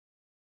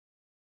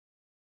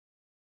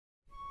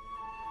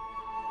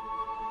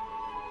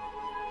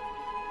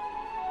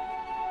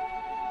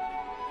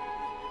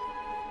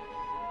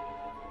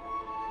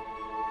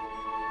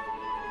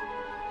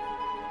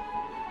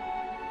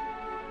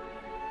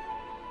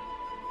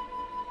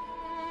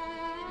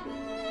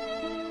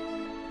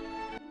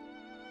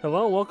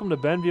Hello, welcome to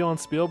Benview on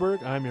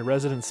Spielberg. I'm your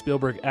resident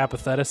Spielberg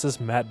apatheticist,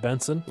 Matt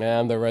Benson. And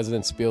I'm the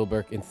resident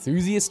Spielberg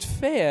enthusiast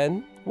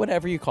fan,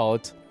 whatever you call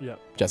it. Yep.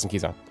 Justin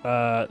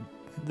Keyson.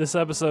 This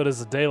episode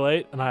is a day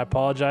late, and I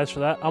apologize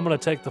for that. I'm going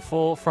to take the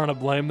full front of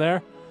blame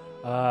there.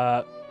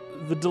 The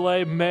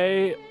delay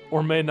may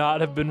or may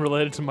not have been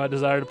related to my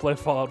desire to play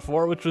Fallout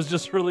 4, which was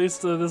just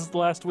released this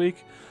last week.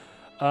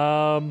 Here's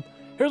what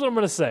I'm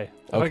going to say,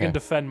 if I can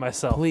defend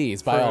myself.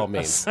 Please, by all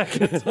means.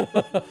 Second.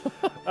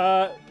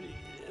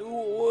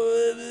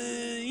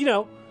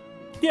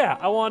 Yeah,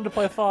 I wanted to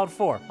play Fallout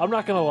 4. I'm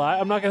not going to lie.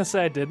 I'm not going to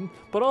say I didn't.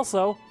 But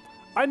also,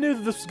 I knew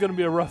that this was going to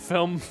be a rough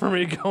film for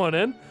me going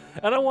in,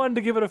 and I wanted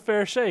to give it a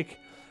fair shake.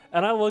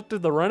 And I looked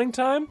at the running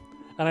time,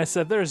 and I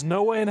said, there's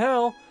no way in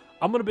hell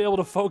I'm going to be able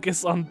to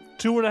focus on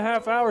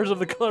 2.5 hours of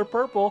The Color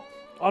Purple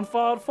on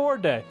Fallout 4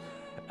 day.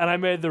 And I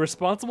made the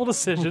responsible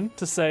decision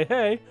to say,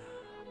 hey,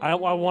 I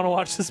want to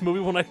watch this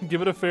movie when I can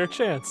give it a fair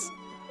chance.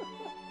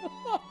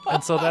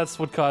 And so that's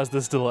what caused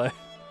this delay.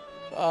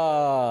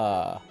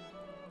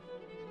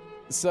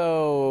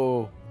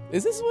 So,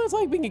 is this what it's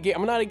like being a gamer?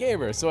 I'm not a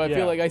gamer, so I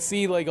feel like I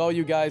see like all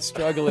you guys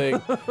struggling,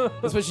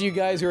 especially you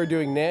guys who are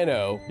doing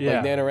Nano.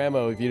 Yeah. Like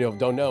NaNoWriMo, if you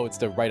don't know, it's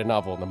to write a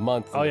novel in a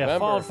month. Oh, yeah, November.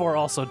 Fallout 4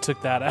 also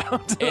took that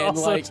out.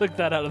 And took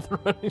that out of the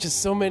running.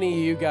 Just so many of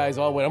you guys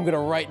all went, I'm going to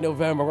write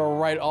November, I'm going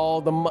to write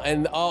all the,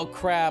 and oh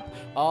crap,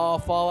 oh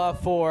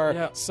Fallout 4,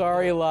 Yeah.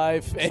 sorry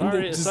life.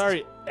 And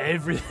Sorry,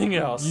 everything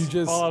else. You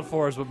just- Fallout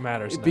 4 is what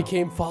matters It now.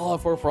 became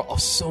Fallout 4 for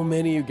so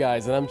many of you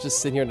guys, and I'm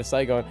just sitting here on the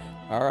side going,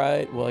 all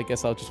right, well, I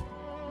guess I'll just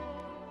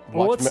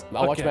watch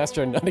watch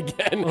Master and None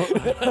again.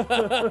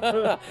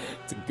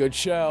 It's a good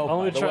show,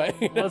 by the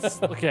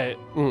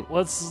way.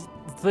 Let's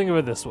think of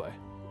it this way.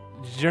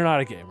 You're not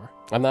a gamer.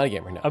 I'm not a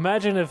gamer, no.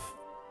 Imagine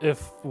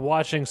if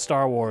watching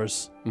Star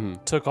Wars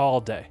took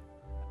all day.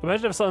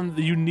 Imagine if something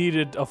that you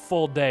needed a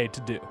full day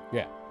to do,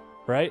 Yeah.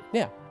 right?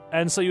 Yeah.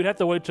 And so you'd have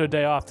to wait till a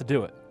day off to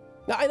do it.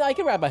 No, I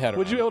can wrap my head around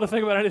Would you be able to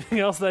think about anything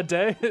else that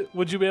day?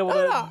 Would you be able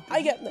to? No,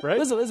 I get. Right?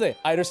 Listen.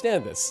 I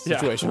understand this Yeah.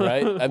 situation,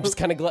 right? I'm just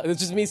kind of glad.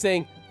 It's just me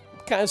saying,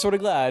 kind of, sort of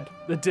glad.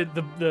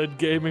 The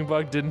gaming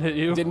bug didn't hit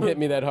you? Didn't hit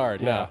me that hard.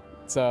 Yeah. No.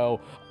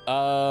 So,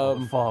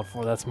 Fallout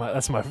 4, it's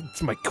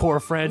my core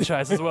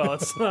franchise as well.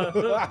 It's I've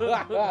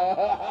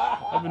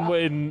been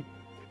waiting.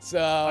 so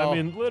I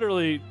mean,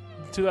 literally,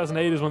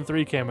 2008 is when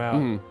 3 came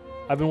out.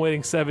 I've been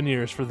waiting 7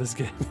 years for this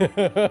game,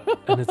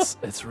 and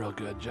it's real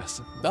good,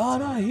 Justin. Oh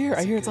no, I hear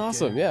it's good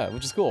awesome. game. Yeah,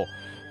 which is cool.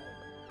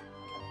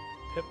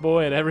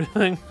 Pip-Boy and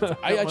everything.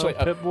 I actually,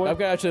 Pip-Boy. I'm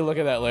gonna actually look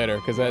at that later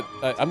because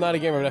I'm not a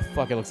gamer, but that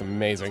fucking looks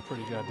amazing.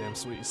 Pretty goddamn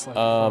sweet. You slap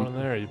your phone in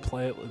there, you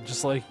play it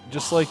just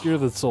like you're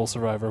the Soul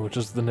Survivor, which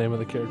is the name of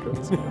the character of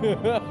this game.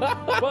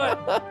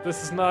 But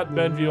this is not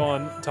Benview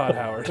on Todd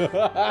Howard.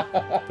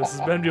 This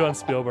is Benview on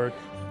Spielberg,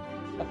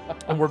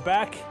 and we're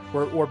back.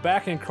 We're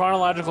back in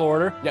chronological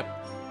order. Yep.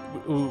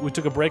 We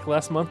took a break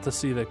last month to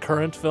see the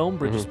current film,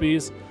 Bridge of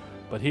Spies,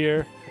 but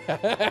here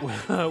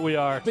we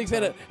are. Big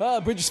fan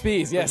of Bridge of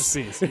Spies. Yes.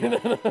 Bridge of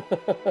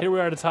Spies. Here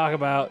we are to talk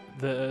about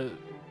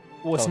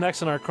what's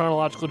next in our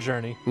chronological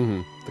journey,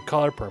 The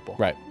Color Purple.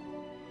 Right.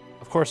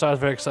 Of course, I was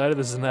very excited.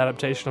 This is an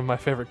adaptation of my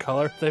favorite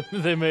color. They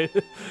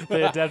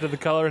adapted the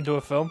color into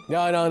a film.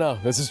 No.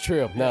 This is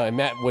true. No, and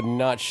Matt would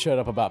not shut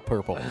up about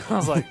purple. I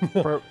was like,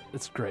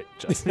 it's great,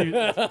 Justin.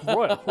 It's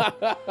royal.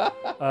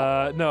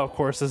 No, of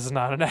course, this is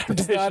not an adaptation.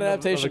 It's not an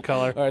adaptation. Of the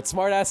color. All right,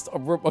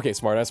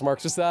 smartass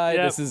Marks aside.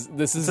 Yep. This is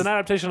It's an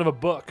adaptation of a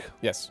book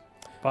yes,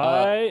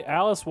 by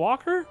Alice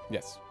Walker.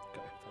 yes.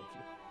 Okay,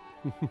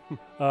 thank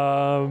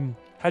you.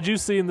 Had you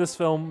seen this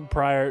film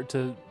prior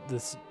to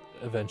this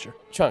adventure?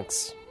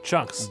 Chunks.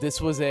 Chunks.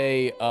 This was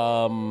I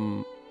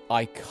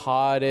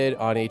caught it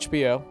on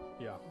HBO.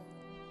 Yeah.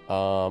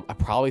 I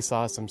probably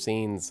saw some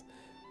scenes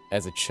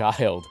as a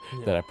child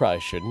that I probably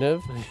shouldn't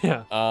have.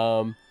 Yeah.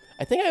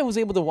 I think I was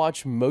able to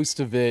watch most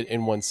of it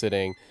in one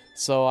sitting,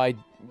 so I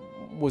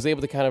was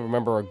able to kind of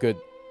remember a good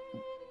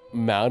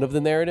amount of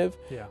the narrative.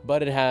 Yeah.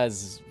 But it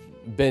has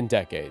been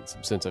decades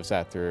since I've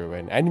sat through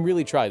and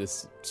really tried to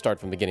start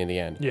from the beginning to the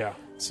end. Yeah.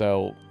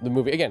 So the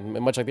movie,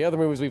 again, much like the other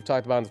movies we've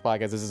talked about in this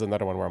podcast, this is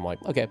another one where I'm like,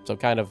 okay, so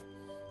kind of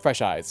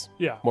fresh eyes,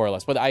 Yeah. more or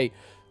less. But I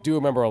do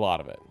remember a lot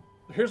of it.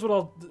 Here's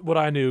what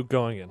I knew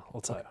going in.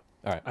 I'll tell you.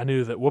 All right. I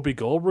knew that Whoopi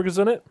Goldberg is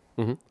in it.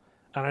 Mm-hmm.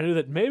 And I knew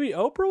that maybe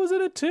Oprah was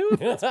in it too. If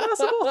that's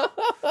possible.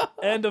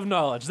 End of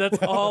knowledge. That's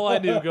all I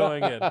knew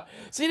going in.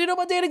 So you didn't know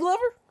about Danny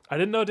Glover? I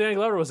didn't know Danny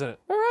Glover was in it.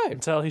 All right.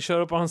 Until he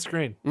showed up on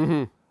screen.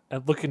 Mm-hmm.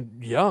 And looking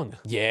young.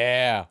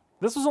 Yeah.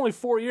 This was only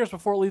 4 years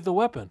before Lethal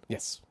Weapon.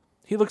 Yes.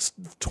 He looks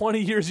 20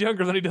 years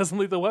younger than he does in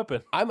Lethal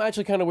Weapon. I'm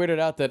actually kind of weirded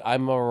out that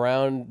I'm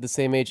around the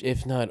same age,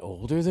 if not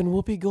older, than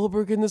Whoopi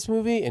Goldberg in this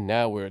movie, and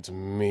now weirds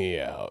me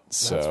out.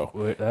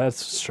 So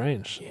That's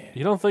strange. Yeah.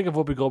 You don't think of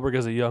Whoopi Goldberg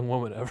as a young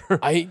woman ever.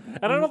 And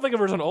I don't think of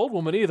her as an old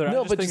woman either.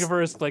 No, I just think of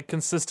her as like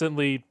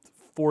consistently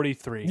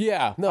 43.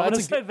 Yeah, no, I'm going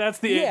to say that's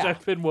the age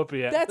I've been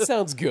Whoopi at. That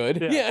sounds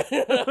good. Yeah.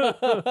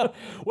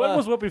 When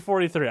was Whoopi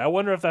 43? I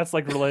wonder if that's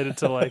like related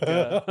to like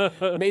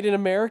Made in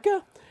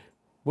America?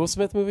 Will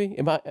Smith movie?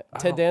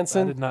 Ted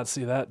Danson? I did not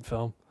see that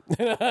film.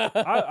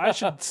 I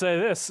should say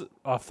this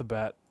off the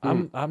bat.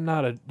 I'm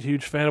not a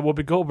huge fan of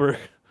Whoopi Goldberg.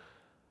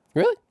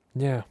 Really?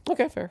 Yeah.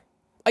 Okay, fair.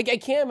 I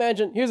can't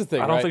imagine. Here's the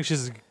thing. I don't think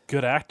she's a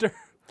good actor.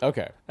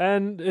 Okay.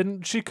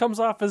 And she comes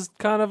off as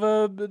kind of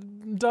a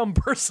dumb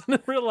person in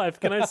real life.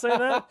 Can I say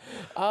that?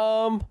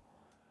 I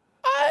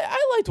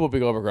liked Whoopi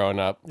Goldberg growing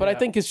up, but I Yeah.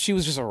 think 'cause she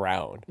was just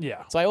around.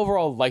 Yeah. So I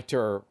overall liked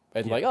her,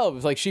 and like, oh, it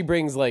was like she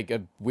brings like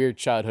a weird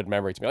childhood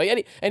memory to me.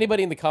 Like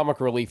anybody in the comic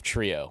relief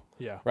trio,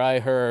 Yeah.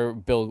 right? Her,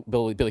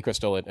 Billy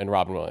Crystal, and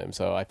Robin Williams.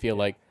 So I feel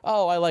like,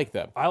 oh, I like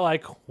them. I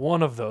like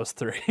one of those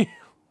three.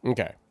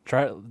 Okay.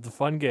 Try the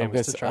fun game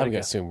is to try I'm to gonna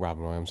get. assume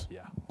Robin Williams.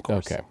 Yeah. Of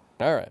course. Okay.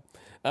 All right.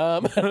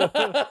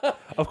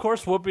 Of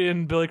course, Whoopi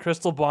and Billy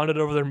Crystal bonded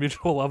over their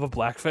mutual love of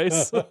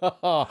blackface.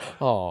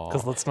 Oh.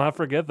 Because let's not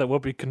forget that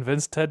Whoopi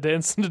convinced Ted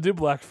Danson to do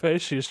blackface.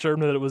 She assured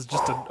him that it was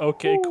just an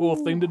okay, cool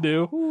thing to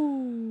do.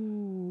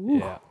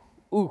 Yeah.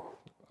 Ooh.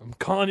 I'm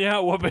calling you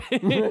out,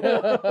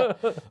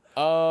 Whoopi.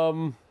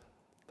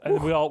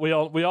 And we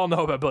all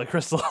know about Billy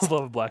Crystal's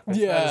love of blackface.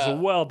 Yeah. That is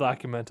well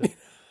documented.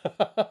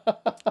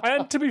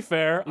 And to be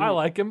fair, I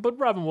like him, but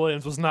Robin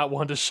Williams was not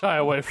one to shy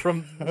away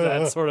from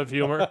that sort of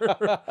humor.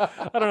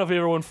 I don't know if he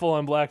ever went full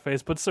on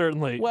blackface, but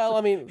certainly. Well,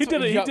 I mean, he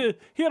did.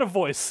 He had a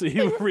voice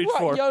he reached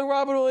for. Young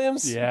Robin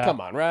Williams. Yeah.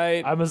 Come on,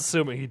 right? I'm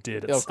assuming he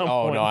did at some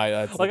point. No, I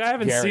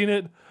haven't seen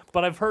it,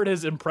 but I've heard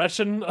his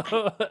impression,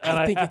 and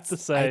I have to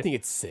say, I think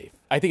it's safe.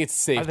 I think it's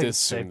safe to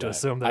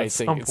assume that. At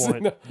some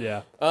point.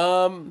 Yeah.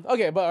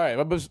 Okay, but all right.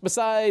 But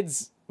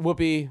besides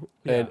Whoopi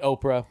and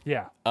Oprah,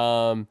 Yeah.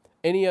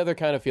 any other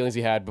kind of feelings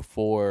you had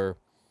before?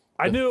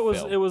 I knew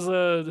film? it was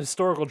a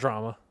historical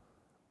drama.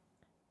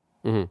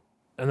 Mm-hmm.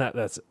 And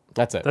that's it.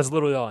 That's it. That's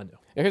literally all I knew.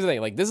 And here's the thing.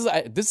 Like this is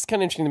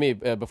kind of interesting to me.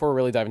 Before we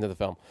really dive into the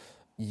film,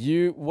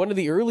 one of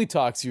the early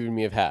talks you and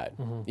me have had,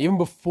 even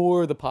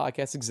before the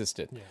podcast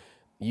existed. Yeah.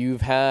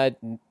 You've had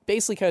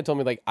basically kind of told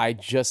me like I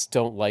just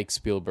don't like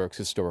Spielberg's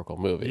historical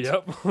movies.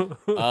 Yep.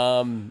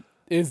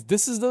 Is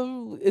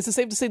it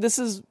safe to say this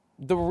is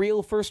the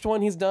real first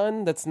one he's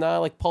done that's not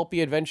like pulpy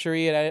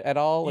adventure-y at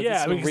all? Like,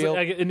 yeah, because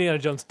Indiana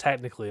Jones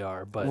technically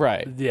are, but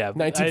right. Yeah,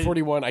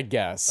 1941, I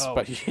guess. Oh,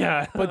 but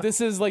yeah. But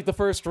this is like the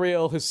first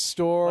real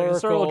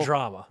historical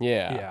drama.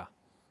 Yeah.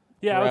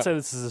 Yeah, I would say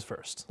this is his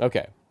first.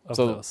 Okay. Of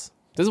so those.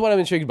 This is what I'm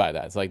intrigued by.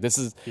 That it's like this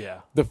is Yeah.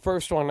 the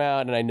first one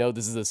out, and I know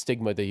this is a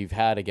stigma that you've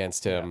had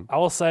against him. I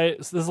will say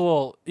this is a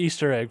little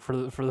Easter egg for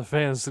the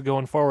fans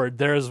going forward.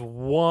 There is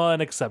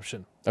one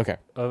exception Okay.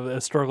 of a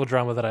historical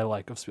drama that I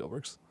like of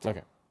Spielberg's.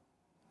 Okay.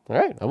 All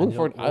right. I'm looking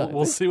forward.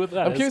 We'll see what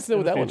that is. I'm curious to know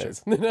what that one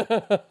is.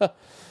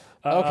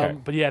 Okay.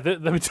 But yeah,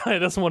 let me tell you,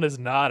 this one is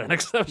not an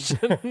exception.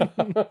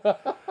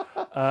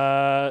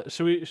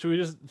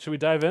 Should we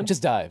dive in?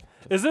 Just dive.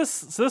 So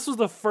this was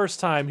the first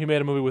time he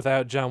made a movie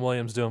without John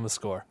Williams doing the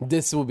score.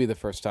 This will be the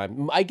first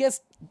time. I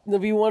guess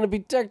if you want to be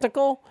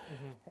technical,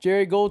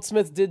 Jerry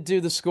Goldsmith did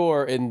do the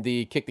score in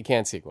the Kick the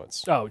Can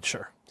sequence. Oh,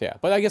 sure. Yeah,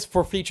 but I guess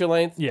for feature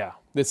length, Yeah.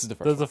 this is the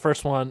first. This is the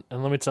first one,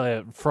 and let me tell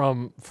you,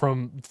 from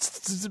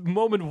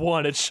moment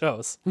one, it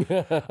shows.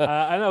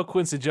 I know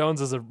Quincy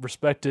Jones is a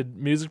respected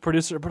music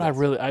producer, but I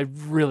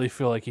really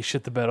feel like he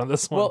shit the bed on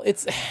this one. Well,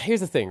 here's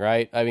the thing,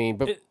 right? I mean,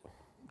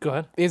 Go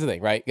ahead. Here's the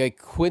thing, right? Like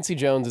Quincy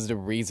Jones is the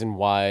reason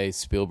why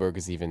Spielberg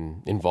is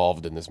even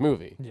involved in this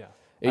movie. Yeah,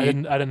 I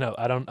didn't know.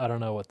 I don't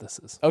know what this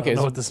is. Okay, I don't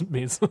know so- what this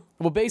means.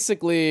 Well,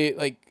 basically,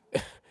 like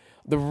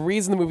the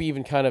reason the movie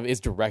even kind of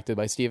is directed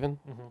by Steven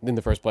in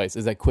the first place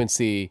is that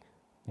Quincy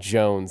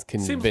Jones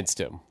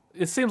convinced him.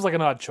 It seems like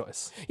an odd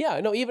choice. Yeah,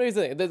 no. Even here's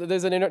the thing.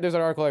 There's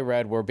an article I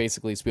read where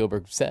basically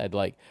Spielberg said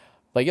like,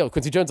 yo,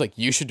 Quincy Jones, like,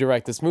 you should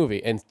direct this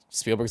movie, and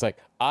Spielberg's like,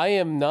 I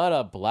am not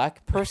a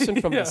black person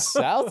from the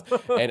South,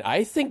 and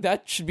I think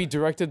that should be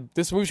directed.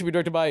 This movie should be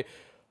directed by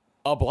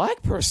a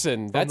black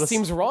person. That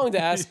seems wrong to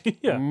ask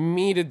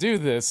me to do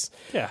this.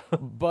 Yeah.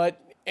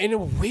 But in a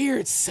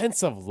weird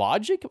sense of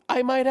logic,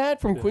 I might add,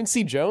 from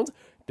Quincy Jones,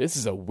 this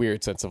is a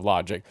weird sense of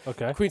logic.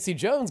 Okay. Quincy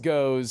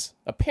Jones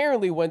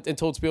apparently went and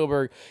told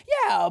Spielberg,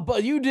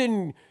 but you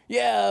didn't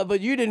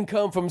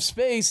come from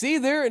space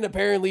either, and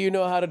apparently you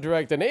know how to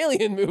direct an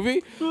alien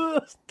movie.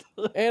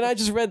 And I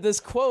just read this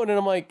quote, and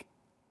I'm like,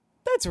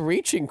 that's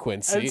reaching,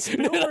 Quincy. And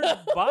Spielberg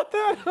bought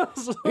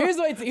that? Here's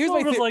my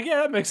like, yeah,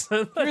 that makes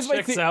sense. That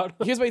checks out.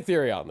 Here's my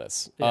theory on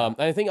this. And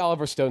I think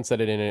Oliver Stone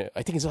said it in it.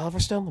 I think it's Oliver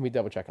Stone. Let me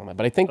double check on that.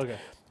 But I think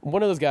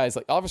one of those guys,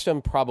 like Oliver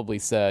Stone, probably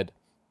said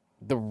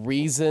the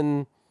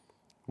reason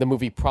the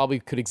movie probably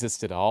could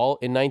exist at all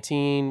in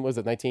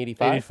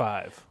 1985?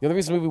 85. The only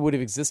reason the movie would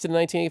have existed in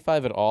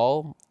 1985 at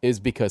all is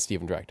because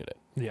Steven directed it.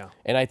 Yeah.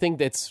 And I think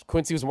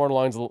Quincy Jones was more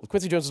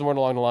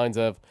along the lines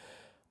of,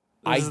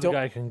 This is the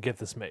guy who can get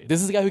this made.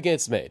 This is the guy who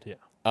gets made.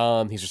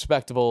 Yeah. He's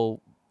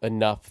respectable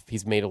enough.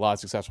 He's made a lot of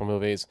successful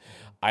movies.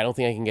 I don't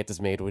think I can get this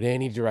made with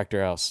any other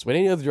director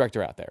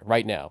out there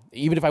right now,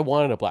 even if I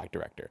wanted a black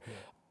director. Yeah.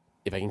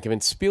 If I can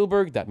convince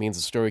Spielberg, that means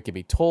the story can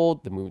be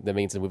told. That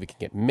means the movie can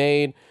get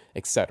made,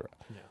 etc.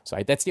 Yeah. So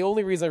that's the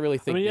only reason I really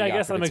think. I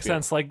guess that makes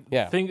sense. Like,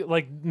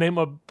 name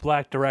a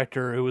black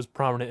director who was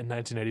prominent in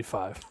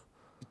 1985.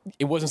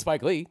 It wasn't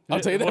Spike Lee. I'll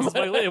tell you that. It wasn't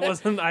Spike Lee. It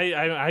wasn't.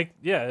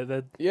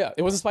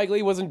 It wasn't Spike Lee.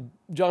 It wasn't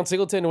John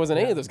Singleton. It wasn't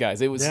any of those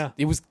guys. It was. Yeah.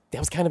 It was. That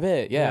was kind of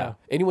it. Yeah.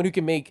 Anyone who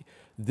can make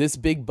this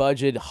big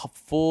budget,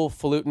 full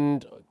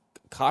falutin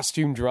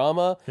costume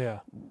drama.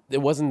 Yeah. It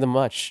wasn't the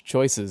much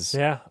choices.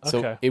 Yeah. Okay.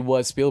 So it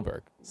was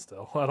Spielberg.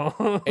 Still, I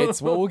don't.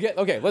 It's we'll get.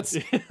 Okay, let's.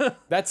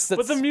 That's.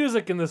 But the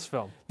music in this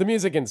film. The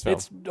music in this film.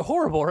 It's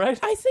horrible, right?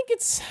 I think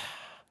it's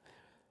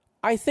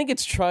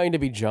trying to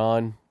be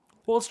John.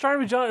 Well, it's trying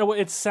to be John.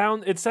 It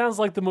sounds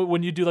like the movie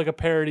when you do like a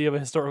parody of a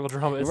historical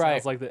drama. It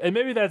sounds like that, and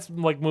maybe that's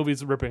like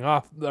movies ripping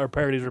off or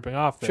parodies ripping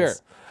off this. Sure.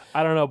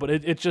 I don't know, but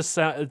it just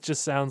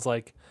sounds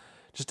like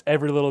just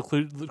every little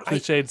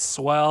cliched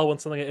swell when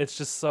something. It's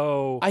just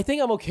so. I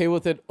think I'm okay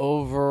with it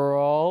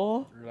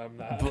overall. I'm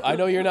not. I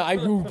know you're not.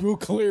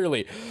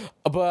 Clearly,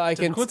 but I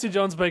can. Did Quincy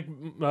Jones make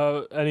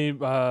any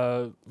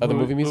other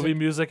movie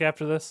music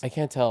after this? I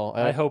can't tell.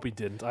 I hope he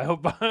didn't. I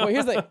hope. Well,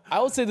 here's the thing. I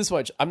will say this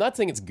much. I'm not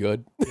saying it's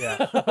good.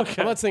 Yeah.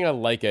 Okay. I'm not saying I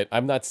like it.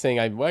 I'm not saying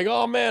I'm like,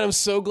 oh man, I'm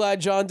so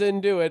glad John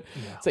didn't do it.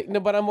 Yeah. It's like no,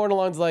 but I'm more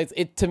along the lines.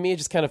 To me, it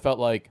just kind of felt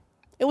like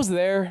it was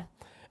there,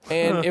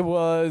 and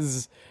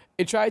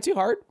it tried too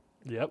hard.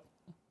 Yep.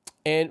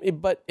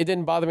 But it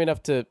didn't bother me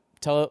enough to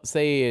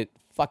say it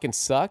fucking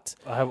sucked.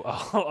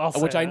 I'll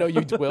say which I know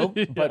you will.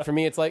 Yeah. But for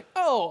me, it's like,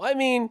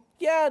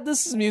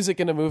 this is music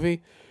in a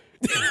movie.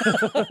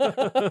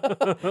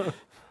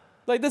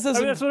 Like this is.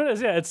 That's what it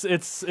is. Yeah,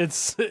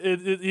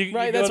 you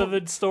go to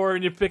the store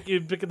and you pick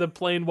the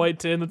plain white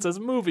tin that says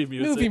movie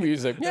music. Movie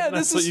music. Yeah,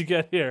 that's what you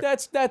get here.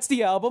 That's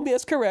the album.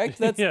 Yes, correct.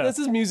 This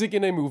is music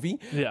in a movie.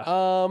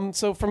 Yeah.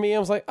 So for me, I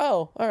was like,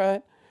 oh, all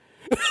right.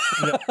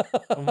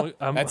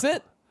 That's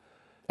it.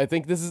 I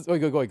think this is. Go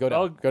down.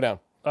 Go down.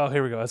 Oh,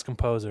 here we go. That's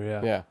composer.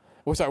 Yeah. Yeah.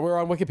 Well, sorry, we're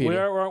on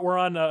Wikipedia. We're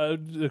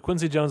on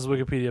Quincy Jones'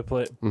 Wikipedia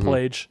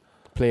page.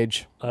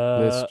 Page.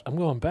 I'm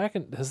going back,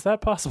 and is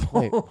that possible?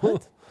 Wait,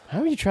 what? How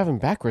are you traveling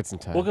backwards in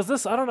time? Well,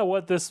 because I don't know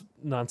what this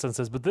nonsense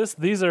is, but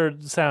these are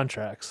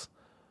soundtracks.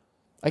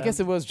 I guess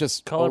it was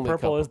just Color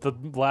Purple is the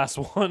last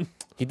one.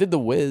 He did The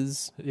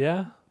Wiz.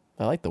 Yeah.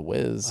 I like The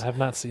Wiz. I have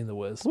not seen The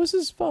Wiz. Wiz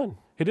is fun.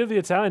 He did the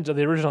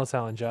original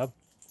Italian Job.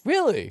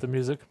 Really? The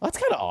music. That's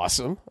kind of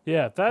awesome.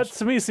 Yeah, that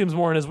to me seems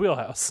more in his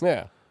wheelhouse.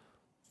 Yeah.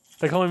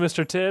 They call me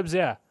Mr. Tibbs.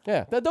 Yeah.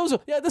 Yeah.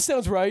 This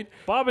sounds right.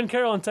 Bob and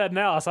Carol and Ted and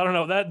Alice. I don't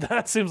know.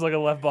 That seems like a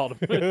left ball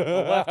to me.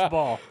 A left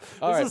ball.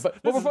 This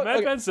is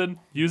Matt Benson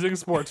using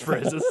sports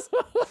phrases.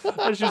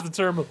 Let's use the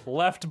term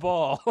left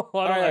ball.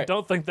 I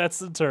don't think that's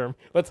the term.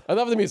 I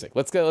love the music.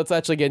 Let's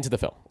actually get into the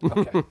film.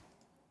 Okay.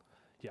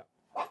 Yeah.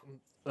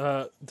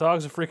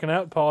 Dogs are freaking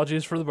out.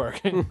 Apologies for the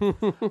barking.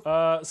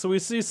 So we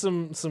see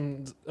some.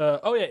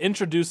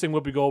 Introducing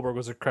Whoopi Goldberg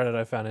was a credit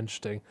I found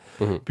interesting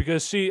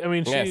because she's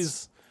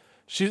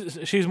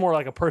more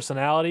like a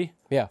personality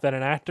than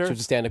an actor. She's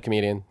a stand-up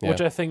comedian,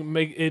 which I think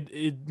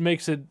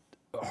makes it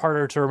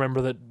harder to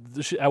remember that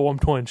at one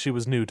point she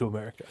was new to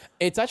America.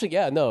 It's actually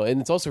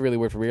and it's also really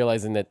weird for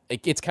realizing that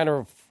it's kind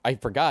of I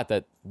forgot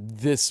that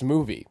this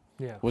movie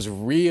was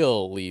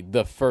really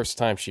the first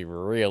time she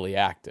really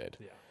acted.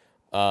 Yeah.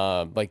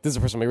 Like this is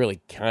the first time I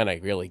really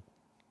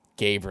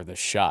gave her the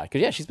shot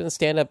because she's been a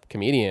stand-up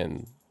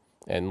comedian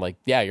and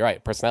you're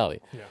right,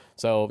 personality. Yeah.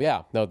 So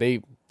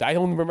I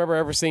don't remember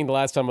ever seeing the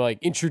last time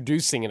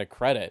introducing in a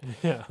credit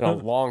in a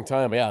long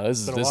time. But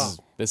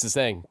this is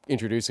saying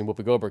introducing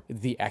Whoopi Goldberg,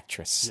 the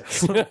actress.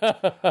 Yes.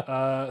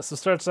 So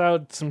starts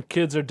out, some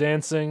kids are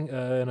dancing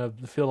in a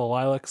field of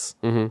lilacs,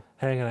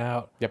 hanging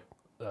out. Yep.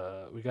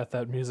 We got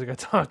that music I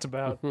talked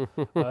about, and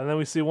then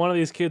we see one of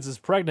these kids is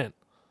pregnant.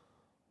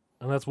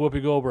 And that's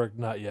Whoopi Goldberg,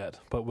 not yet,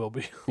 but will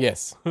be.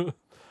 Yes.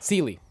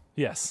 Celie.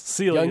 Yes,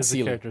 Celie is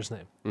the character's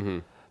name. Mm-hmm.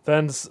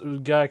 Then a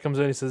guy comes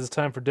in, he says, it's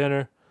time for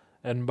dinner.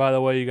 And by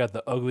the way, you got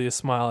the ugliest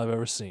smile I've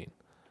ever seen.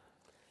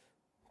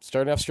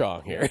 Starting off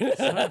strong here.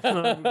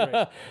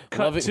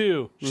 Cut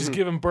 2, she's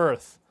giving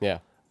birth. Yeah.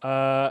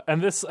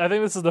 And I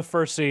think this is the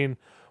first scene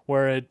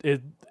where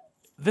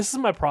this is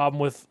my problem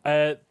with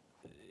kind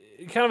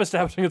of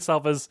establishing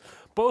itself as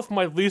both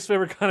my least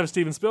favorite kind of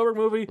Steven Spielberg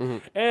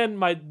movie and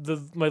my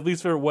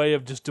least favorite way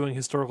of just doing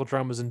historical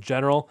dramas in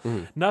general.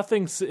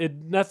 Nothing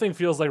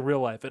feels like real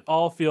life. It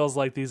all feels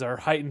like these are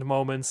heightened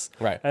moments,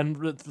 right? And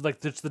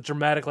the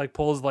dramatic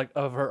pulls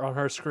of her on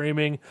her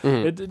screaming.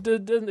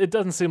 It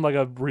doesn't seem like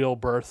a real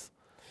birth.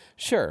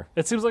 Sure,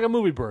 it seems like a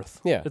movie birth.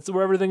 Yeah, it's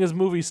where everything is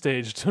movie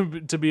staged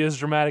to be as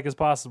dramatic as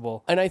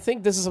possible. And I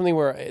think this is something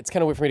where it's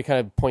kind of weird for me to kind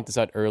of point this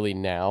out early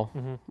now.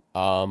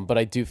 But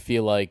I do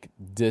feel like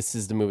this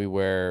is the movie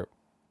where.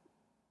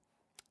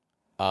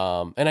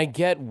 And I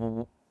get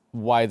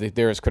why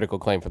there is critical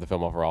acclaim for the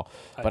film overall,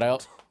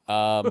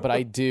 but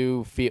I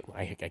do feel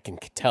I can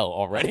tell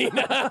already.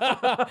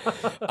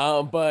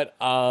 But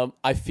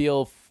I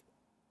feel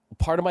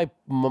part of my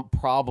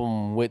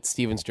problem with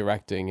Steven's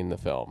directing in the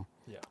film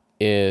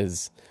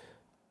is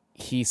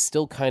he's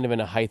still kind of in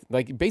a height.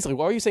 Basically,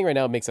 what are you saying right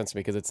now makes sense to me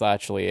because it's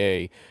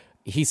actually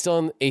he's still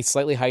in a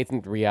slightly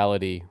heightened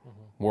reality.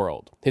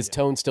 World. His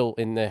tone's still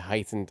in the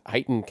heightened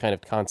kind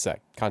of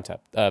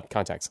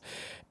context.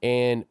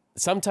 And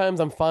sometimes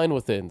I'm fine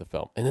with it in the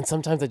film, and then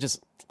sometimes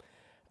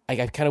I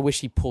kind of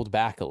wish he pulled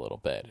back a little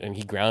bit and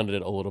he grounded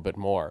it a little bit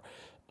more.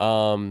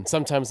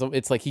 Sometimes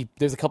it's like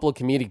there's a couple of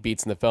comedic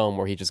beats in the film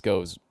where he just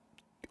goes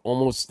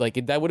almost like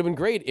that would have been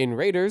great in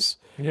Raiders.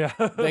 Yeah.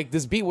 Like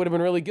this beat would have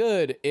been really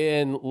good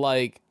in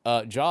like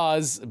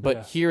Jaws,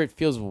 but here it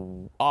feels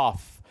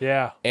off.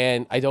 Yeah.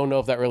 And I don't know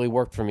if that really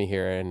worked for me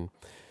here. And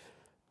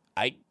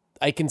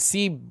I can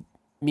see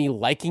me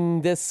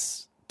liking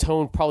this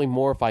tone probably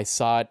more if I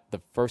saw it the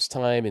first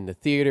time in the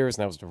theaters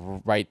and I was the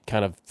right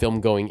kind of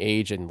film going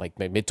age in like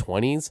my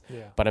mid-20s.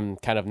 Yeah. But I'm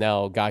kind of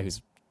now a guy who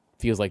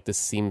feels like this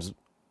seems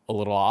a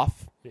little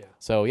off. Yeah.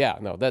 So yeah,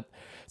 no,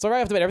 so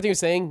right off the bat, everything you're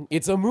saying,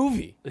 it's a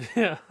movie.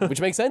 Yeah.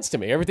 Which makes sense to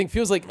me. Everything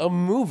feels like a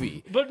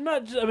movie. But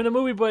not, I mean, a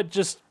movie, but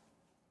just,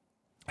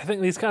 I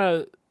think these kind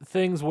of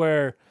things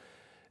where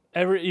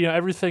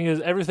everything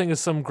is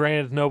some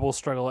grand noble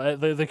struggle.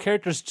 The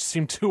characters just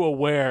seem too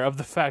aware of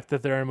the fact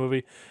that they're in a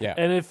movie. Yeah.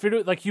 And if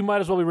you're like, you might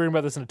as well be reading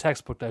about this in a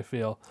textbook, I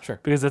feel. Sure.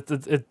 Because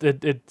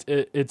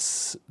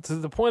it's to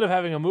the point of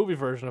having a movie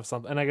version of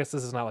something. And I guess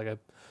this is not like a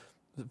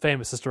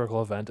famous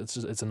historical event.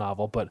 It's a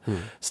novel, but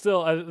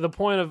still, the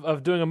point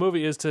of doing a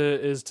movie is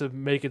to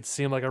make it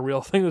seem like a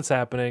real thing that's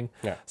happening.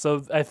 Yeah.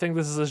 So I think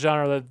this is a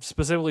genre that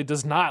specifically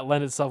does not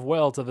lend itself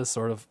well to this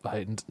sort of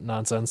heightened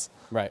nonsense.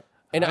 Right.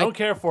 And I don't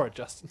care for it,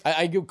 Justin.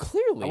 I go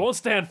clearly. I won't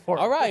stand for it.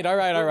 All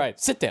right.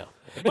 Sit down.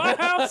 My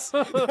house.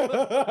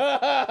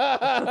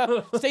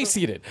 Stay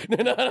seated.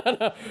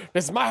 No.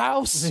 This is my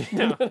house.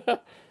 Yeah.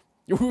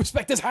 You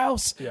respect this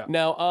house. Yeah.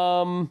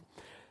 Now,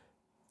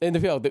 in the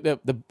film,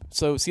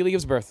 so Celie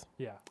gives birth.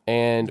 Yeah.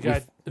 And the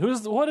guy,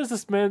 what is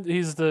this man?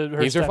 He's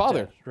her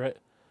father, right?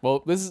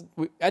 Well,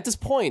 at this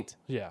point.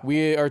 Yeah.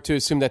 We are to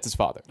assume that's his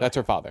father. That's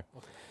her father.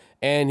 Okay.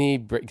 And he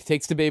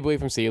takes the baby away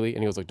from Celie,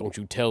 and he goes like, "Don't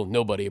you tell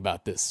nobody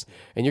about this."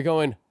 And you're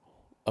going,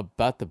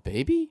 about the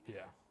baby?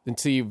 Yeah.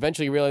 Until you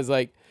eventually realize,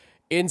 like,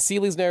 in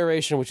Celie's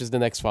narration, which is the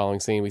next following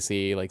scene, we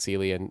see like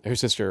Celie and her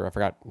sister. I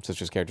forgot her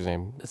sister's character's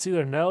name. It's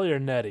either Nellie or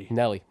Nettie.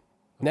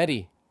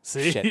 Nettie.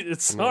 See, Shit.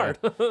 it's hard.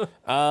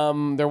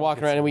 They're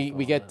walking around, and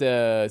we get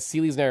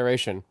Celie's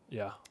narration.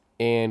 Yeah.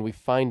 And we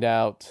find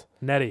out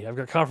Nettie. I've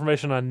got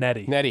confirmation on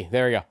Nettie. Nettie.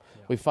 There we go. Yeah.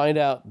 We find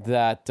out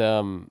that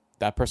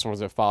that person was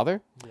her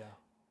father. Yeah.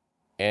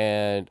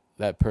 And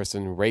that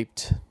person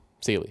raped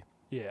Celie.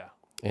 Yeah.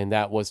 And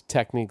that was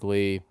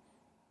technically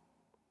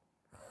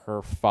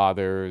her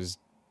father's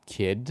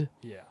kid.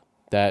 Yeah.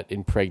 That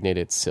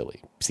impregnated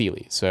Celie.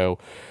 So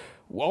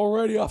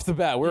already off the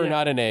bat, we're in a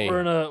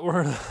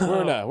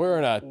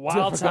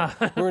wild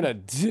time. We're in a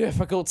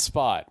difficult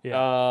spot.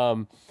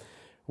 Yeah.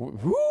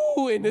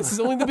 And this is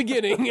only the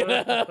beginning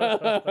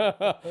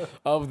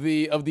of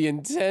the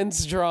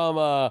intense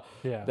drama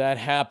that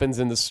happens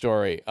in the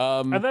story.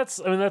 And that's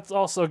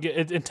also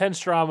intense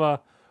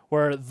drama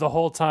where the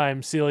whole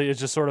time Celie is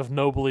just sort of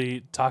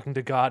nobly talking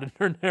to God in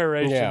her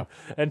narration. Yeah.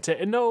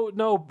 And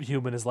no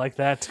human is like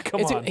that.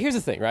 Come on. Here's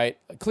the thing, right?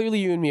 Clearly,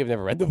 you and me have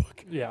never read the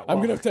book. Yeah.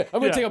 I'm gonna take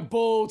a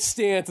bold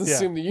stance and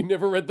assume that you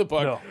never read the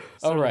book. No,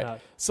 all right. not.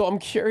 So I'm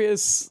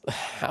curious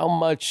how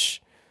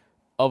much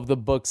of the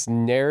book's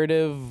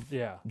narrative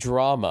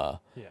drama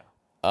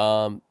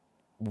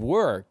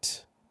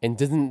worked and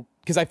didn't,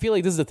 because I feel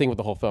like this is the thing with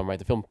the whole film, right?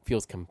 The film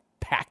feels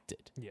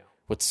compacted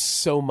with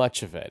so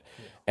much of it.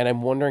 Yeah. And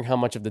I'm wondering how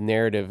much of the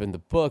narrative in the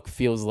book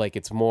feels like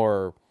it's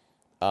more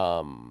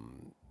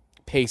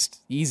paced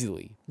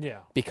easily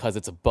because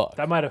it's a book.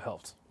 That might have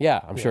helped.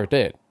 Yeah, I'm sure it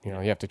did. You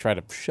have to try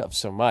to shove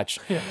so much.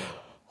 Yeah.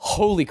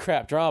 Holy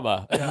crap,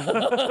 drama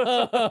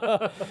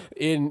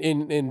in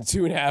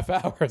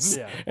 2.5 hours,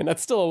 and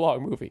that's still a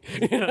long movie.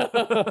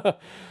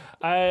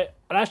 I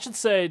should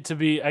say, to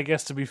be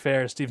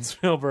fair, Steven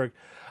Spielberg,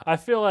 I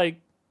feel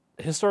like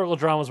historical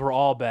dramas were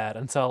all bad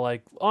until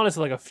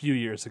honestly a few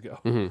years ago.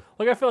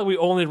 Mm-hmm. I feel like we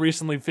only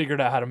recently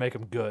figured out how to make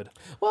them good.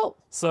 Well,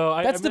 so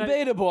that's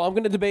debatable. I'm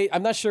going to debate.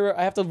 I'm not sure.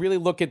 I have to really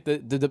look at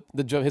the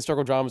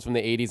historical dramas from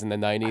the 80s and the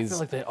 90s. I feel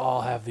like they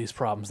all have these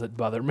problems that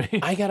bother me.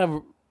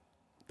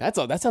 That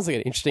sounds like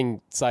an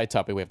interesting side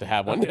topic we have to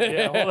have one day.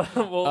 Yeah,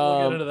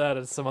 we'll get into that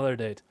at some other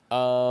date.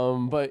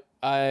 But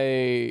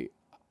I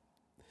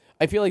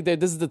feel like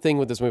this is the thing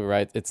with this movie,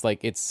 right? It's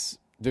like there's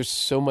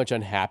so much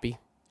unhappy.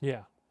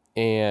 Yeah.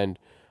 And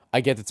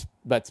I get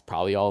that's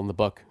probably all in the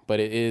book,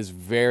 but it is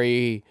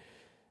very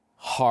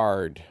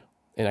hard,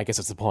 and I guess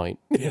that's the point.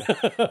 Yeah.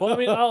 Well, I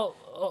mean,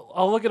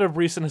 I'll look at a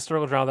recent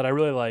historical drama that I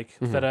really like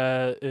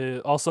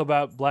that also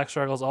about black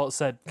struggles, all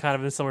set kind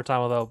of in similar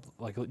time, although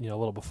a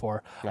little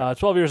before.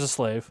 12 Years a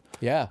Slave.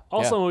 Yeah.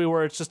 Also a movie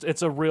where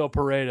it's a real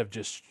parade of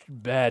just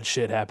bad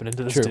shit happening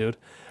to this dude.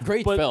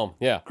 Great film.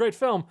 Yeah. Great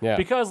film. Yeah.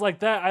 Because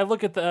that, I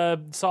look at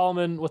the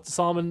Solomon. What's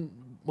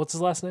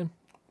his last name?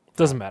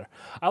 Doesn't matter.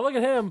 I look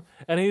at him,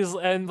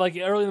 and like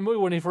early in the movie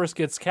when he first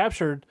gets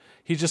captured,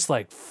 he's just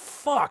like,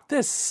 "Fuck,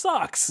 this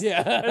sucks."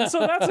 Yeah. And so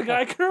that's a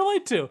guy I can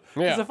relate to.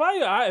 Because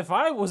Yeah. if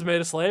I was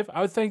made a slave,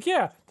 I would think,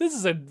 "Yeah, this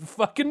is a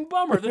fucking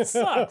bummer. This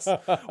sucks."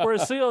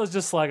 Whereas Seal is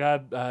just like,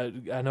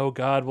 "I know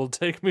God will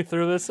take me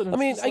through this." And I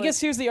mean, I guess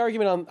here's the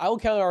argument. I'll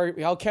counter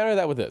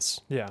that with this.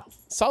 yeah,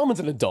 Solomon's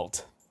an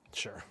adult.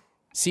 sure,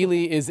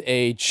 Celie is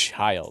a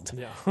child,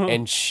 yeah,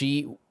 and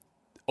she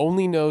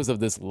only knows of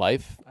this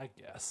life, I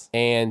guess.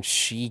 and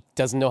she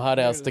doesn't know how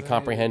else to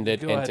comprehend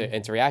it Go and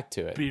ahead. to react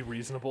to it. Be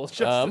reasonable. Just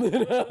Solomon's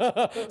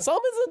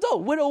an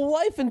adult with a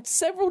wife and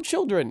several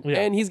children, Yeah.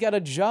 and he's got a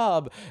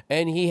job,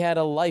 and he had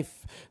a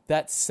life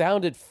that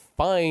sounded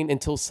fine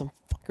until some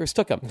fuckers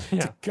took him. It's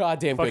Yeah. a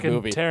goddamn good Fucking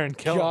movie. tear and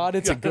kill him. God,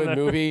 it's a good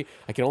movie.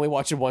 I can only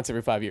watch it once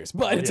every 5 years,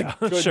 but it's Yeah,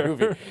 a good sure.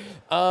 movie.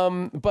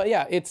 But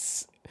yeah,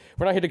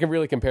 we're not here to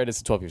really compare this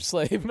to 12 Years a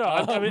Slave. no,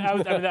 I mean, I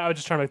was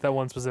just trying to make that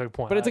one specific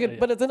point. But it's a good,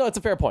 no, it's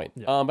a fair point.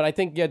 But I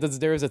think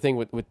there is a thing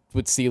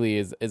with Celie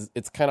is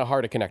it's kind of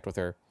hard to connect with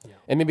her,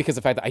 and maybe because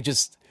of the fact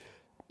that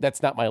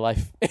that's not my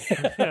life.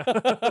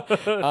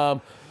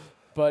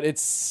 But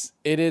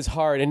it is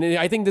hard, and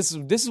I think this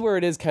is where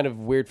it is kind of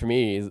weird for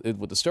me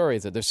with the story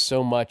is that there's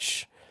so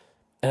much,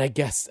 and I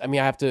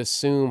have to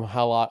assume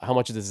how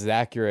much of this is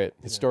accurate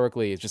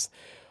historically. It's just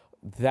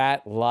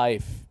that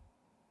life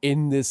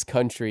in this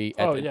country,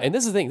 and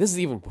this is the thing. This is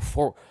even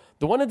before.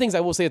 One of the things I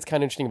will say that's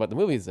kind of interesting about the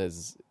movies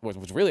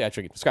what's really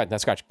actually kind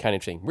of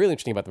interesting, really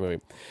interesting about the movie,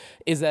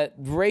 is that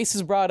race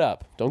is brought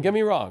up. Don't get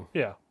me wrong,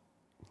 Yeah.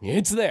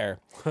 it's there,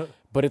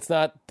 but it's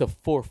not the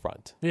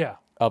forefront Yeah.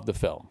 of the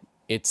film.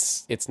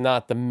 It's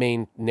not the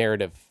main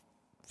narrative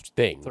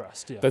thing.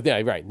 Thrust. Yeah.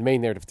 Right. The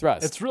main narrative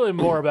thrust. It's really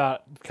more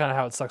about kind of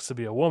how it sucks to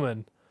be a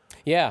woman,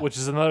 yeah. which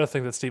is another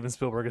thing that Steven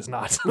Spielberg is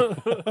not.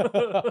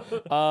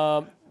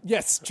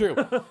 Yes, true.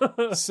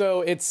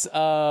 So it's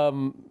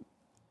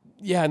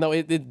yeah,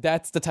 no,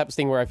 that's the type of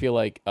thing where I feel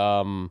like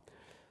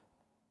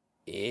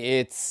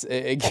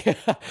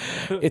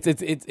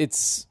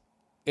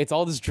it's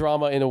all this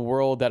drama in a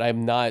world that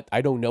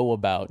I don't know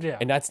about. Yeah.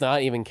 And that's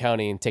not even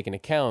counting and taking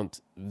account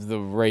the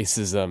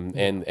racism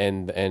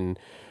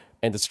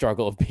and the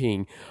struggle of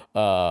being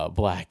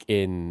black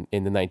in the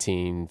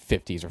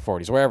 1950s or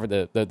 40s, wherever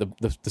the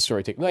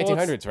story takes.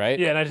 1900s, right?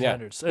 Yeah,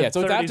 1900s. Yeah,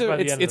 so it's 30s after by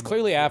the end of it's the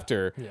clearly movie.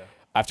 after Yeah.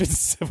 after the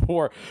Civil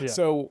War. Yeah.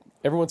 So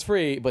everyone's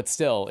free, but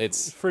still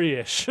it's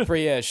Free-ish.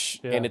 free-ish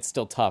Yeah. and it's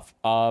still tough.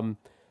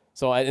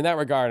 So in that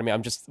regard, I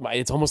mean,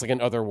 it's almost like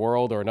another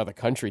world or another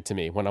country to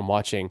me when I'm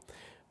watching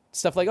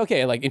stuff like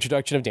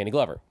introduction of Danny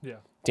Glover. Yeah.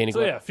 Danny So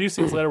Glover. yeah, a few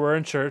scenes later, we're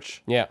in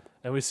church, Yeah.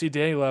 and we see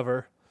Danny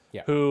Glover.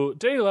 Yeah.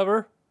 Danny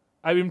Glover,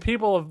 I mean,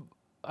 people of,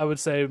 I would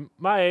say,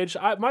 my age.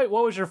 What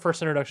was your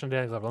first introduction to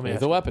Danny Glover? Let me ask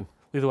The you. weapon.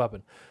 Lethal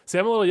Weapon. See,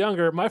 I'm a little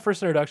younger. My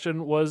first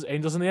introduction was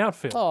Angels in the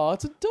Outfield. Oh,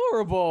 it's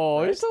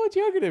adorable. You're so much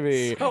younger than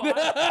me.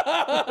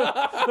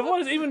 The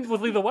one is even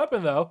with Lethal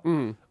Weapon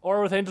though,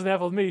 or with Angels in the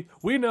Outfield with me,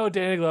 we know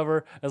Danny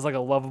Glover as like a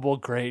lovable,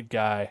 great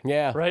guy.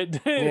 Yeah. Right.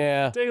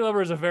 Yeah. Danny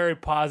Glover is a very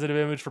positive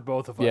image for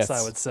both of us, Yes.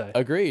 I would say.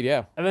 Agreed,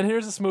 yeah. And then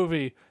here's this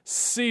movie.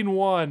 Scene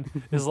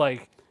 1 is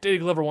like Danny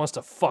Glover wants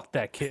to fuck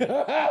that kid,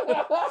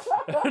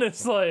 and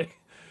it's like.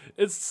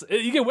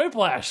 You get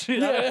whiplash. I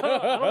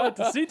don't like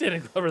to see Danny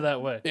Glover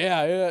that way.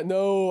 Yeah.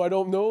 No, I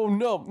don't know.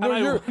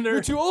 No, you're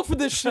too old for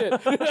this shit.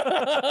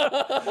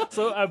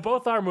 So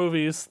both our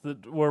movies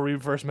where we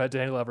first met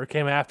Danny Glover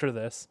came after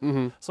this.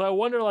 Mm-hmm. So I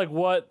wonder,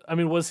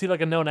 was he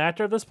like a known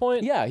actor at this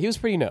point? Yeah, he was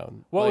pretty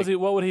known. What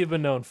would he have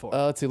been known for?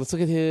 Let's see. Let's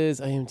look at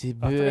his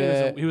IMDb. I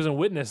forget he was in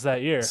Witness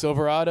that year.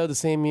 Silverado the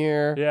same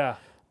year. Yeah.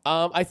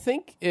 I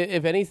think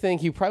if anything,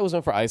 he probably was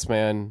known for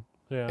Iceman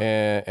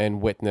Yeah.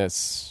 and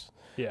Witness.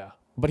 Yeah.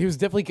 But he was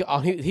definitely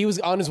he was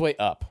on his way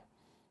up,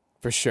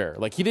 for sure.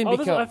 Like he didn't I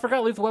become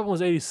forgot Lethal Weapon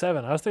was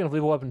 87. I was thinking of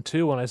Lethal Weapon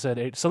 2 when I said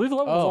 8. So Lethal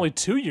Weapon was only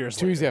 2 years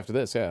 2 years later. after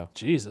this. Yeah,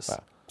 Jesus.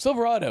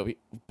 Silverado.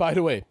 By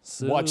the way,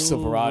 watch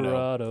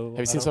Silverado. Have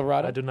you seen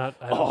Silverado? I do not.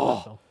 I don't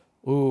know.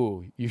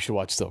 Ooh, you should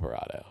watch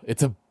Silverado.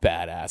 It's a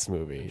badass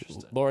movie.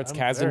 Lawrence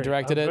Kasdan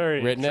directed I'm it,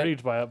 very written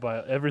intrigued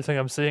by everything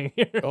I'm seeing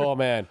here. Oh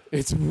man,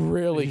 it's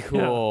really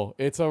cool.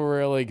 It's a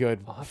really good.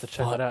 I'll have to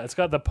check it out. It's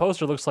got the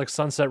poster looks like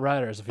Sunset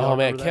Riders. If you Oh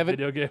man, remember that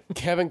video game.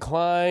 Kevin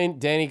Kline,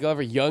 Danny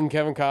Glover, young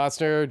Kevin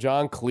Costner,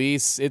 John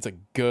Cleese. It's a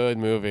good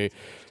movie.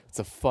 It's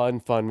a fun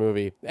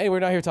movie. Hey, we're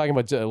not here talking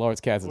about Lawrence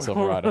Kasdan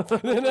Silverado.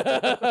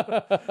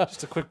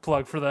 Just a quick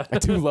plug for that. I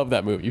do love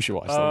that movie. You should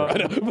watch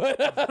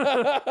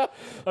Silverado.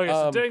 Okay,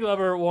 so Danny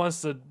Glover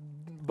wants to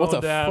What the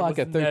down fuck?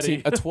 with A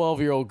Nettie.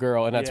 12-year-old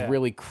girl, and that's Yeah.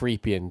 really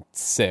creepy and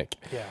sick.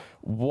 Yeah.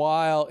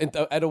 While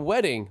at a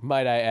wedding,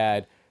 might I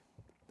add?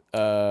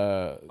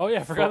 Oh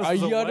yeah, I forgot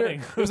this was a wedding.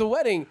 It was a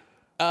wedding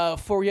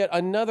for yet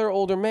another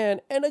older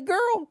man and a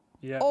girl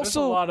Yeah,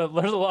 Also,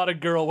 there's a lot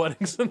of girl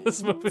weddings in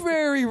this movie.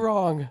 very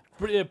wrong.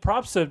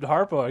 Props to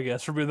Harpo, I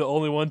guess, for being the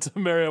only one to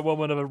marry a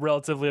woman of a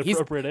relatively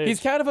appropriate age. He's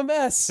kind of a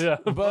mess. Yeah,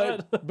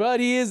 but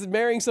he is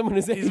marrying someone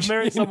his age. He's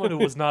marrying someone who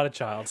was not a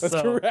child. That's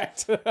so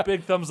correct.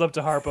 Big thumbs up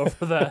to Harpo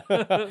for that.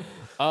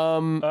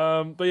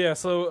 But yeah,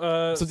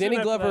 so Danny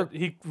Glover,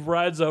 he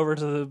rides over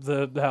to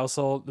the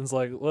household and is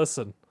like,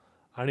 "Listen,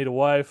 I need a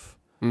wife.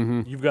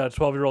 Mm-hmm. You've got a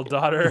 12-year-old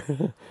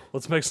daughter.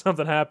 Let's make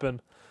something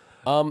happen."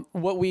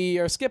 What we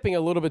are skipping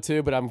a little bit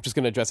too, but I'm just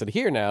going to address it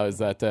here now, is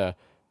that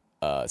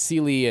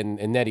Celie and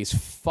Nettie's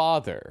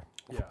father,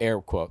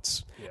 air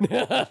quotes,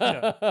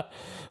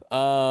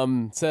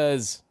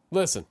 says,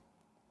 "Listen,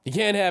 you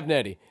can't have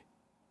Nettie.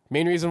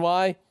 Main reason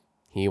why?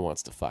 He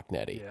wants to fuck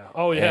Nettie." Yeah.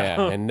 Oh yeah.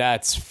 And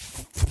that's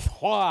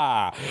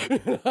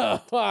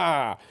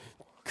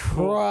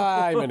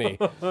criminy.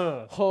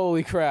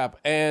 Holy crap!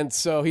 And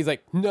so he's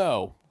like,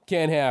 "No,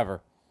 can't have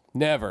her.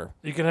 Never.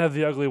 You can have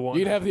the ugly one.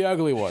 You can have the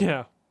ugly one."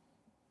 Yeah.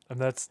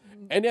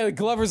 And yeah,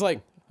 Glover's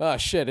like, "Oh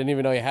shit, I didn't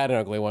even know you had an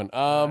ugly one."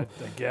 I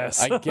guess.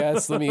 I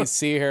guess. Let me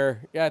see her.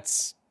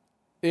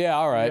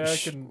 All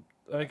right. Yeah,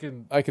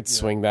 I could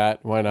swing that.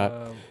 Why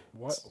not?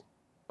 What?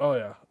 Oh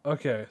yeah.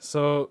 Okay.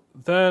 So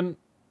then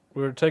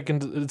we're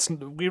taking.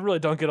 We really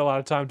don't get a lot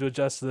of time to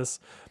adjust to this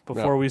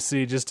before we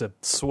see just a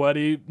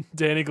sweaty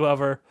Danny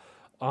Glover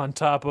on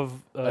top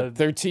of a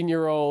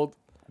 13-year-old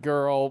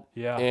girl.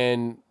 Yeah.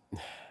 And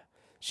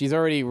she's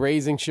already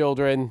raising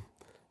children.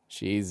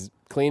 She's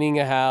cleaning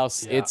a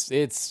house. Yeah.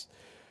 It's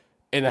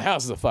and the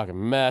house is a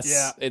fucking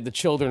mess. Yeah. The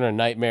children are a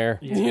nightmare.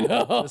 Yeah. You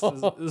know, this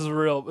is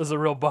a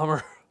real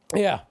bummer.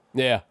 Yeah.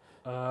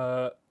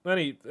 Then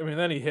he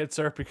hits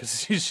her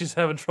because she's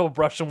having trouble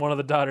brushing one of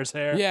the daughter's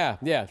hair.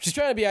 Yeah. She's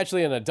trying to be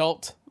actually an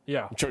adult.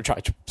 Yeah.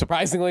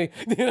 Surprisingly,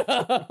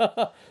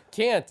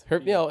 can't.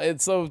 Her,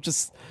 it's so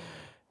just.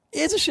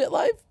 It's a shit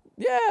life.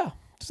 Yeah,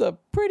 it's a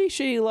pretty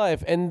shitty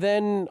life. And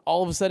then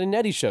all of a sudden,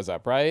 Nettie shows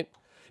up, right?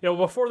 Yeah.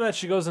 Well, before that,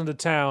 she goes into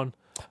town.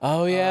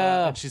 Oh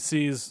yeah, and she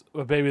sees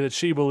a baby that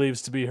she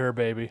believes to be her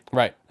baby.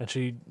 Right. And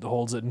she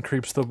holds it and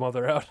creeps the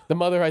mother out. The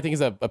mother, I think,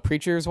 is a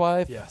preacher's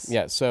wife. Yes.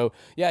 Yeah. So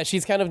yeah,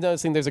 she's kind of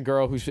noticing there's a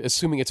girl who's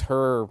assuming it's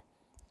her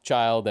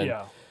child, and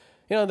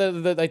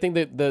I think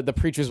that the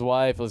preacher's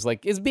wife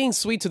is being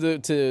sweet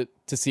to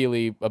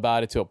Celie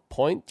about it to a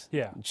point.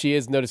 Yeah. She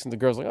is noticing the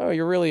girl's like, "Oh,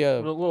 you're really a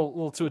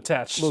little too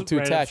attached. A little too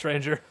attached,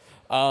 stranger."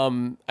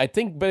 I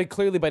think, but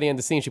clearly by the end of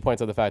the scene, she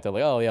points out the fact that,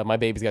 like, oh yeah, my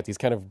baby's got these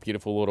kind of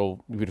beautiful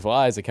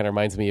eyes. It kind of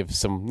reminds me of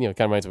kind of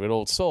reminds me of an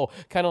old soul.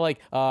 Kind of like,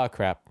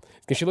 crap.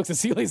 Because she looks at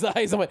Celie's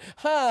eyes. I'm like,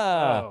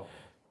 Oh.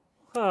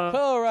 Huh.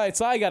 All right,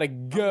 so I gotta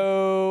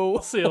go.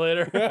 See you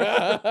later.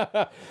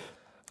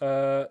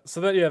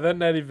 So then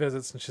Nettie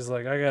visits and she's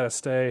like, I gotta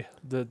stay.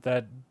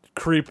 That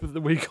creep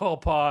that we call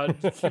Pod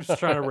keeps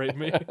trying to rape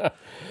me.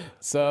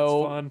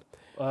 So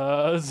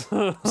it's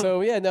fun. So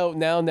yeah,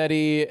 now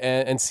Nettie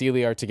and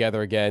Celie are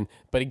together again,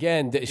 but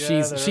again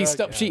she's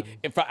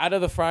out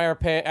of the frying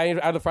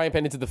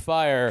pan into the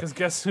fire. Because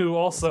guess who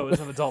also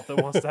is an adult that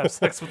wants to have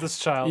sex with this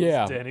child?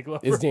 Yeah, it's Danny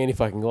Glover. It's Danny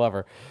fucking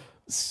Glover.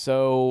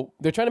 So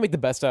they're trying to make the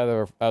best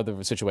out of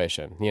the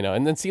situation,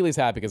 and then Celie's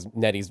happy because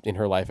Nettie's in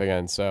her life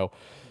again. So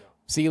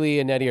Celie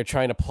and Nettie are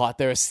trying to plot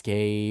their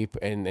escape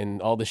and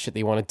all the shit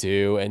they want to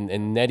do,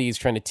 and Nettie's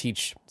trying to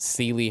teach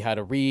Celie how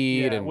to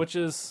read, which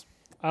is.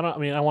 I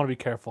want to be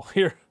careful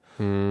here,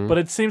 but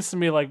it seems to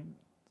me like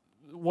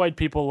white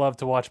people love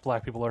to watch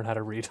black people learn how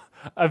to read.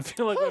 I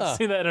feel like I've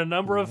seen that in a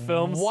number of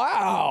films.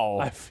 Wow.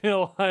 I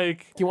feel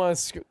like... Do you want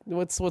to...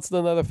 What's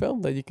another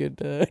film that you could...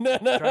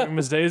 Driving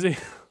Miss Daisy?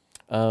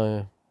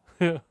 Yeah.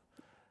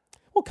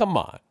 Well, come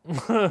on.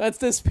 That's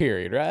this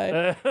period,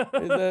 right?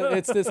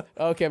 It's this...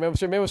 Okay, maybe I'm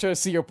trying to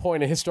see your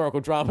point in historical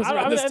dramas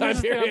around this time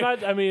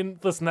period.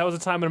 Listen, that was a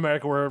time in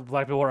America where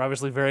black people were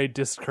obviously very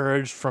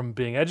discouraged from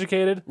being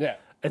educated. Yeah.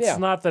 It's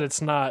not that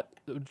it's not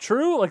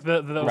true, like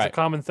that was a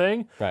common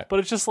thing, right. But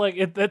it's just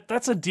like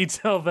that's a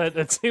detail that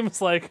it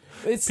seems like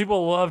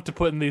people love to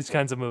put in these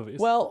kinds of movies.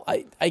 Well,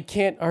 I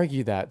can't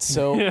argue that.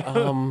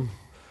 So,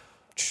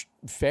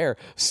 fair.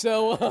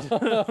 So,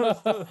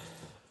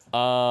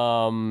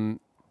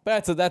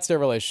 but that's their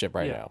relationship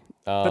right now.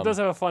 But it does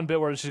have a fun bit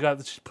where she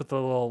put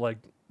the little like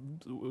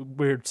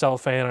weird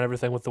cellophane and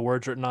everything with the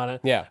words written on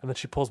it. Yeah. And then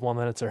she pulls one,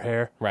 then it's her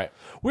hair. Right.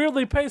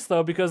 Weirdly paced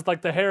though, because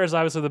like the hair is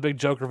obviously the big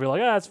joke reveal. Like,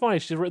 it's funny,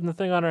 she's written the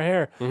thing on her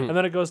hair. Mm-hmm. And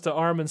then it goes to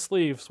arm and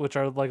sleeves, which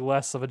are like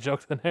less of a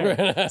joke than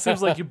hair.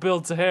 Seems like you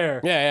build to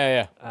hair.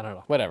 Yeah. I don't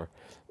know. Whatever.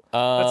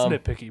 That's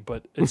nitpicky,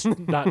 but it's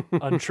not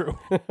untrue.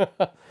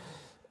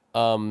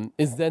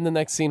 Is then the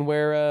next scene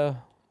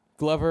where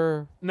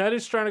Glover...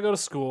 Nettie's trying to go to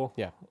school.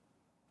 Yeah.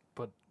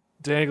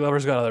 Danny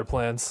Glover's got other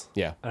plans.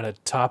 Yeah. And a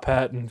top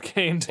hat and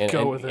cane to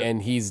go with it.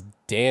 And he's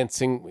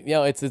dancing.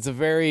 It's a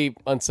very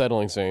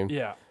unsettling scene.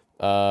 Yeah.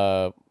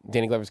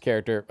 Danny Glover's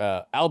character,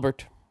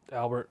 Albert.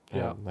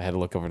 Yeah. I had to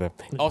look over there.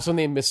 Also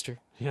named Mr.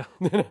 Yeah.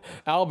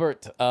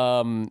 Albert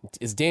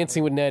is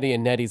dancing with Nettie,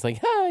 and Nettie's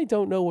like, I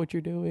don't know what you're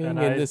doing. And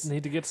I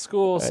need to get to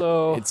school,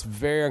 so... It's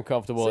very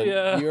uncomfortable. See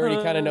ya. You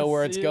already kind of know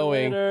where it's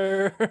going.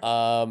 You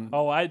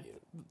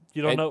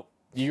don't know...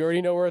 You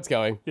already know where it's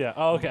going. Yeah.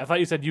 Oh, okay. I thought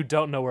you said you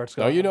don't know where it's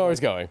going. Oh, you know where it's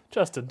going.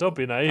 Justin, don't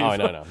be naive. Oh,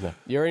 no.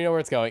 You already know where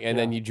it's going. And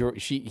then he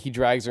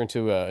drags her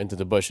into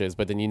the bushes,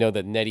 but then you know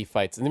that Nettie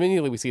fights. And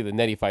immediately we see that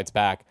Nettie fights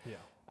back. Yeah.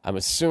 I'm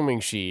assuming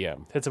she...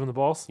 hits him in the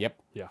balls? Yep.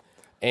 Yeah.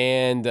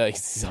 And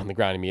he's on the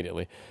ground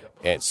immediately. Yep.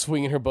 And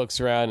swinging her books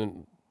around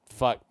and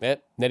fuck,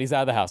 Nettie's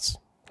out of the house.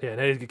 Yeah,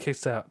 Nettie gets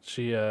kicked out.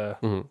 She... Yeah.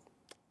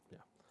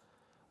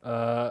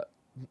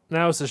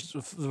 Now it's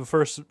the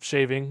first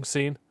shaving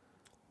scene.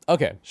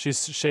 Okay.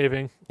 She's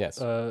shaving.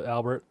 Yes.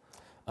 Albert.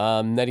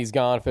 Nettie's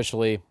gone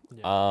officially.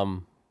 Yeah.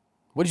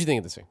 What did you think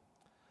of this scene?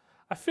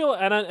 I feel,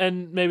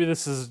 and maybe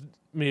this is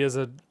me as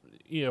a,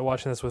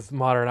 watching this with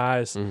modern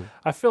eyes. Mm-hmm.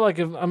 I feel like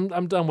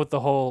I'm done with the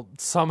whole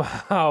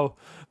somehow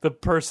the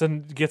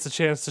person gets a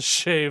chance to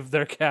shave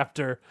their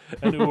captor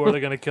and who are they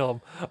going to kill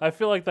him. I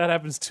feel like that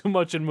happens too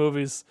much in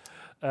movies,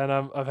 and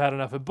I've had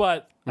enough of it.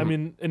 But I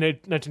mean, in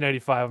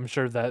 1995, I'm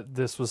sure that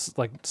this was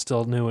like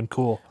still new and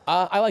cool.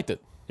 I liked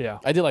it. Yeah,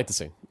 I did like the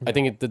scene. Yeah. I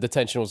think the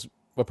tension was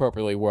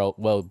appropriately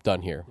well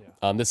done here.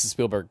 Yeah. This is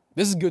Spielberg.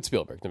 This is good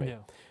Spielberg to me. Yeah.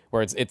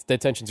 Where it's the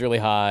tension's really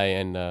high,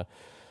 and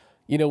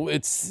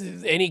it's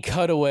any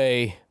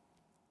cutaway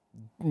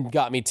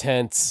got me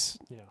tense.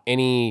 Yeah.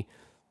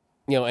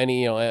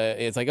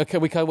 It's like, okay,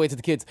 we cut away to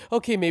the kids.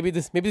 Okay, maybe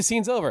the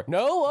scene's over.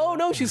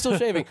 No, she's still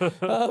shaving.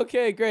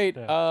 Okay, great.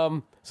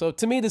 Yeah. So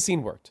to me, the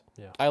scene worked.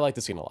 Yeah. I like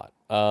the scene a lot.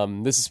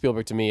 This is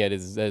Spielberg to me at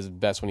his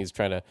best when he's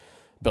trying to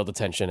build the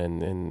tension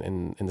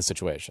in the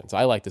situation. So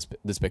I like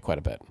this bit quite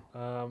a bit.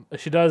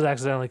 She does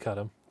accidentally cut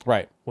him.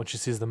 Right. When she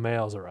sees the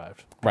mail's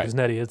arrived. Right. Because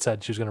Nettie had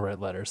said she was going to write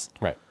letters.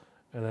 Right.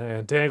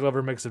 And Danny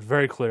Glover makes it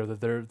very clear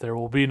that there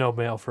will be no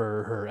mail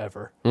for her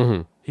ever.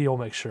 Mm-hmm. He'll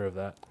make sure of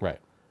that. Right.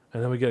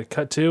 And then we get a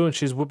cut to, and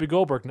she's Whoopi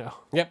Goldberg now.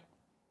 Yep.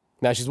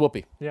 Now she's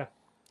Whoopi. Yeah.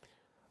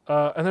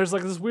 And there's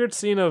like this weird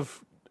scene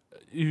of,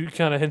 you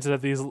kind of hinted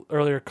at these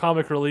earlier,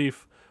 comic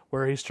relief,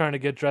 where he's trying to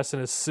get dressed in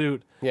his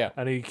suit. Yeah.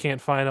 And he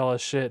can't find all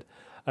his shit.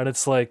 And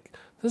it's like,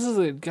 this is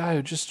a guy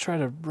who just tried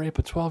to rape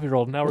a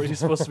 12-year-old. Now he's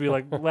supposed to be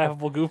like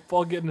laughable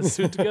goofball getting his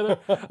suit together.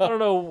 I don't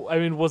know. I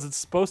mean, was it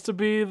supposed to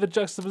be the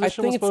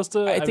juxtaposition was supposed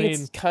to? I think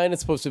it's kind of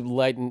supposed to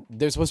lighten.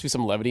 There's supposed to be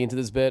some levity into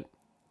this bit.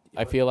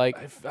 I feel like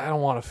I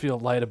don't want to feel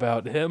light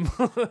about him.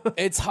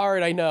 It's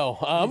hard, I know.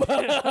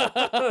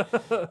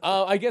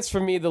 I guess for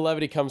me, the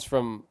levity comes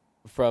from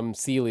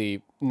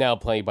Celie, now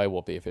played by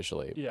Whoopi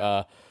officially.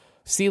 Yeah.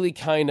 Celie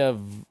kind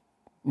of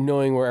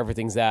knowing where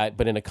everything's at,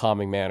 but in a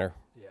calming manner.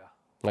 Yeah.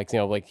 Like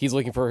he's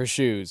looking for her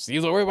shoes.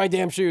 He's like, "Where are my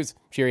damn shoes?"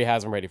 She already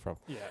has them ready for him.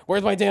 Yeah.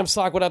 Where's my damn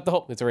sock without the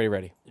hole? It's already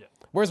ready. Yeah.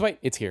 Where's my?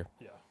 It's here.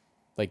 Yeah.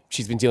 Like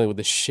she's been dealing with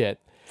this shit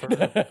for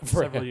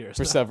several years.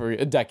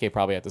 A decade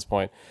probably at this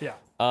point. Yeah.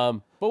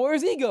 But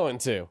where's he going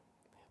to?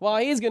 Well,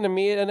 he's going to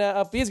meet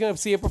he's going to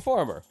see a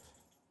performer.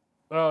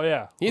 Oh,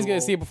 yeah. He's going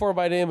to see a performer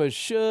by the name of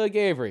Shug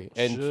Avery.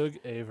 And Shug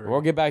Avery.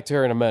 We'll get back to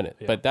her in a minute.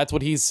 Yeah. But that's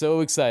what he's so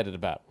excited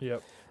about.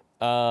 Yep.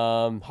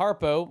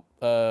 Harpo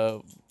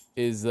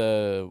is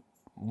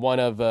one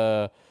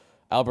of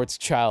Albert's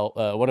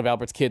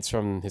kids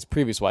from his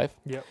previous wife.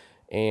 Yep.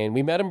 And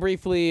we met him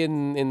briefly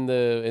in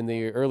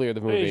the earlier the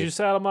movie. Hey, did you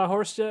saddle my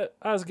horse yet?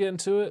 I was getting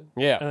to it.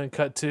 Yeah. And then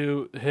cut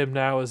to him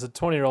now as a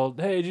 20-year-old.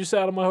 Hey, did you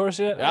saddle my horse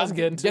yet? I was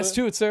getting to it. Yes,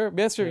 to it, sir.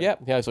 Yes, sir. Yeah.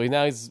 Yeah. So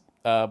now he's.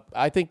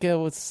 I think.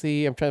 Let's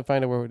see. I'm trying to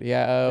find out where.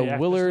 Yeah.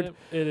 Willard.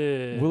 It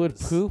is Willard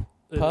Pooh.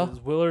 It is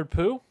Willard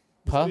Pooh.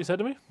 Is that what you said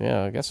to me?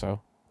 Yeah, I guess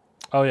so.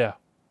 Oh yeah,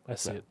 I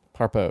see it.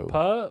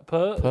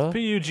 Harpo.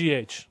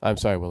 P-U-G-H. I'm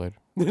sorry, Willard.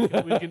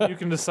 You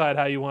can decide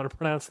how you want to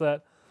pronounce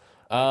that.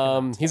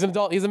 He's an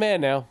adult. He's a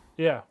man now.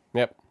 Yeah.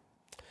 Yep.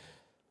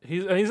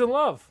 He's in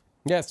love.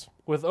 Yes.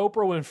 With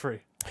Oprah Winfrey.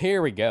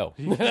 Here we go.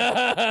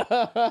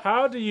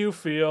 How do you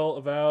feel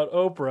about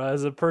Oprah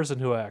as a person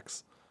who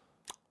acts?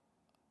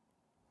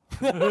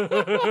 That's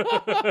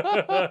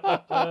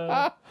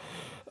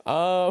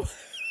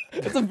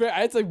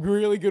a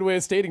really good way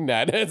of stating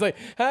that. It's like,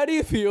 how do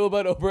you feel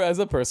about Oprah as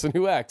a person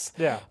who acts?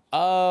 Yeah.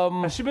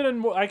 Has she been in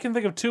more? I can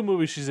think of 2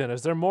 movies she's in.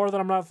 Is there more that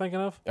I'm not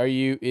thinking of?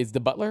 Is The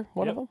Butler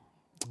one of them?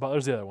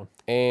 Butler's the other one.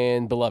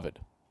 And Beloved.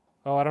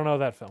 Oh, I don't know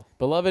that film.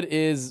 Beloved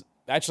is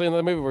actually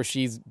another movie where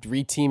she's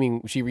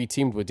reteaming. She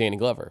reteamed with Danny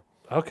Glover.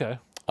 Okay.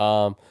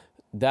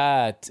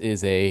 That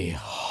is a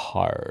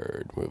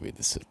hard movie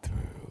to sit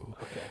through.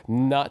 Okay.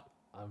 I'm not.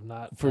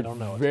 I don't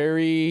know.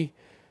 Very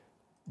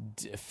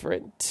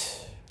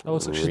different. Oh,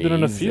 looks like she's been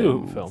in a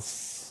few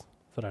films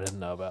that I didn't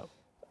know about.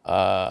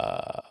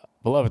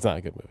 Beloved's not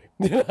a good movie.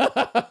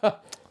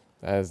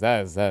 That's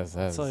not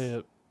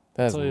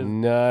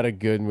a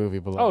good movie,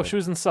 Beloved. Oh, she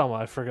was in Selma.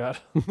 I forgot.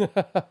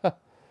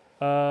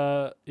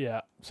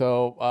 Yeah.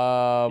 So,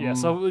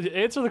 So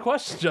answer the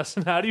question,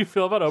 Justin. How do you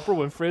feel about Oprah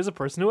Winfrey as a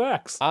person who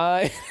acts?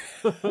 I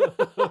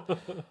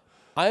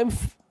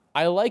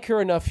like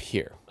her enough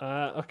here.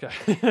 Okay.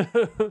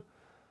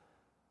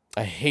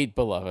 I hate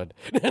Beloved.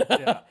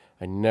 Yeah.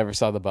 I never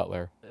saw The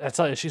Butler. I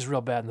tell you, she's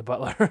real bad in The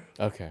Butler.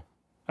 Okay.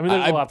 I mean,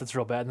 there's a lot that's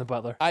real bad in The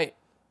Butler. I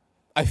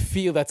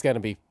feel that's going to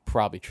be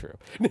probably true.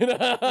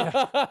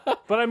 But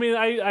I mean,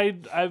 I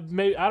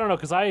don't know,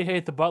 because I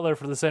hate The Butler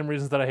for the same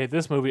reasons that I hate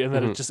this movie, and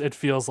that it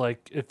feels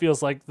like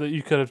that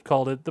you could have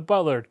called it The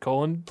Butler: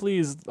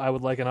 please, I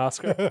would like an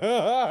Oscar.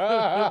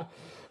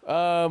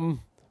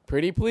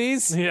 Pretty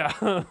please.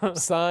 Yeah.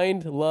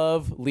 Signed,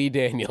 Love, Lee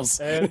Daniels.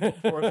 And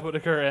Forrest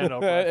Whitaker and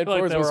Oprah. I feel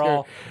like they were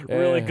all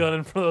really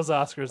gunning for those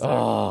Oscars there.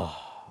 Oh.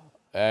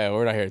 Hey,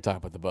 we're not here to talk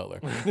about The Butler.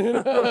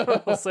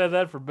 I'll say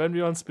that for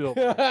Benview and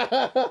Spielberg.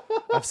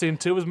 I've seen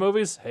 2 of his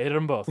movies, hated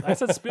them both. I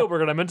said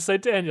Spielberg and I meant to say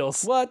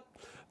Daniels. What?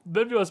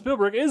 Benview and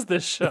Spielberg is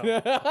this show.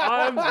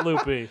 I'm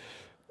loopy.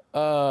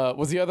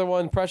 Was the other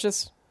one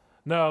Precious?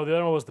 No, the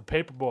other one was The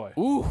Paperboy.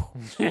 Ooh.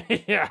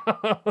 Yeah.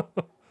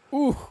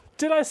 Ooh.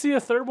 Did I see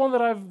a third one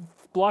that I've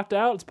blocked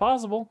out? It's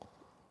possible.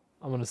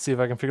 I'm going to see if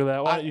I can figure that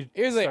out.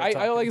 Here's the thing.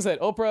 I like I said,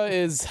 Oprah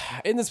is,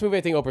 in this movie,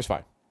 I think Oprah's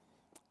fine.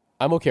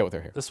 I'm okay with her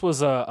here. This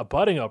was a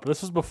budding Oprah.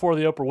 This was before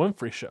the Oprah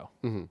Winfrey Show.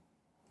 Mm-hmm.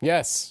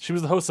 Yes. She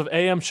was the host of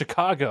AM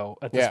Chicago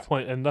at this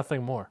point and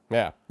nothing more.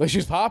 Yeah. Like,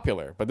 she's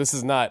popular, but this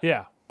is not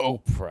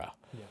Oprah.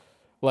 Yeah.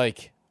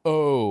 Like,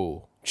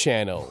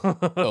 channel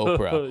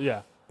Oprah.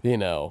 Yeah. You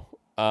know.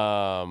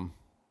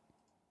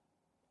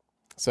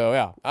 So,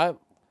 yeah.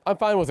 I'm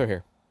fine with her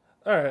here.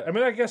 All right. I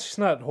mean, I guess she's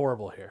not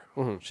horrible here.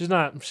 Mm-hmm. She's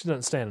not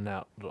standing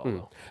out at all.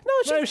 No,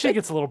 maybe she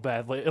gets a little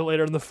bad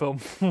later in the film.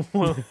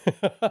 we'll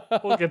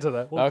get to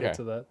that. We'll get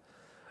to that.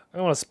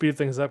 I want to speed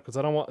things up because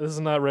I don't want. This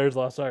is not Raiders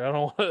Lost Ark. I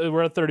don't want.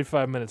 We're at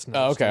 35 minutes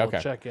now. Oh, okay.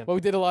 Check in. Well,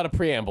 we did a lot of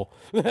preamble.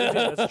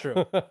 Yeah, that's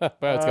true. But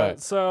let's go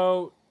ahead.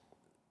 So,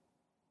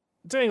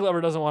 Danny Glover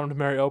doesn't want him to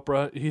marry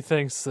Oprah. He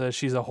thinks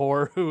she's a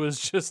whore who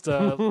is just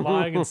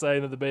lying and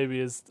saying that the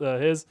baby is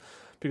his.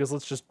 Because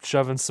let's just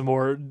shove in some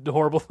more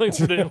horrible things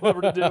for Danny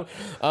Glover to do.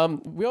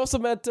 We also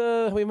met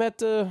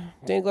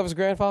Danny Glover's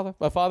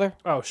father.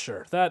 Oh,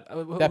 sure. That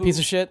piece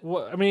of shit.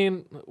 I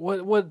mean,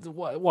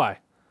 why?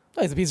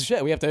 No, he's a piece of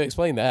shit. We have to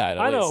explain that.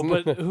 I know,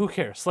 but who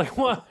cares? Like,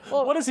 what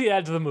does he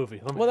add to the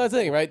movie? Well, that's the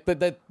thing, right? But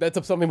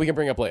that's something we can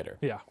bring up later.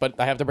 Yeah. But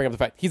I have to bring up the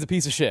fact he's a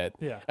piece of shit.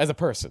 Yeah. As a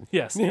person.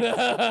 Yes.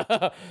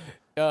 If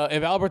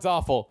Albert's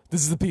awful,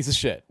 this is a piece of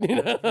shit.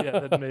 Yeah,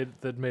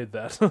 that made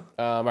that.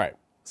 All right.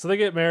 So they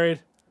get married.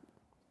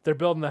 They're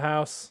building the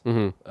house.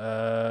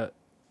 Mm-hmm.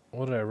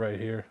 What did I write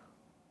here?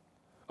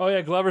 Oh,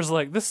 yeah, Glover's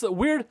like, this is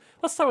weird.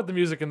 Let's talk about the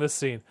music in this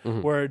scene,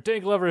 where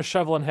Danny Glover is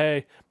shoveling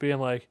hay, being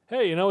like,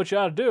 hey, you know what you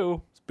ought to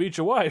do? Is beat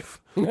your wife.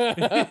 And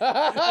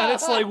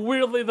it's like,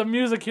 weirdly, the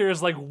music here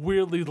is like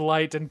weirdly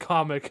light and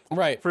comic.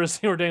 Right. For a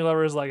scene where Danny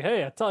Glover is like,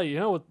 hey, I tell you, you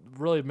know what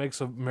really makes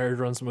a marriage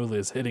run smoothly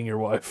is hitting your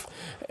wife.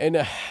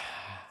 And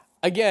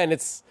again,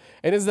 it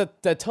is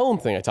that tone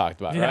thing I talked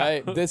about,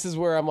 right? This is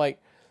where I'm like,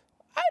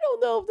 I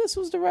don't know if this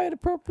was the right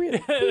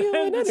appropriate feel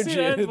and energy. It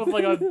ends with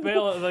like a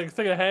bale, like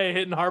thing of hay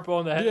hitting Harpo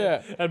on the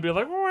head, and be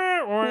like, wah.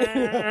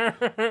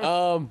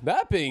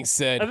 That being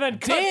said, and then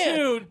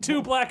cut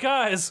two black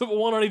eyes,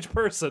 one on each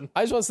person.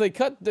 I just want to say,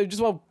 cut. I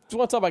just want to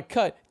talk about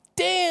cut.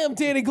 Damn,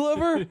 Danny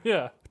Glover.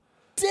 Yeah.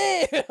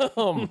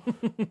 Damn!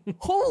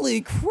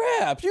 Holy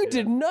crap! You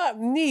did not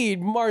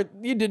need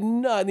You did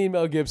not need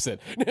Mel Gibson.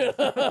 You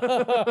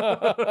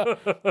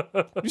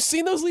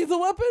seen those Lethal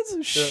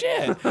Weapons?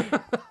 Shit!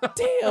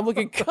 Damn,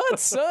 looking cut,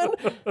 son.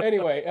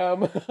 Anyway, yeah,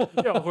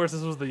 of course,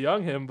 this was the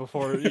young him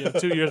before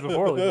 2 years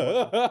before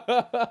Lethal.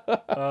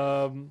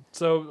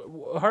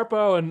 So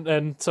Harpo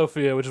and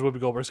Sophia, which is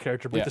Whoopi Goldberg's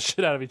character, beat the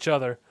shit out of each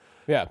other.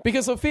 Yeah,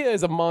 because Sophia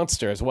is a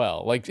monster as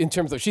well. Like in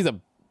terms of she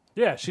can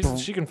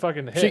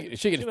fucking hit.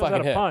 She can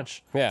fucking hit.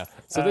 Punch. Yeah.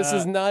 So this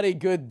is not a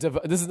good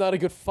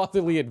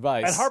fatherly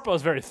advice. And Harpo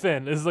is very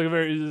thin. This is like a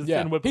very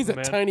thin whip. He's a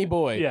man. tiny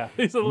boy. Yeah,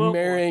 he's a little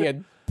marrying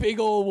a big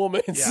old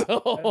woman. Yeah.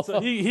 So, so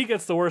he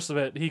gets the worst of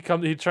it. He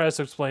tries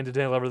to explain to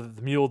Dan Glover that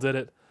the mule did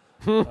it.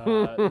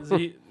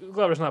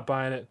 Glover's not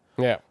buying it.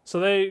 Yeah. So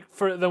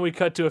then we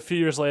cut to a few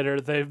years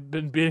later. They've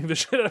been beating the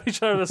shit out of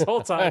each other this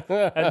whole time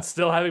and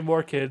still having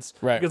more kids.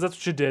 Right. Because that's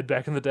what you did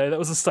back in the day. That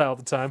was the style at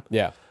the time.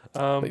 Yeah.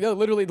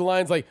 Literally the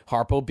line's like,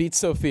 Harpo beat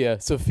Sophia,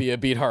 Sophia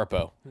beat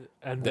Harpo.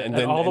 And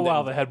all the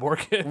while they had more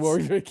kids. More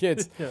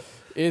kids. Yeah.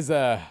 Is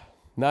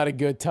not a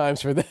good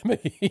times for them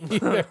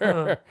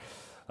either.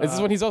 Is this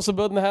when he's also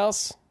building the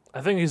house?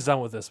 I think he's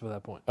done with this by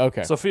that point.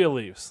 Okay. Sophia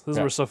leaves. This is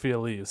where Sophia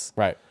leaves.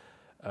 Right.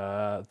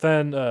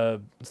 Then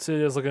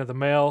Celia's looking at the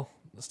mail.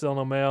 Still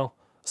no mail.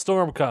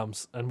 Storm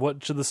comes. And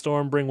what should the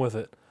storm bring with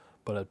it?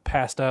 But a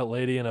passed out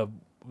lady in a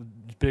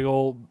big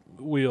old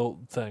wheel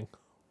thing.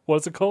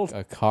 What's it called?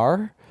 A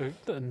car?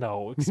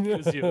 No,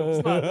 excuse you.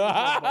 It's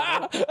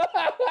not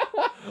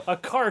a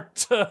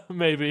cart,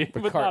 maybe,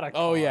 but not a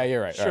car. Oh, yeah,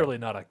 you're right. Surely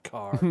not a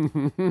car.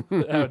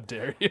 How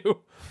dare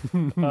you?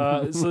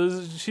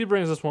 So she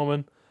brings this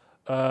woman.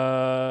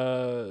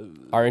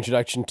 Our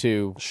introduction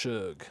to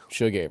Shug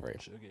Avery.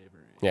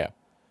 Yeah.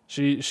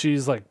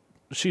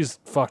 She's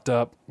fucked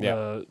up.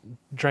 Yeah.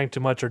 Drank too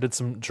much or did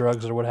some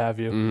drugs or what have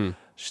you.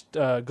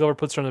 Mm-hmm. Glover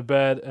puts her in the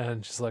bed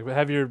and she's like,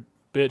 have your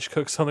bitch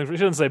cook something for. She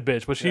doesn't say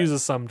bitch, but she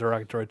uses some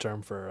derogatory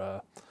term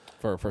for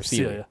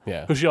Celia.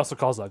 Yeah. Who she also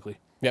calls ugly.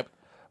 Yep.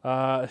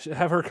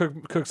 Have her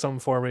cook something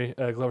for me.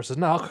 Glover says,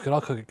 "No, I'll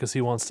cook it," because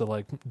he wants to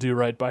like do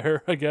right by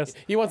her. I guess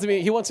he wants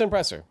to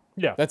impress her.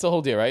 Yeah, that's the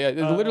whole deal, right?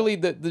 Literally,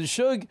 the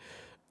Suge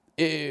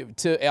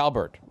to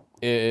Albert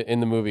in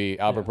the movie.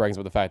 Albert brings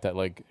up the fact that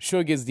like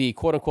Suge is the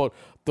quote unquote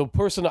the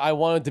person I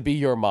wanted to be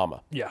your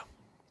mama. Yeah.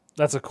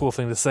 That's a cool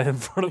thing to say in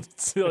front of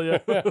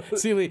Celia.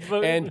 Celia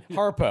and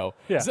Harpo.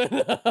 Yeah. So,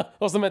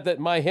 also meant that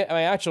my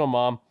actual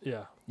mom.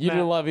 Yeah. You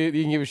didn't love it. You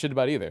didn't give a shit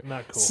about either.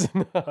 Not cool. So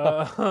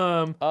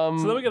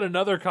then we get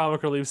another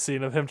comic relief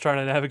scene of him trying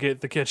to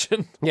navigate the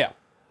kitchen. Yeah.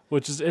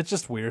 It's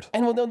just weird.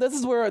 And well, no, this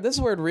is where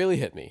it really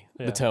hit me.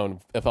 Yeah. The tone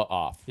felt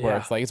off. Where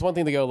it's like it's one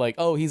thing to go like,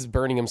 oh, he's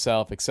burning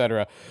himself,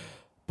 etc.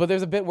 But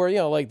there's a bit where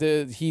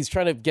he's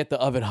trying to get the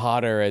oven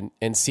hotter,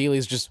 and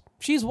Celia's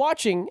she's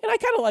watching, and I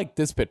kind of like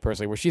this bit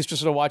personally, where she's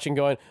just sort of watching,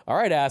 going, "All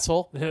right,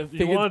 asshole,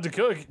 you wanted to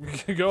cook,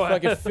 go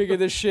ahead, fucking figure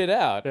this shit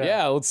out.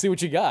 Yeah, let's see what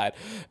you got."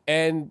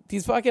 And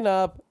he's fucking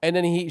up, and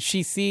then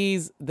she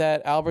sees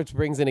that Albert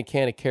brings in a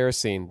can of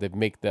kerosene to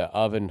make the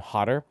oven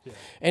hotter,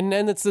 and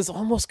then it's this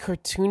almost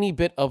cartoony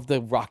bit of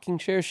the rocking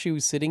chair she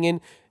was sitting in,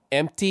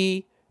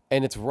 empty.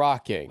 And it's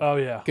rocking. Oh,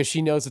 yeah. Because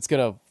she knows it's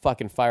going to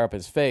fucking fire up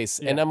his face.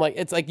 Yeah. And I'm like,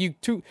 it's like you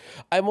two.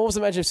 I'm almost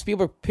imagining if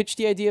Spielberg pitched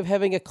the idea of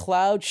having a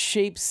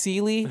cloud-shaped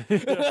Sealy. Let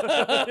me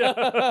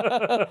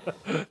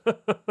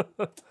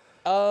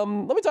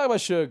talk about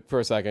Suge for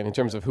a second in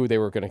terms of who they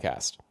were going to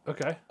cast.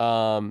 Okay.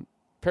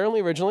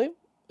 Apparently, originally,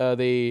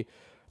 the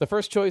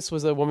first choice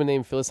was a woman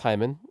named Phyllis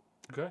Hyman.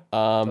 Okay.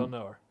 Don't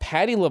know her.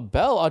 Patti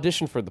LaBelle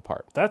auditioned for the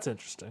part. That's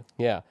interesting.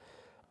 Yeah.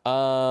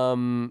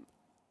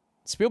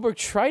 Spielberg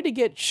tried to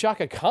get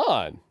Shaka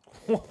Khan.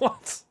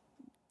 What?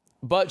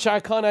 But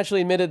Shaka Khan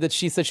actually admitted that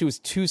she said she was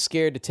too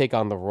scared to take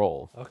on the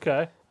role.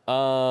 Okay.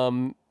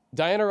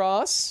 Diana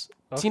Ross,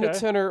 Tina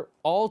Turner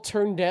all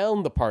turned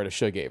down the part of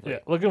Suge Avery. Yeah,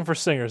 looking for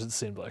singers, it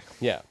seemed like.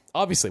 Yeah,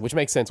 obviously, which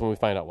makes sense when we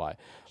find out why.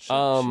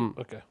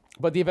 Okay.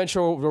 But the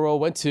eventual role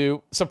went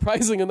to,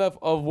 surprising enough,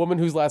 a woman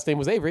whose last name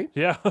was Avery.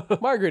 Yeah.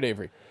 Margaret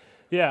Avery.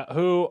 Yeah,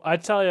 who, I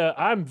tell you,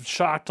 I'm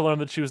shocked to learn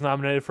that she was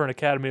nominated for an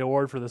Academy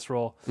Award for this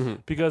role. Mm-hmm.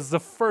 Because the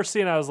first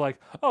scene I was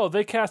like, oh,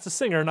 they cast a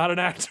singer, not an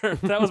actor.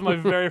 That was my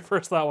very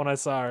first thought when I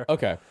saw her.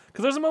 Okay.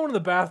 Because there's a moment in the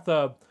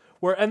bathtub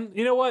where, and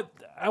you know what?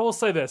 I will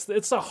say this.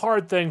 It's a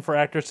hard thing for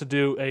actors to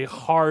do a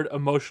hard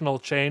emotional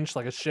change,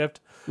 like a shift,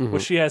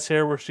 which she has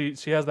here, where she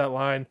has that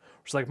line,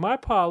 where she's like, my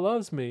pa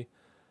loves me.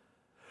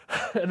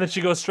 And then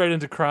she goes straight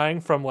into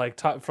crying from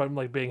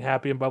being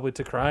happy and bubbly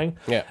to crying.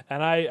 Yeah.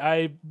 And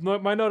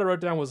my note I wrote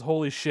down was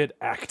holy shit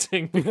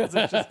acting, because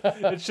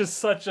it's just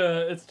such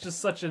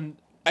an.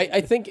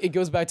 I think it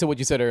goes back to what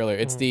you said earlier.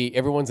 It's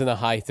everyone's in a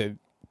heightened.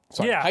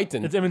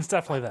 It's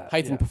definitely that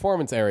heightened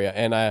performance area,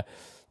 and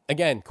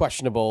again,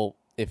 questionable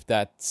if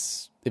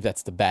that's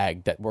the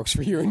bag that works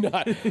for you or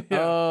not.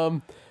 Yeah.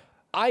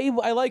 I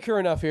like her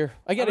enough here.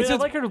 Again, I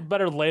like her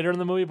better later in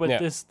the movie, but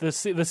the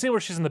scene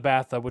where she's in the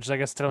bathtub, which is I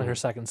guess technically her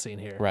second scene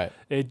here, right?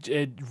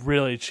 It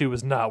really, she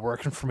was not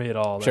working for me at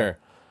all. There. Sure.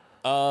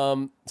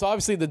 So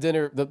obviously the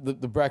dinner,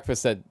 the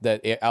breakfast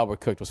that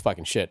Albert cooked was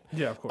fucking shit.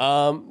 Yeah, of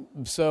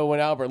course. So when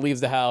Albert leaves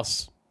the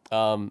house,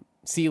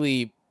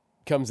 Celie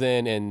comes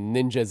in and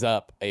ninjas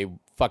up a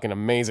fucking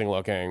amazing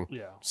looking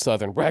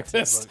Southern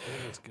breakfast.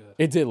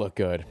 It did look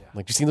good. Yeah.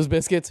 Like, you seen those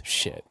biscuits?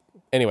 Shit.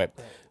 Anyway.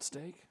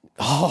 Steak?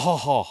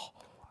 Oh.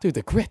 Dude,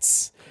 the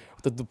grits,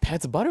 the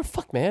pads of butter,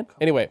 fuck, man.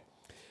 Anyway,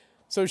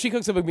 so she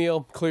cooks up a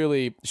meal.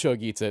 Clearly,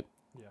 Suge eats it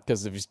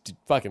because if you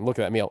fucking look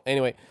at that meal.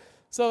 Anyway,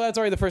 so that's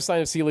already the first sign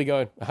of Celie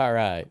going, all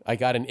right, I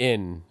got an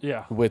in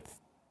with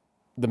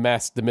the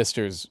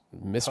mistress.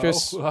 As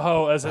in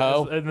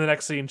the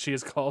next scene, she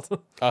is called.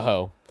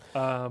 Ho.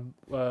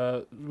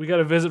 We got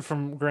a visit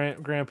from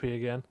Grampy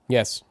again.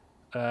 Yes.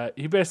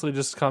 He basically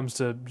just comes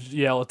to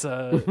yell at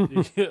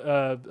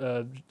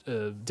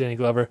Danny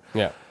Glover.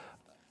 Yeah.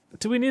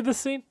 Do we need this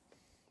scene?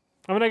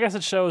 I mean, I guess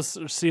it shows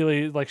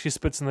Celie, like, she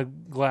spits in the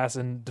glass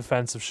in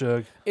defense of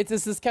Suge. It's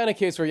this kind of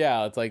case where,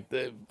 it's like,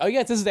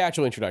 this is the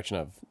actual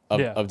introduction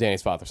of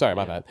Danny's father. Sorry,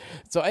 my bad.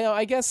 So,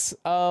 I guess,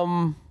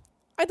 I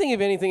think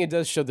if anything, it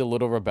does show the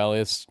little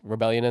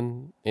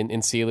rebellion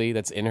in Celie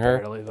that's in her.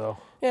 Barely, though.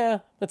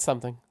 Yeah, that's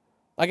something.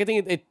 Like, I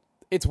think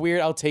it's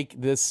weird. I'll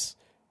take this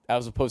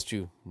as opposed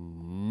to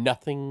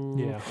nothing.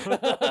 Yeah.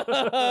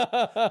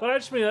 But I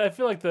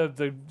feel like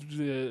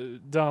the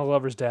Donald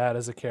Glover's dad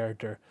as a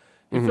character,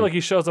 I feel like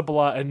he shows up a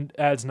lot and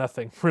adds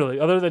nothing, really,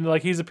 other than,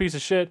 like, he's a piece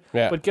of shit.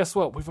 Yeah. But guess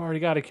what? We've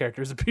already got a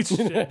character who's a piece of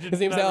shit. His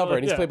name's Albert,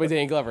 and he's played by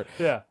Danny Glover.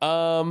 Yeah.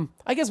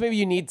 I guess maybe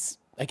you need...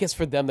 I guess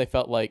for them, they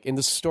felt like in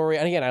the story,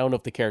 and again, I don't know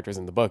if the character's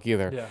in the book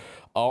either,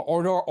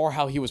 or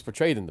how he was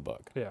portrayed in the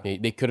book. Yeah.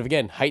 They could have,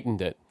 again,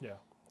 heightened it. Yeah.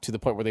 To the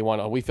point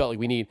where we felt like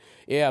we need,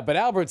 but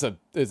Albert's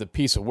is a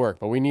piece of work,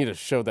 but we need to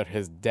show that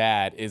his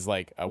dad is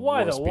like a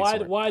worse piece of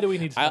work. Why do we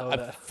need to know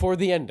that? For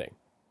the ending.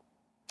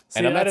 See,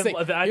 and I'm not saying,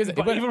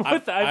 even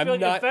with that, I feel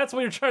like if that's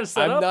what you're trying to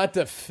set up, I'm not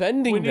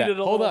defending that. We needed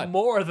a little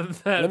more than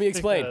that. Let me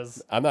explain.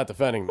 I'm not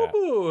defending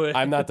that.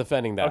 I'm not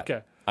defending that.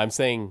 Okay. I'm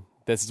saying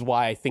this is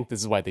why I think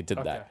this is why they did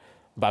that.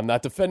 But I'm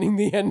not defending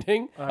the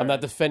ending. All I'm not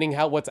right. defending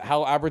how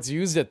Albert's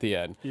used at the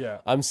end. Yeah.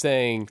 I'm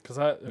saying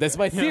that's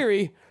my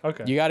theory.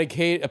 Okay. You got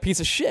a piece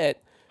of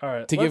shit All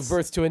right. to give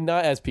birth to a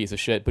not as piece of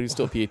shit, but who's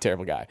still a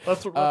terrible guy.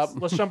 Let's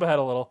jump ahead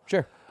a little.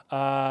 Sure.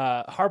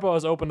 Harpo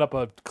has opened up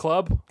a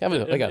club Kind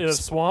of in a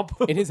swamp.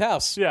 In his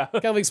house. Yeah.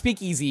 Kind of like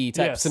speakeasy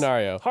type Yes.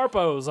 scenario.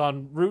 Harpo's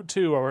on Route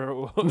 2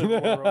 or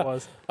whatever it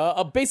was.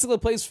 Basically a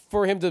place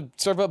for him to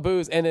serve up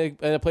booze and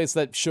a place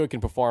that Suge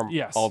can perform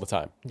Yes. all the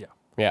time. Yeah.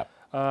 Yeah.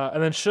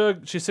 And then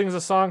Suge, she sings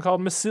a song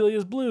called Miss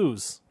Celia's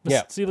Blues.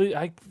 Yeah.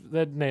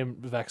 That name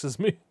vexes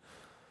me.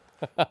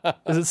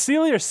 Is it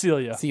Celia or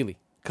Celia? Seeley.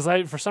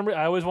 Because for some reason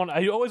I always want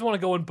to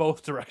go in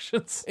both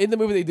directions. In the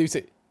movie they do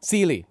say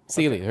Seeley.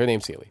 Seeley. Her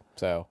name's Seeley.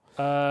 So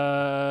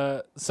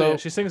So yeah,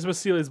 she sings Miss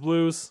Celia's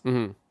Blues.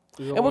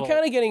 Mm-hmm. And we're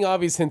kind of getting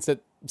obvious hints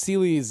that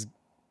Seeley's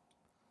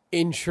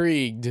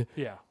intrigued,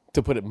 yeah,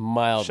 to put it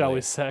mildly. shall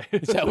we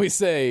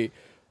say?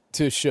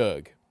 To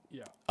Suge.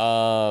 Yeah.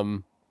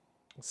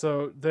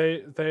 So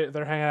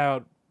they're hanging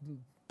out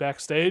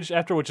backstage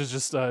after, which is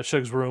just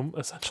Suge's room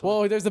essentially.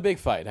 Well, there's a big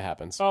fight that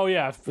happens. Oh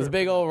yeah, There's a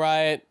big old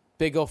riot,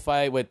 big old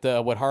fight with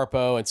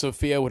Harpo and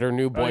Sophia with her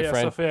new boyfriend. Oh,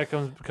 yeah, Sophia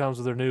comes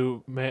with her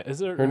new man.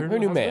 Is it her new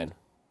husband? man.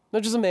 No,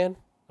 just a man.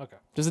 Okay.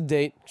 Just a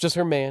date. Just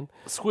her man.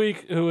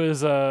 Squeak, who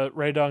is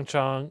Ray Dong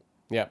Chong.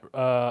 Yeah.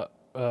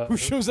 Who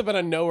shows up out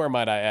of nowhere,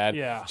 might I add?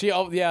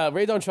 Yeah.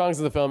 Ray Dong Chong's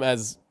in the film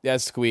as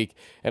Squeak,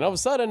 and all of a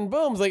sudden,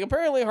 boom! It's like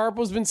apparently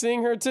Harpo's been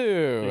seeing her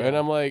too, and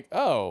I'm like,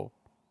 oh,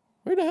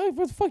 where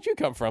the fuck did you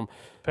come from?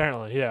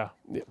 Apparently, yeah.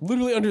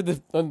 Literally under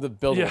the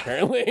building,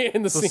 apparently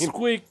in the So scene.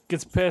 Squeak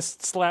gets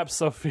pissed, slaps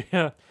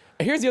Sophia,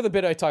 Here's the other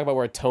bit I talk about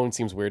where tone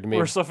seems weird to me.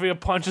 where Sophia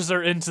punches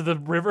her into the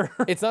river.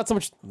 It's not so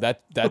much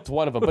that's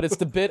one of them, but it's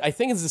the bit. I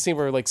think it's the scene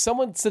where like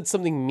someone said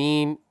something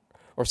mean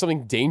or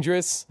something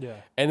dangerous, Yeah.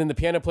 and then the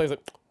piano player's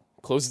like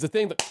closes the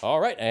thing, like, all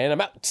right, and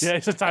I'm out. Yeah,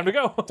 it's time to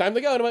go. Time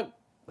to go. And I'm like,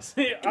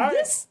 See,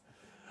 this.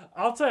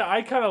 I'll tell you,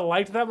 I kind of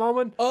liked that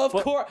moment. Of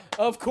course,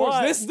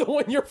 but- this is the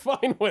one you're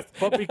fine with.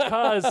 But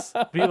because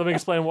let me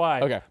explain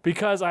why. Okay.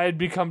 Because I had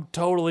become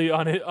totally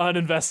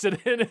uninvested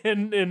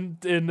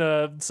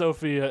in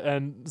Sophia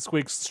and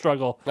Squeak's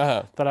struggle,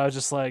 that I was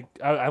just like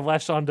I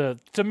latched on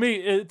to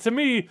me.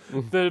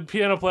 The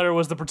piano player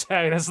was the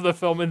protagonist of the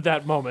film in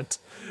that moment,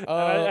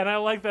 and I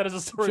like that as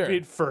a story Sure.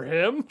 beat for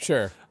him.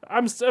 Sure.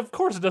 Of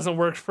course, it doesn't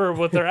work for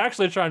what they're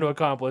actually trying to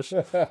accomplish.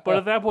 But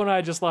at that point,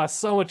 I just lost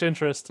so much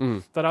interest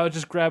that I would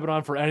just grab it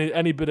on for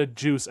any bit of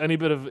juice, any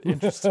bit of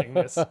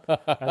interestingness,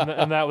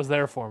 and that was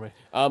there for me.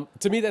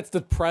 To me, that's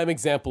the prime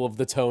example of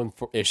the tone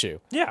issue.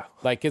 Yeah.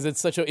 Like, because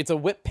it's a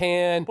whip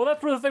pan. Well,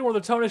 that's the thing where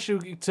the tone issue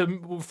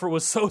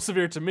was so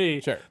severe to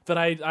me Sure. that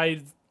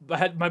I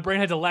had my brain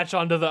had to latch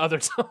onto the other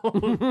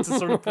tone to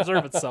sort of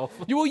preserve itself.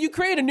 You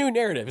create a new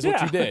narrative is what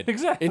Yeah, you did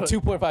exactly. in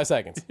 2.5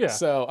 seconds. Yeah.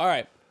 So, all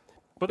right.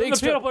 But then the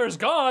piano player's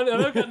gone,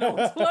 and I've got no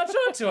one to latch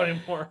onto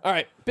anymore. All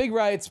right, big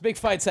riots, big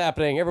fights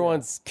happening.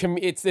 Everyone's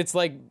it's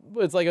like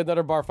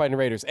another bar fight in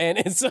Raiders, and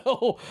Again,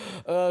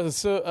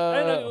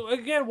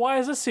 why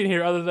is this scene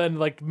here other than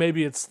like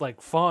maybe it's like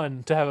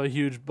fun to have a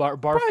huge bar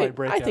fight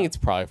breakout? I think it's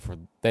probably for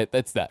that.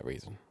 That's that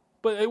reason.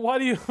 But why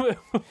do you?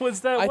 What is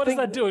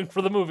that doing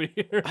for the movie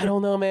here? I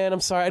don't know, man. I'm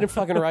sorry. I didn't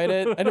fucking write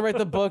it. I didn't write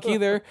the book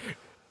either.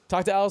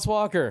 Talk to Alice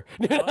Walker.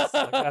 I've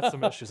got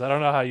some issues. I don't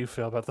know how you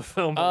feel about the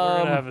film, but we're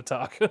gonna have a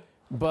talk.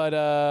 But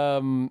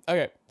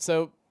okay,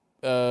 so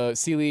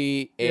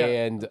Celie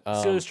and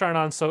Celia's trying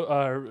on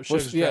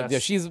Suge's dress. yeah,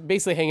 she's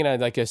basically hanging out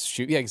like like I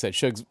said,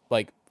 Suge's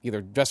like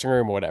either dressing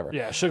room or whatever.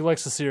 Yeah, Suge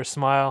likes to see her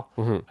smile,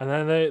 and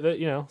then they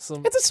It's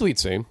a sweet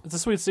scene. it's a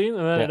sweet scene,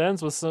 and then it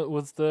ends with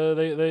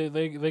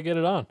they get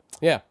it on.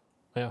 Yeah.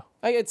 Yeah.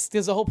 It's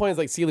because the whole point is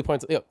like Celie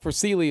points for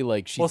Celie,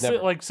 like she's never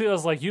like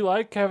Celia's like, you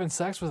like having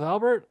sex with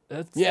Albert?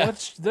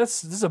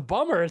 This is a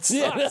bummer. It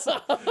sucks.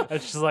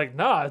 And she's like,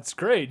 nah, it's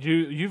great.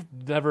 You've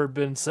never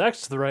been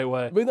sexed the right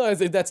way. But no,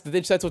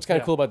 that's what's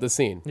kind of cool about this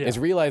scene Yeah. is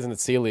realizing that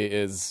Celie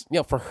is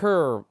for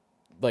her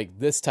like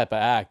this type of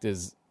act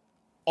is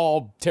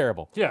all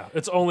terrible. Yeah,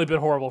 it's only been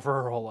horrible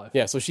for her whole life.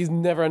 Yeah, so she's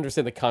never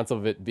understood the concept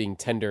of it being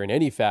tender in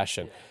any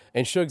fashion.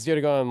 And Suge's here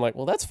to go, I'm like,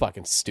 well, that's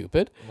fucking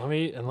stupid. Let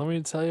me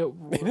tell you,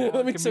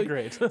 Let me tell you,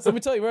 great. let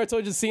me tell you, remember I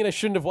told you the scene I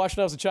shouldn't have watched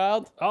when I was a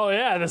child? Oh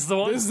yeah, this is the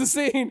one. This is the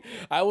scene.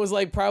 I was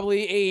like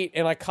probably 8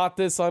 and I caught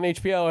this on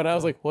HBO and I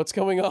was like, what's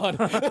going on?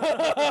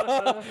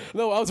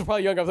 No, I was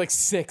probably young. I was like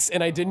 6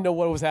 and I didn't know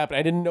what was happening.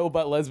 I didn't know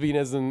about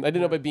lesbianism. I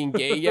didn't know about being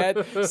gay yet.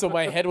 So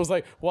my head was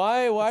like,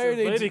 why are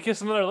they lady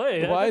kissing another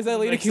lady? Why is that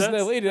lady Makes kissing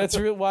sense. that lady? That's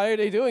real. Why are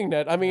they doing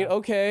that? I mean,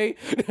 okay.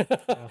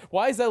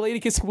 Why is that lady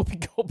kissing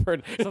Whoopi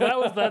Goldberg?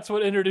 So that's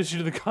what introduced you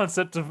to the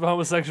concept of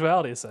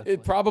homosexuality, essentially.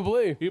 It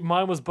probably.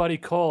 Mine was Buddy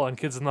Cole on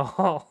Kids in the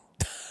Hall.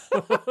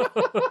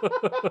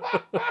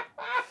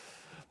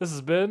 This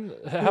has been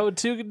how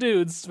two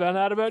dudes found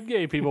out about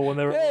gay people when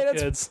they were little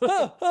kids.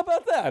 How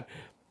about that?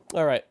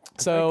 All right.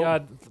 So thank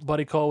God,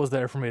 Buddy Cole was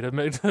there for me to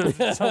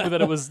tell me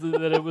that it was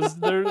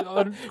they're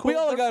cool. We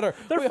all got her.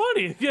 They're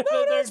funny. Yeah,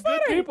 they're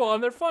good people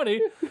and they're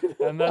funny.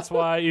 And that's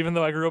why, even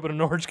though I grew up in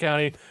Orange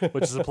County,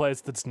 which is a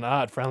place that's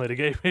not friendly to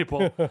gay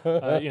people,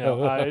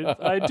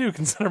 I do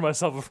consider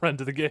myself a friend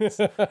to the gays.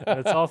 And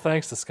it's all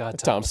thanks to Scott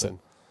Thompson.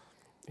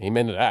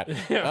 Amen to that.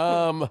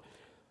 Yeah.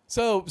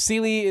 So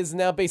Celie is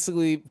now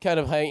basically kind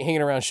of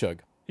hanging around Suge.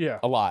 Yeah.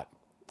 A lot.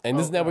 And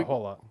this is now a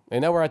whole lot.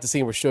 And now we're at the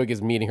scene where Suge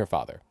is meeting her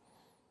father.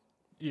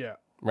 Yeah.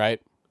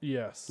 Right?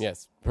 Yes.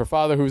 Yes. Her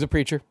father, who's a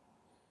preacher.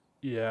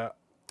 Yeah.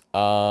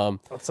 I'll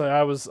say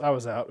I was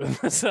out in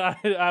this.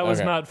 I was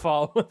not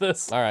following with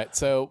this. All right.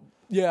 So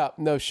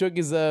Suge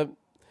is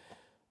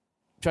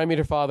trying to meet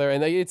her father,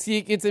 and it's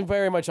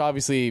very much,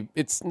 obviously,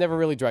 it's never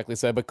really directly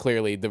said, but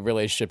clearly the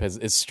relationship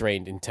is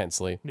strained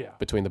intensely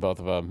between the both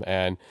of them,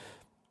 and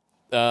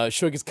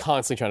Suge is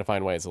constantly trying to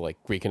find ways to like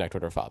reconnect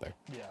with her father.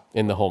 Yeah.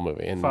 In the whole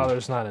movie, and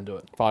Father's not into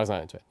it.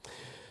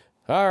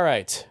 All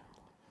right.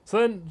 So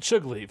then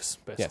Suge leaves,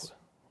 basically. Yes.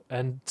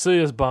 And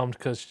Celia's bummed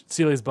because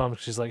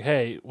she's like,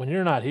 hey, when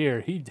you're not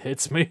here, he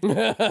hits me.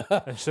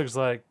 And Suge's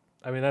like,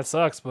 I mean, that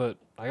sucks, but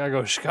I gotta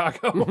go to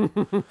Chicago.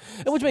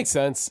 Which makes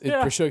sense for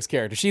Suge's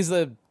character. She's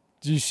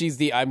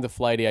the I'm the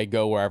flighty, I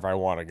go wherever I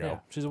want to go. Yeah,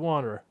 she's a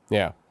wanderer.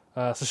 Yeah.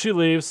 So she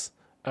leaves.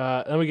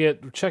 Then we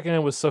get checking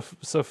in with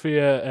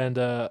Sophia and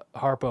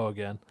Harpo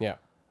again. Yeah.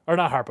 Or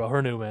not Harpo,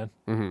 her new man.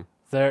 Mm-hmm.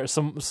 There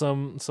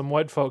some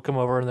white folk come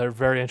over and they're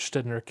very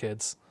interested in her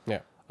kids.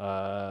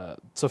 Yeah.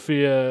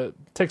 Sophia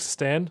takes a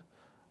stand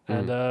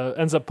and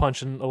ends up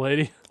punching a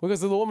lady.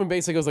 Because the woman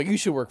basically goes like, you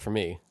should work for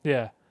me.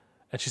 Yeah.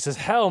 And she says,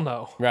 hell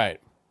no. Right.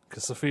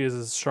 Because Sophia's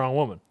a strong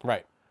woman.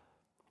 Right.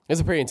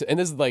 It's a pretty and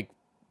this is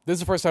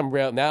the first time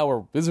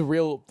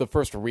the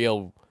first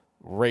real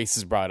race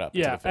is brought up.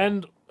 Yeah,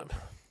 and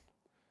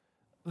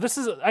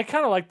I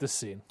kind of like this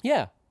scene.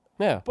 Yeah.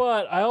 Yeah.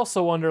 But I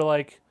also wonder,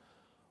 like,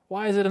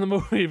 why is it in the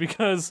movie?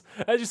 Because,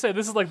 as you say,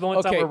 this is like the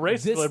only time where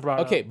race is really brought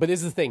up. Okay, but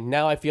this is the thing.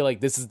 Now I feel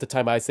like this is the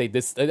time I say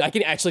this. I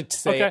can actually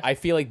say I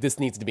feel like this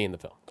needs to be in the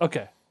film.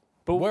 Okay.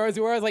 But whereas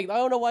like, I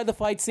don't know why the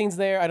fight scene's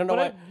there. I don't know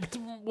why.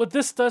 What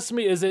this does to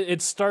me is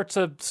it starts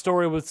a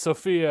story with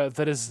Sophia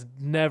that is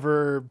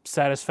never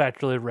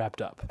satisfactorily wrapped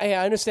up. Hey,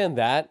 I understand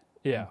that.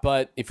 Yeah.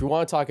 But if you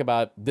want to talk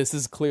about, this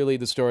is clearly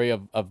the story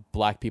of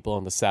black people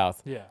in the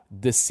South. Yeah.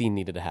 This scene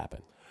needed to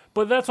happen.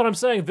 But that's what I'm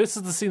saying. This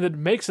is the scene that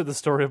makes it the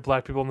story of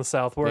black people in the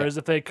South. Whereas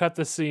if they cut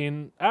this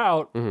scene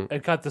out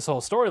and cut this whole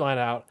storyline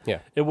out,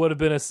 it would have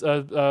been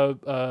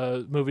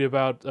a movie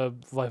about the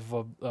life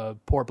of a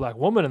poor black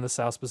woman in the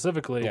South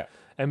specifically,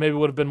 and maybe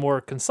would have been more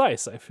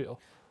concise, I feel.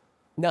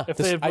 No, if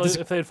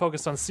they had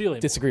focused on Celie.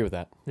 Disagree with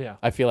that. Yeah.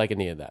 I feel like it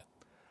needed that.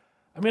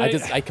 I mean,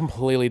 I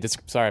completely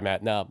disagree. Sorry,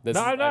 Matt. No,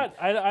 I'm not.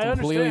 I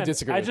completely understand.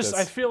 Disagree with this.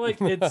 I feel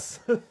like it's...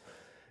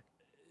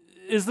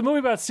 Is the movie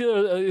about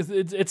Celia?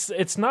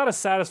 It's not a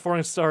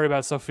satisfying story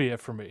about Sophia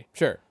for me.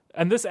 Sure.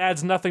 And this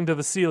adds nothing to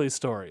the Celie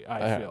story,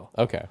 I feel.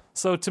 Okay.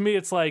 So to me,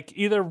 it's like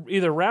either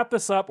wrap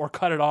this up or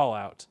cut it all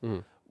out.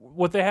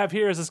 What they have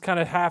here is this kind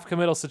of half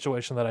committal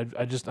situation that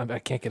I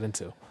can't get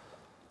into.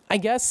 I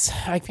guess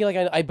I feel like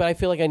I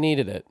feel like I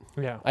needed it.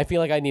 Yeah. I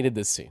feel like I needed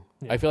this scene.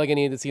 Yeah. I feel like I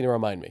needed this scene to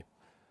remind me.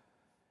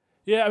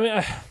 Yeah, I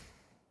mean,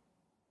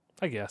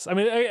 I guess. I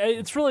mean,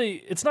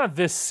 it's not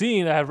this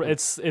scene.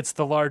 It's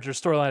the larger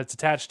storyline it's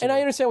attached to. And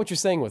I understand what you're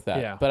saying with that.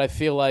 Yeah. But I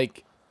feel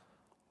like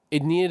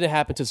it needed to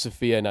happen to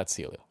Sophia, not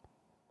Celia.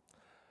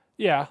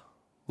 Yeah.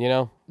 You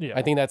know? Yeah.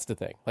 I think that's the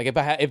thing. Like,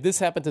 if this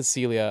happened to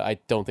Celia, I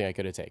don't think I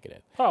could have taken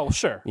it. Oh,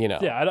 sure. You know?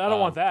 Yeah, I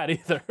don't want that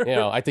either. You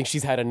know, I think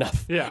she's had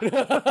enough. Yeah.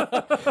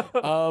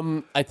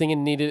 I think it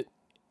needed,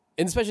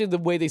 and especially the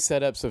way they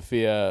set up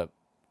Sophia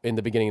in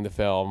the beginning of the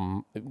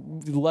film,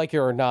 like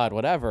her or not,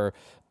 whatever,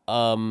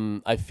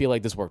 I feel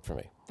like this worked for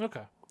me.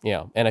 Okay.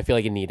 Yeah, and I feel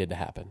like it needed to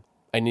happen.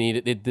 I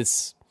needed it.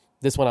 This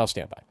one I'll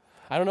stand by.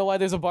 I don't know why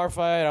there's a bar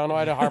fight. I don't know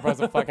why the Harpo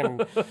has a fucking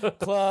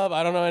club.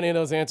 I don't know any of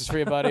those answers for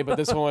you, buddy. But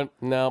this one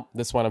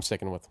I'm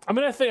sticking with. I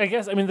mean,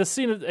 the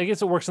scene, I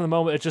guess it works in the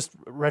moment. It just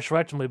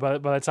retroactively, by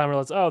the time I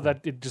realized,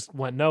 that it just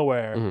went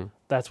nowhere. Mm-hmm.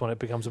 That's when it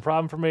becomes a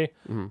problem for me.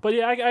 Mm-hmm. But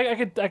yeah,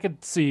 I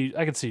could see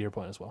your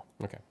point as well.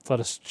 Okay, so let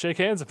us shake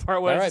hands and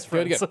part ways. All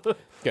right,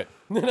 good.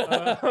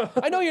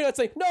 I know you're not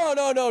saying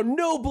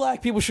no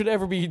black people should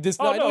ever be this.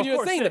 I know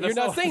you're saying that. You're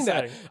not saying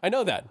that. I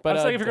know that. But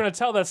I'm saying if you're going to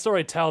tell that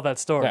story, tell that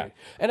story. Yeah.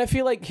 And I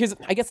feel like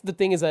I guess the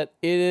thing is that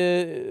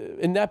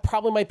and that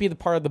probably might be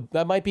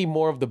that might be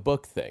more of the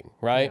book thing,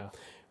 right? Yeah.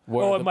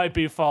 It might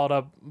be followed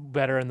up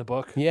better in the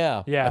book.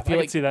 Yeah. Yeah, I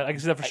can see that. I can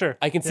see that for sure.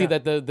 I can see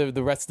that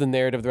the rest of the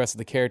narrative, the rest of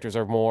the characters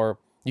are more,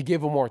 you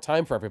give them more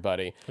time for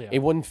everybody. Yeah. It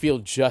wouldn't feel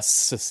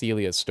just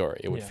Cecilia's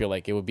story. It would feel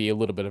like it would be a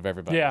little bit of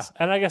everybody's. Yeah,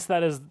 and I guess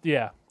that is,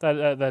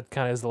 that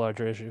kind of is the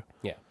larger issue.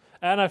 Yeah.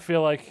 And I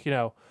feel like,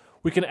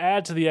 we can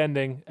add to the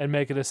ending and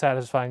make it a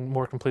satisfying,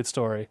 more complete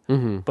story,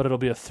 but it'll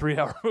be a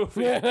 3-hour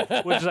movie,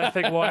 which is, I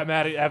think, why I'm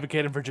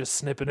advocating for just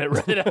snipping it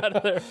right out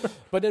of there.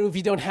 But then if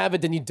you don't have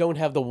it, then you don't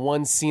have the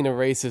one scene of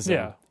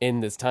racism in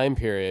this time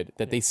period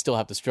that they still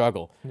have to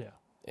struggle. Yeah.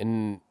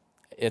 And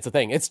it's a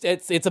thing.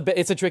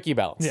 It's a tricky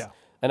balance. Yeah.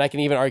 And I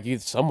can even argue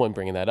someone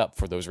bringing that up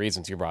for those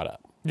reasons you brought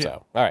up. Yeah.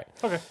 So, all right.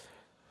 Okay.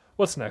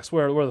 What's next?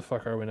 Where the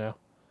fuck are we now?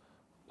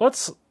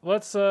 Let's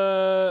it's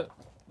fine.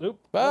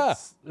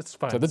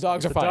 So the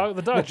dogs are fine.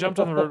 The dog jumped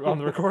on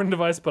the recording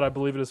device, but I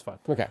believe it is fine.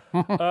 Okay.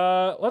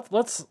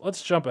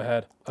 Let's jump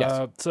ahead.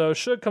 Yes. So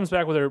Shug comes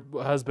back with her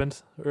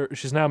husband.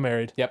 She's now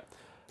married. Yep.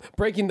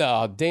 Breaking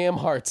the damn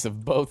hearts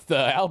of both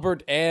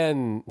Albert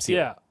and Celie.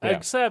 Yeah.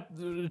 Except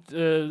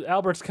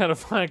Albert's kind of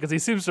fine because he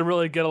seems to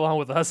really get along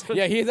with the husband.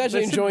 Yeah, he's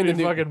actually They seem enjoying to the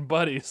be new fucking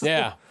buddies.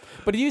 Yeah.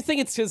 But do you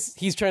think it's because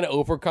he's trying to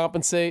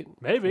overcompensate?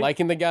 Maybe.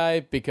 Liking the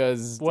guy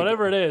because...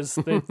 Whatever it is,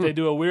 they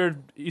do a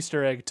weird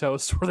Easter egg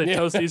toast where they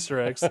toast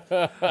Easter eggs.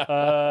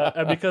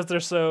 And because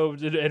they're so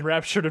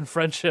enraptured in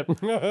friendship,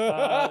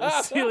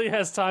 Celie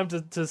has time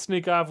to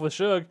sneak off with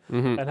Shug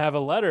and have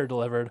a letter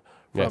delivered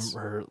from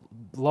her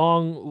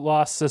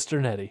long-lost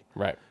sister Nettie.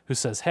 Right. Who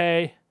says,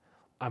 hey,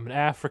 I'm in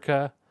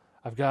Africa.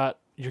 I've got...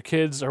 Your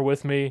kids are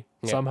with me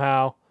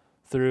somehow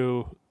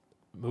through...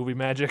 movie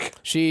magic.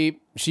 She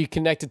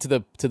connected to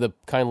the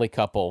kindly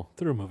couple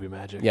Through movie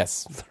magic.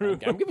 Yes.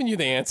 I'm giving you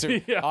the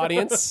answer,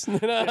 audience.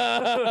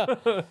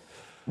 But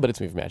it's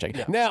movie magic.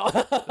 Yeah.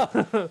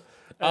 Now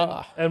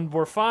and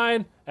we're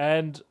fine,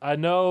 and I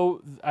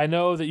know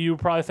that you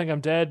probably think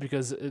I'm dead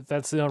because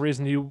that's the only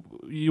reason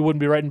you wouldn't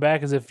be writing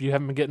back is if you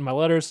haven't been getting my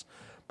letters.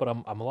 But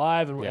I'm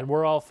alive, and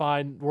we're all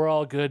fine. We're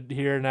all good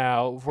here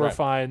now. We're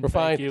fine. We're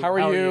fine. You. How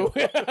are you?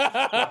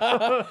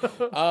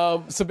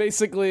 So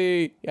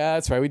basically, yeah,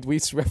 that's right. We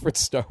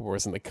referenced Star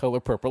Wars in the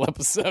Color Purple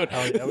episode.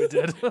 Oh yeah, we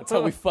did. That's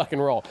how we fucking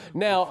roll.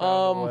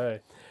 Now,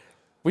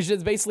 which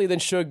is basically then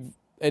Shug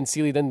and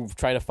Celie then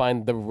try to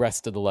find the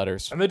rest of the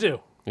letters. And they do.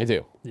 They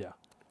do. Yeah.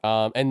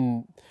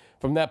 And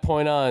from that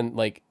point on,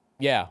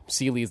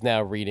 Celie is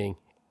now reading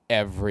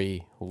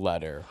every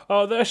letter.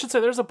 Oh, I should say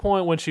there's a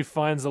point when she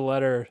finds a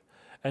letter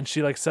and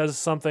she says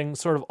something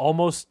sort of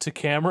almost to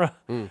camera.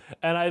 And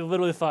I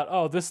literally thought,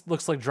 oh, this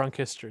looks like Drunk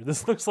History.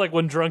 This looks like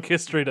when Drunk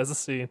History does a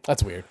scene.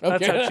 That's weird.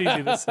 That's Okay. how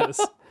cheesy this is.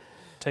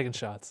 Taking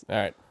shots. All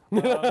right.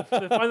 They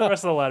find the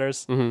rest of the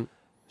letters.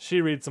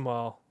 She reads them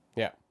all.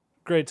 Yeah.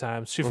 Great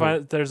times. She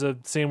finds there's a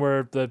scene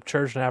where the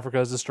church in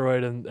Africa is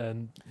destroyed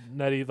and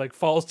Nettie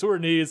falls to her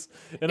knees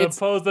in a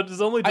pose that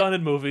is only done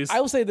in movies. I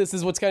will say this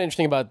is what's kind of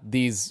interesting about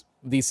these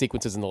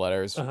sequences in the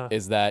letters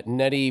is that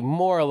Nettie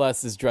more or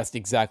less is dressed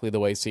exactly the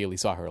way Celie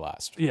saw her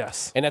last.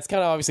 Yes. And that's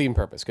kind of obviously in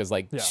purpose because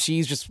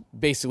she's just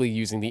basically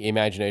using the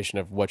imagination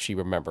of what she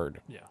remembered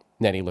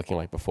Nettie looking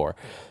like before.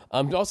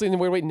 Also in the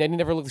weird way, Nettie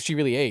never looked like she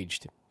really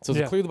aged. So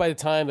clearly by the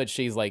time that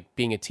she's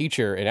being a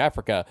teacher in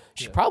Africa,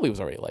 she probably was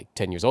already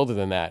 10 years older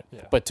than that.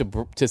 Yeah. But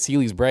to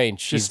Celie's brain,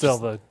 she's still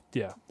the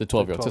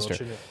 12-year-old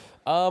sister.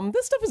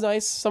 This stuff is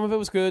nice. Some of it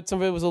was good.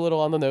 Some of it was a little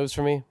on the nose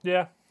for me.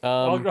 Yeah.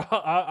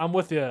 I'm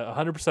with you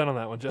 100% on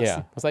that one, Justin. Yeah.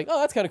 I was like, oh,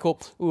 that's kind of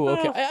cool. Ooh,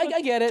 okay. I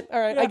get it. All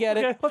right, I get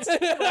it. Let's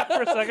take it back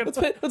for a second.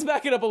 Let's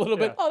back it up a little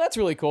bit. Oh, that's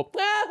really cool.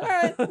 All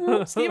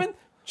right. Steven,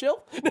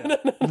 chill.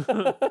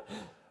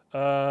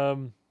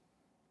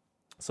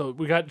 So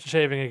we got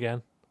shaving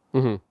again.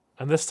 And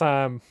this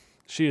time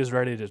she is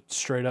ready to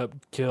straight up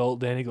kill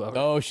Danny Glover.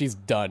 Oh, she's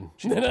done.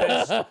 She's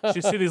pissed.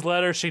 She sees these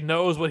letters. She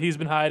knows what he's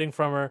been hiding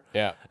from her.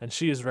 Yeah. And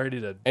she is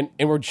ready to... And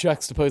we're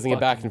juxtaposing it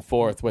back and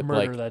forth with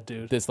murder that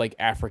dude. This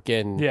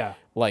African,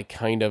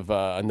 kind of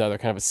another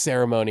kind of a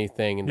ceremony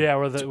thing. And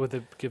where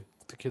they give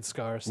the kids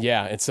scars.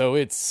 Yeah, and so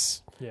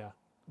it's... Yeah.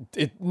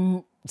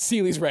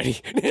 Celie's ready.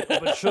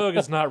 But Shug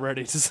is not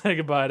ready to say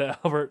goodbye to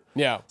Albert.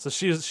 Yeah. So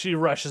she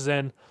rushes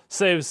in,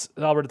 saves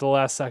Albert at the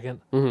last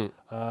second, and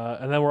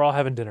then we're all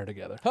having dinner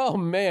together. Oh,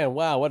 man.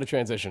 Wow, what a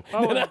transition.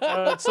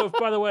 So,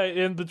 by the way,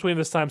 in between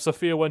this time,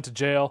 Sophia went to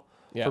jail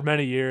for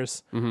many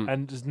years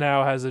and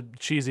now has a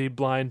cheesy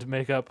blind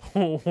makeup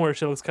where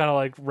she looks kind of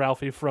like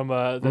Ralphie from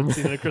that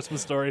scene in A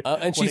Christmas Story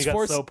and when he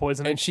got so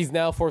poisoned. And she's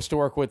now forced to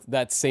work with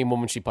that same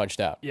woman she punched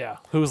out. Yeah,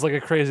 who's like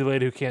a crazy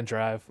lady who can't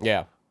drive.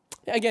 Yeah.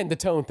 Again, the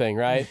tone thing,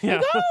 right?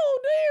 Yeah. Oh,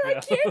 dear, I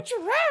can't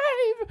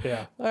drive.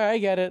 Yeah. All right, I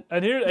get it.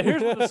 And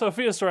here's where the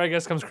Sophia story, I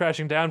guess, comes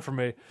crashing down for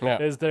me.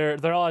 Yeah. Is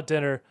they're all at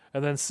dinner,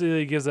 and then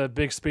Celie gives a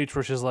big speech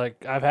where she's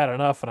like, I've had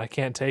enough, and I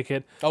can't take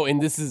it. Oh,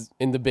 and this is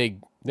in the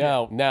big...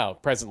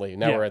 presently.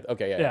 Now we're at...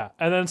 Okay, Yeah.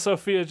 And then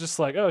Sophia's just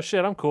like, oh,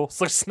 shit, I'm cool.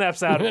 So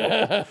snaps out of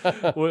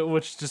it,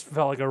 which just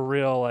felt like a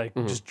real,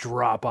 just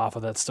drop off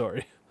of that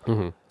story.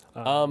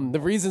 The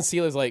reason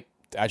Celia's,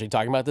 actually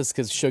talking about this is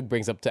because Shug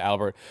brings up to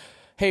Albert...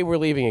 Hey, we're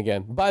leaving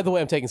again. By the way,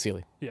 I'm taking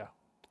Celie. Yeah.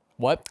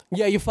 What?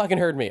 Yeah, you fucking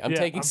heard me. I'm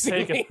taking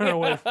Celie. Taking her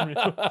away from you.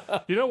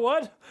 You know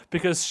what?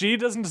 Because she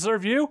doesn't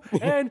deserve you,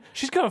 and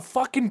she's gonna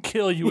fucking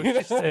kill you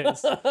if she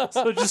stays.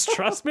 So just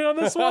trust me on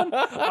this one.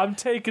 I'm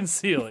taking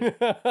Celie.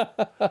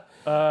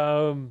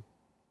 So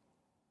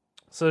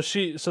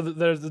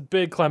there's the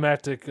big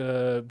climactic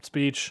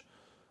speech.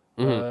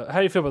 How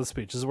do you feel about the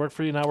speech? Does it work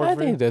for you? Not work for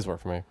you? I think it does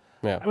work for me.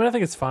 Yeah. I mean, I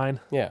think it's fine.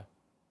 Yeah.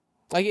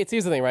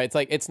 Here's the thing, right?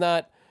 It's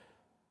not.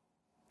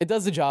 It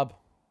does the job.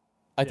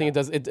 I think it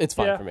does. It's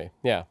fine for me.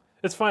 Yeah.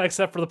 It's fine,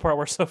 except for the part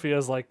where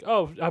Sophia's like,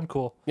 "Oh, I'm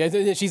cool."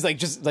 Yeah, she's like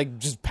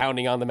just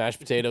pounding on the mashed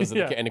potatoes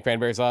and the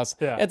cranberry sauce.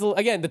 Yeah, it's,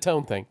 again, the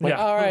tone thing. Like,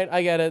 all right,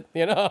 I get it.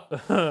 You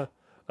know,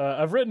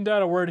 I've written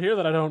down a word here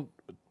that I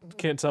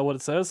can't tell what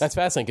it says. That's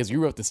fascinating because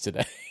you wrote this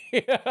today.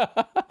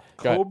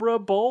 Cobra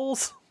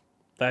bowls?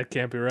 That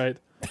can't be right.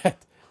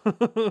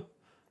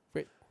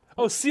 Wait.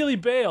 Oh, Sealy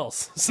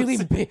Bales.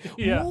 Sealy Bales.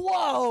 Yeah.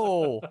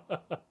 Whoa.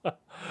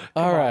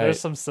 All right.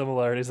 There's some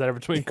similarities there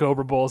between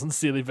Cobra bowls and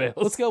Sealy Bales.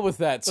 Let's go with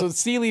that. So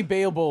Sealy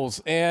Bale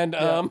bowls and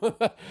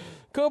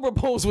Cobra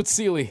bowls with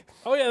Sealy.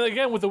 Oh yeah,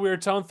 again with the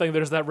weird tone thing.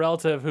 There's that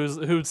relative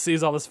who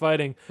sees all this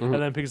fighting, and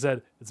then Pig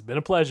said, "It's been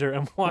a pleasure,"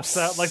 and walks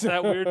out like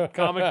that weird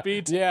comic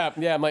beat. Yeah.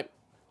 I'm like,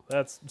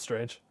 that's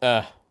strange.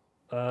 Yeah.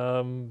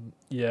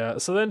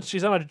 So then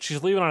she's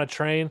leaving on a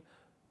train.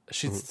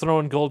 She's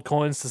throwing gold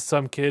coins to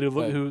some kid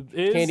who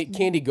is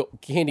candy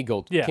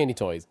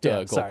toys,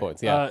 gold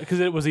coins. Yeah, because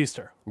it was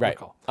Easter. Right.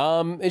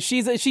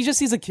 She just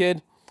sees a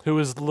kid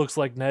who looks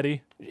like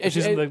Nettie.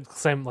 She's in the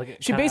same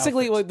She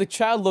basically the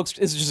child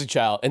is just a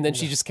child, and then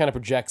she just kind of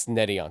projects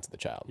Nettie onto the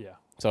child. Yeah.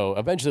 So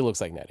eventually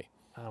looks like Nettie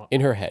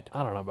in her head.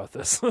 I don't know about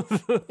this.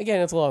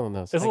 Again, it's along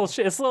those.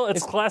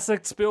 It's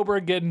classic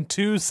Spielberg getting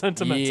too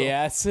sentimental.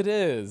 Yes, it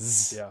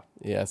is. Yeah.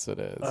 Yes, it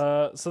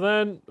is. So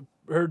then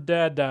her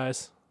dad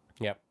dies.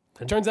 Yep.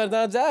 It turns out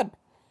not dad.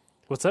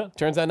 What's that?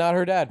 Turns out not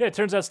her dad. Yeah, it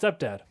turns out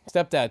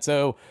stepdad.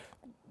 So,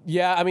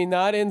 yeah, I mean,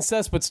 not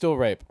incest, but still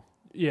rape.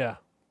 Yeah.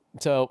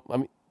 So, I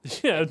mean,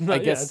 I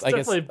guess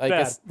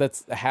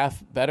that's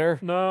half better.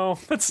 No,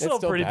 it's still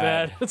pretty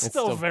bad. It's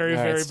still very,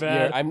 very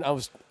bad.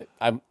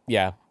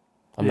 Yeah,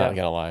 I'm not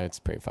gonna lie, it's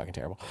pretty fucking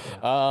terrible.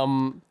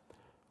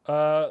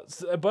 Yeah.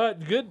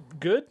 But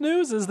good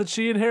news is that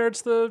she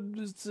inherits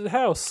the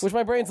house. Which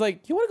my brain's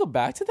like, you want to go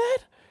back to that?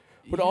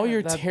 With all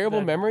your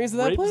terrible memories of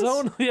that place?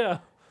 Zone? Yeah.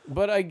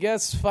 But I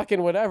guess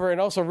fucking whatever. And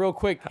also real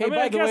quick, hey,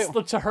 by the way,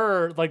 to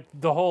her, like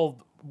the whole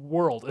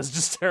world is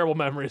just terrible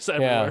memories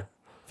everywhere. Yeah,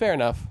 fair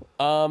enough.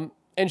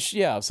 And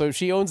so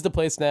she owns the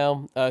place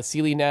now.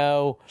 Sealy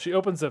now. She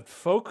opens a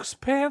folks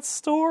pants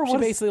store. She's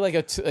basically like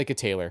a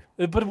tailor.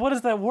 But what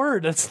is that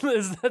word? Is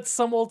that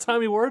some old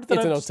timey word that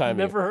I've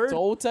never heard? It's an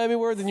old timey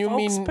word. Then you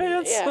folks mean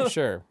pants? Yeah,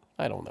 sure.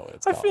 I don't know what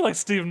it's called. I feel like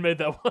Steven made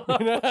that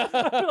one up.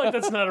 I feel like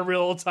that's not a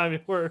real old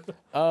timey word.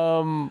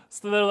 So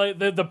they're like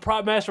the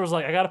prop master was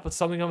like, I gotta put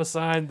something on the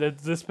sign.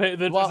 There's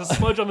a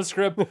smudge on the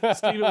script.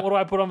 Steven, what do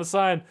I put on the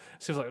sign?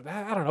 She was like,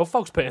 I don't know,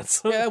 folks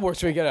pants. Yeah, that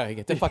works. We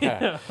get the fuck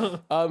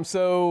out.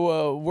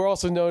 So we're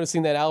also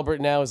noticing that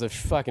Albert now is a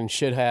fucking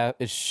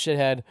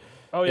shithead.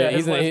 Oh yeah,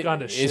 his life's gone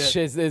to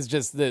shit. It's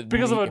just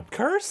because of a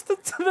curse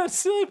that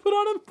Celia put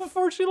on him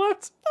before she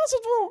left.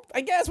 Also,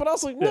 I guess, but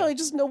also no, he's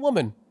just no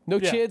woman, no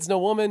kids, no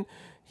woman.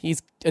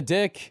 He's a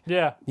dick.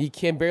 Yeah. He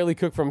can barely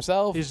cook for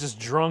himself. He's just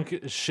drunk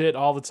as shit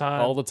all the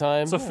time. All the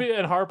time. Sophia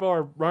and Harpo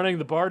are running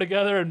the bar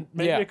together and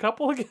maybe a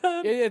couple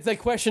again. It's a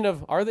question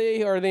of are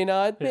they or are they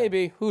not? Yeah.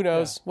 Maybe. Who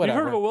knows? Whatever.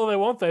 You've heard of a will they,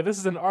 won't they? This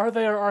is an are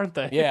they or aren't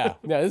they? Yeah.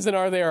 This is an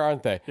are they or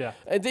aren't they? Yeah.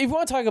 If you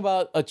want to talk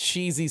about a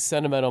cheesy,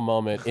 sentimental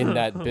moment in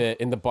that bit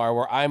in the bar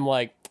where I'm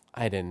like,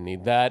 I didn't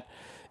need that.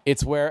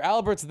 It's where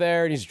Albert's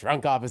there and he's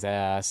drunk off his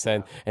ass,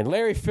 and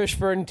Larry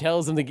Fishburne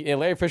tells him to.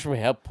 Larry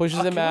Fishburne pushes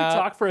him out. Can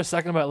we talk for a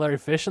second about Larry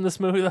Fish in this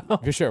movie, though?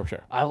 Sure.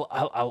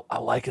 I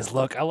like his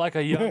look. I like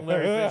a young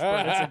Larry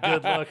Fishburne. It's a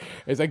good look.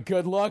 It's a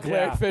good look,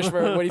 Larry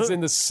Fishburne, when he's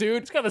in the suit.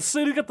 He's got the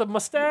suit. He's got the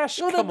mustache.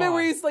 No, the bit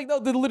where he's like,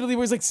 literally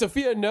where he's like,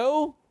 Sophia,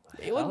 no.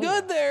 He looked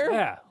good there.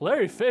 Yeah,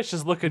 Larry Fish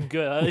is looking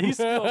good. He's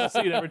still in the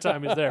seat every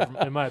time he's there,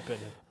 in my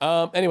opinion.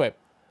 Anyway.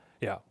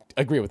 Yeah.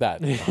 Agree with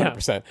that.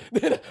 100%.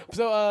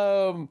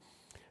 So,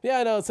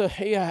 yeah, no, so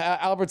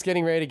Albert's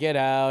getting ready to get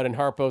out, and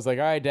Harpo's like,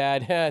 all right,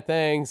 Dad,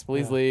 thanks,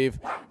 please leave.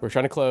 We're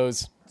trying to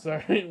close.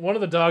 Sorry, one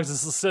of the dogs is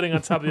sitting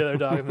on top of the other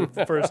dog, and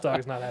the first dog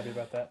is not happy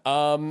about that.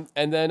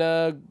 And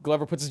then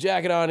Glover puts his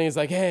jacket on, and he's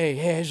like,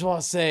 hey, I just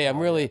want to say,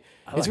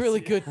 it's really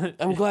good.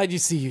 I'm glad you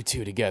see you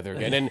two together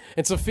again.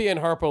 And Sophia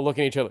and Harpo look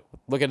at each other,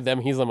 look at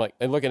them, he's like,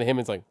 and look at him,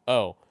 it's like,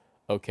 oh,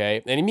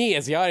 okay. And me,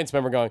 as the audience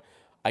member, going,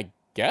 I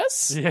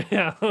guess?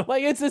 Yeah.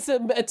 Like, it's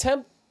an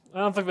attempt. I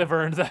don't think they've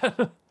earned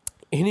that.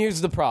 And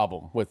here's the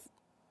problem with,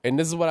 and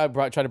this is what I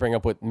try to bring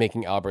up with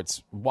making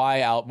Albert's,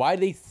 why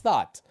they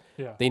thought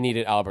they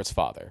needed Albert's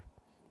father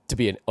to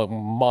be a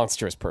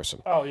monstrous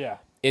person. Oh, yeah.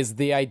 Is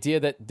the idea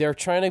that they're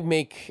trying to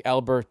make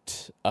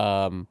Albert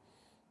they're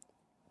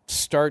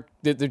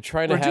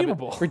trying to have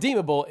it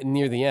redeemable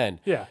near the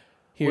end. Yeah.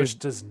 Which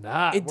does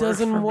not It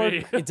doesn't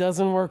work. It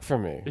doesn't work for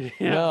me.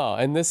 Yeah. No.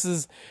 And this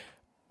is,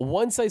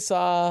 once I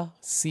saw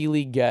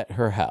Sealy get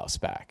her house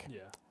back,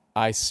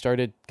 I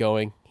started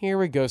going, here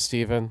we go,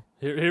 Steven.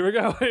 Here we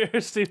go,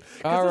 Steve.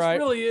 All right. This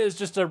really is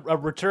just a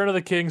Return of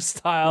the King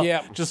style.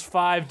 Yep. Just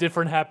 5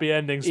 different happy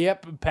endings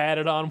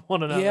padded on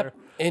one another.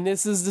 And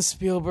this is the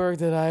Spielberg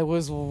that I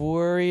was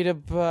worried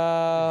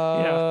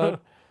about.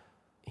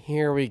 Yeah.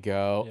 Here we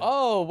go. Yeah.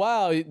 Oh,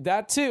 wow.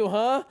 That too,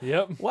 huh?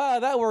 Yep. Wow,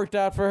 that worked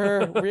out for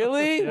her.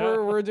 Really? Yeah.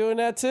 We're doing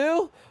that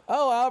too?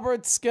 Oh,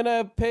 Albert's going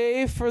to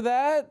pay for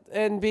that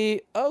and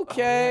be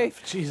okay. Oh,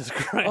 yeah. Jesus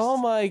Christ. Oh,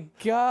 my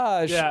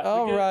gosh. Yeah,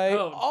 All right.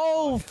 oh.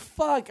 Oh,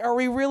 fuck. Are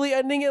we really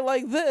ending it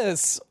like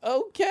this?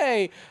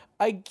 Okay.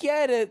 I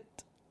get it.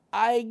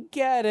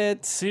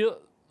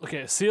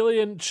 Celie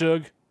and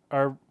Chug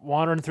are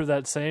wandering through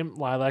that same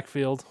lilac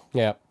field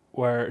Yeah.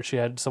 where she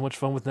had so much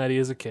fun with Nettie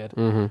as a kid,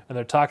 and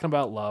they're talking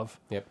about love.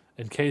 Yep.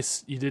 In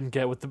case you didn't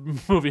get what the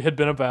movie had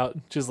been about,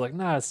 she's like,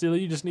 "Nah,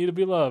 Celia, you just need to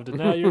be loved, and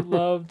now you're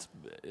loved.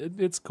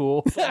 It's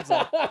cool."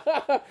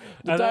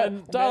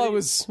 Dollar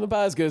was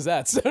about as good as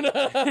that. So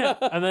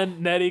and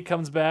then Nettie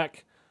comes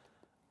back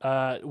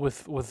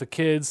with the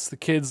kids. The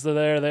kids are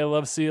there. They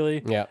love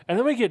Celie. Yeah. And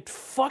then we get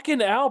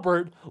fucking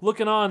Albert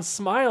looking on,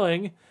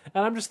 smiling,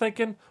 and I'm just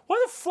thinking,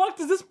 why the fuck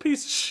does this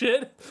piece of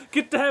shit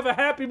get to have a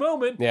happy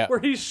moment where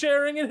he's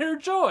sharing in her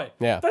joy?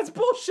 Yeah. That's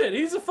bullshit.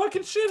 He's a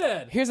fucking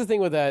shithead. Here's the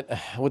thing with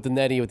that, with the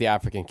Nettie, with the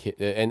African kid,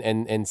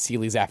 and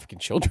Celie's African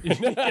children.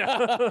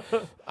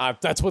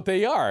 That's what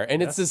they are,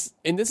 and it's this.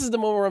 And this is the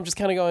moment where I'm just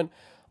kind of going,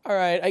 all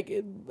right,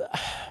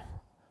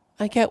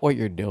 I get what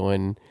you're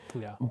doing,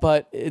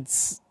 but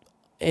it's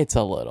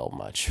a little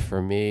much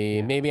for me.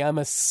 Yeah. Maybe I'm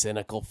a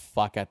cynical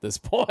fuck at this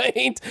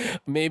point.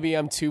 Maybe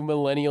I'm too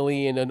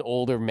millennially and an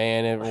older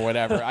man or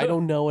whatever. I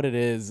don't know what it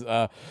is.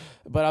 But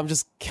I'm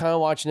just kind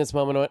of watching this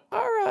moment and went, all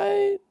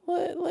right,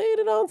 lay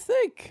it on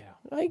thick.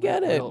 Yeah. I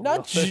get it.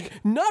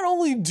 Not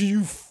only do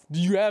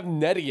you have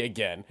Nettie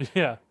again,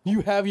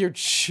 you have your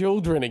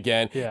children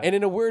again. Yeah. And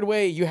in a weird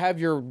way, you have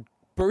your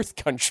birth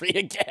country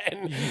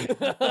again.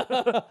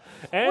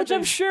 Which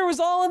I'm sure was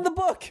all in the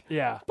book.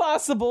 Yeah.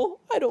 Possible.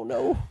 I don't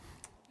know.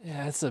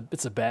 Yeah, it's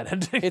a bad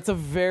ending. It's a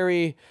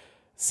very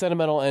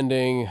sentimental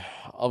ending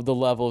of the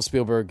level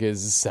Spielberg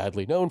is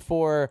sadly known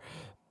for.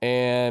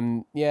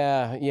 And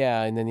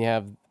and then you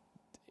have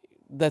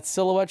that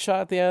silhouette shot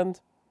at the end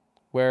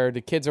where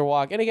the kids are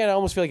walking. And again, I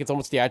almost feel like it's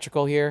almost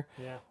theatrical here.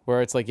 Yeah.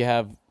 Where it's like you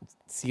have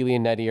Celie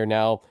and Nettie are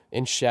now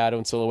in shadow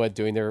and silhouette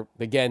doing their,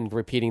 again,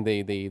 repeating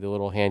the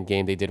little hand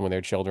game they did when they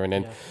were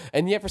children.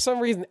 And yet for some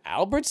reason,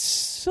 Albert's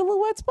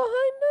silhouette's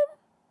behind them?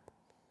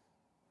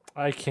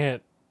 I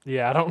can't.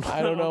 Yeah, I don't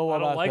know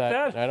about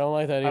that. I don't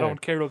like that either. I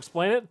don't care to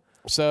explain it.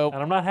 So, and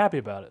I'm not happy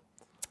about it.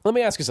 Let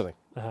me ask you something.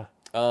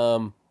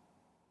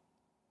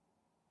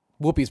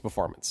 Whoopi's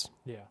performance.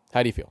 Yeah.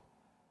 How do you feel?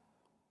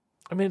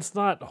 I mean, it's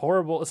not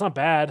horrible. It's not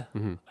bad.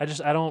 Mm-hmm. I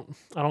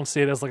don't see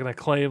it as like an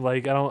acclaim.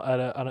 Like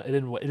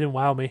it didn't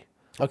wow me.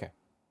 Okay.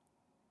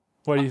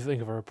 What do you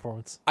think of her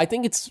performance? I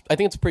think it's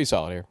pretty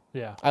solid here.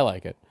 Yeah. I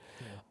like it.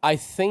 Yeah. I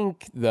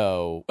think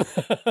though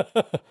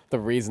the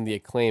reason the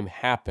acclaim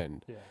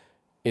happened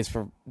is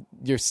for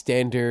your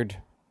standard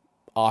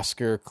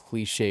Oscar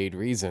cliched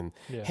reason.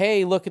 Yeah.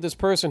 Hey, look at this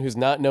person who's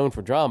not known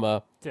for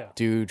drama. Yeah.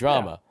 Do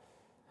drama.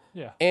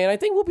 Yeah. And I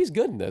think Whoopi's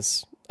good in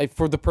this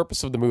for the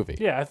purpose of the movie.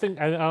 Yeah, I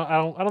think I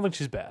don't think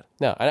she's bad.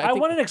 No, I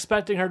wasn't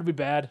expecting her to be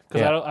bad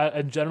because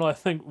in general I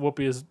think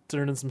Whoopi has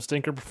turned in some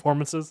stinker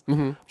performances.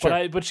 Mm-hmm,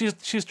 sure. But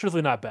she's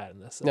truthfully not bad in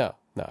this. So.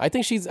 No. I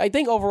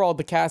think overall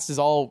the cast is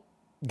all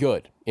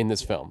good in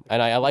this film, and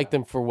I like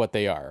them for what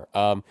they are.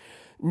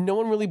 No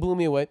one really blew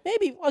me away.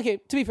 Maybe, okay,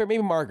 to be fair,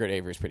 maybe Margaret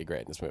Avery's pretty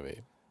great in this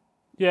movie.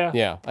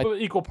 Yeah. But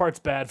equal parts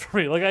bad for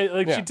me.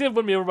 She did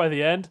win me over by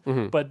the end,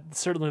 but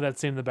certainly that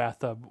scene in the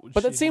bathtub.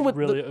 But that scene with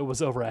it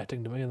was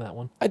overacting to me in that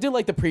one. I did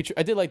like the preacher.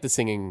 I did like the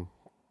singing,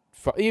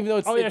 even though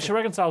it's she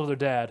reconciles with her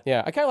dad.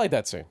 Yeah, I kind of like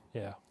that scene.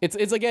 Yeah, it's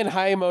again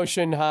high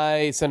emotion,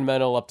 high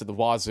sentimental, up to the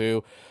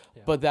wazoo.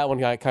 Yeah. But that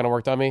one kind of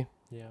worked on me.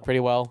 Yeah,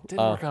 pretty well.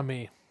 Didn't work on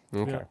me.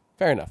 Okay,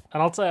 fair enough.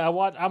 And I'll tell you,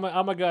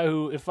 I'm a guy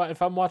who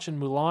if I'm watching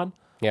Mulan.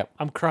 Yep.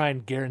 I'm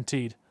crying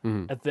guaranteed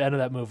at the end of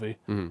that movie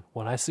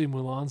when I see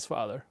Mulan's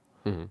father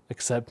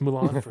accept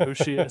Mulan for who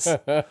she is.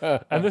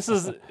 And this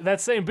is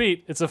that same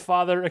beat. It's a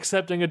father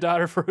accepting a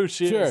daughter for who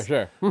she is.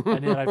 Sure.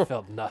 And yet I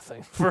felt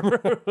nothing for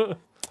her.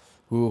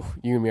 Ooh,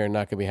 you and me are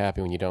not gonna be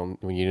happy when you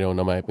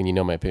know my opinion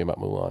about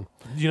Mulan.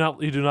 You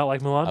do not like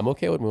Mulan? I'm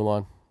okay with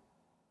Mulan.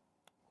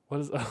 What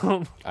is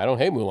I don't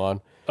hate Mulan.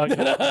 I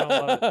don't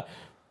love it.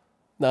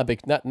 Not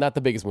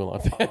the biggest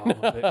Mulan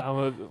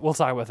fan. We'll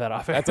talk about that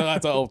off air.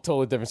 That's a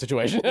totally different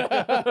situation.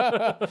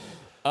 I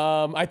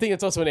think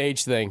it's also an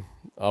age thing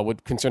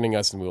concerning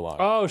us in Mulan.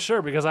 Oh,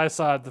 sure, because I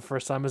saw it the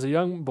first time as a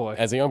young boy.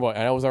 And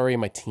I was already in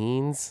my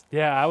teens.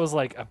 Yeah, I was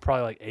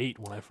probably 8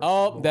 when I first.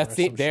 Oh, that's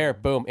there.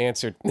 Boom,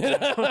 answered.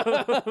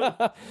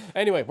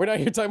 Anyway, we're not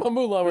here talking about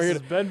Mulan. We're here to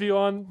Ben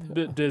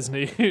Beyond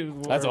Disney.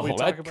 That's a whole.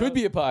 That could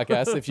be a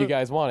podcast if you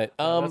guys want it.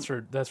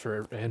 That's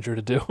for Andrew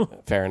to do.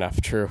 Fair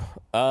enough. True.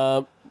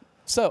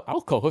 So I'll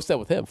co-host that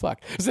with him.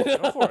 Fuck.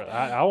 Go for it.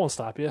 I won't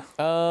stop you.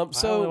 I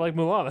only like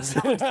Mulan.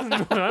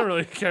 That's what I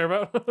really care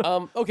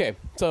about. Okay.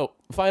 So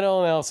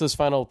final analysis,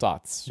 final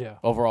thoughts. Yeah.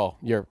 Overall,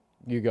 you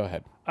go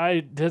ahead.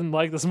 I didn't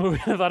like this movie.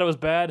 I thought it was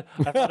bad.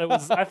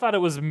 I thought it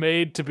was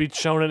made to be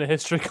shown in a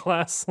history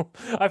class.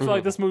 I feel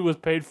like this movie was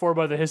paid for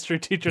by the History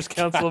Teachers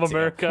Council of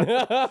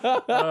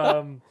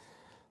America.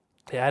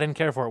 Yeah, I didn't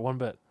care for it one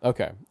bit.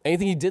 Okay.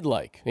 Anything you did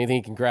like? Anything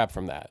you can grab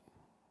from that?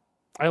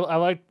 I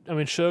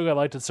Suge, I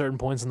liked at certain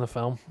points in the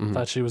film.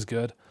 Thought she was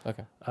good.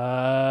 Okay.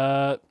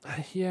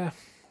 Yeah.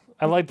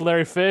 I liked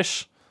Larry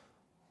Fish.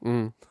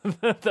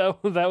 that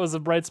was a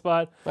bright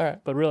spot. All right.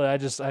 But really, I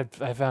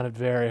found it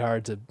very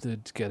hard to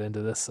get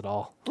into this at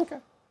all. Okay.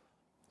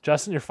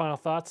 Justin, your final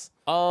thoughts?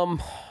 Not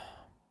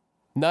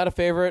a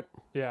favorite.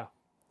 Yeah.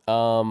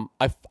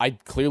 I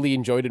clearly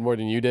enjoyed it more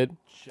than you did.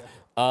 Sure.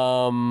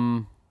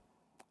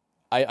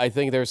 I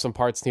think there's some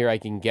parts here I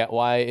can get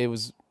why it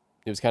was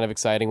kind of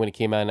exciting when it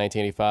came out in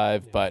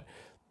 1985, but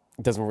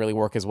it doesn't really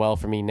work as well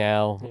for me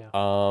now.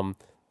 Yeah.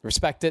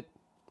 Respect it,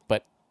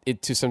 but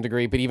it to some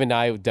degree. But even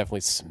I would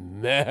definitely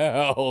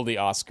smell the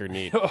Oscar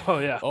need. Oh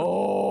yeah.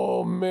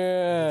 Oh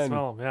man.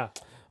 Smell them,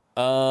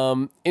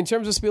 yeah. In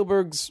terms of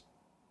Spielberg's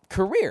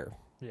career.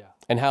 Yeah.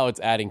 And how it's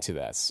adding to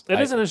this. It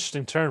is an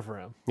interesting turn for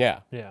him. Yeah.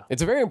 Yeah.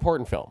 It's a very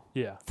important film.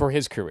 Yeah. For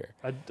his career.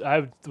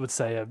 I would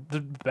say a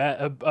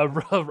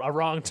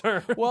wrong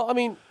turn. Well, I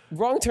mean,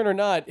 wrong turn or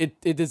not, it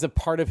is a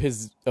part of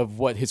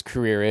what his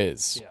career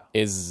is. Yeah.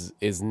 Is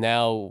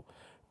now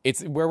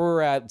it's where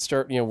we're at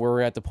where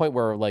we're at the point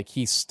where like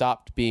he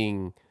stopped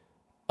being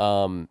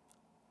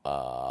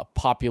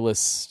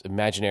populist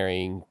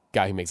imaginary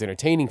guy who makes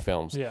entertaining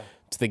films. Yeah.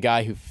 To the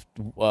guy who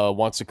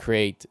wants to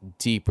create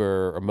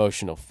deeper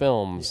emotional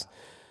films,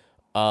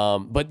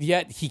 but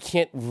yet he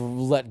can't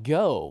let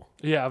go.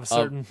 Yeah, of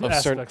certain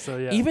aspects. So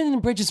yeah, even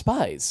in Bridge of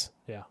Spies,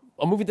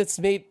 a movie that's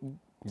made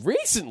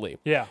recently.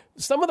 Yeah,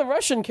 some of the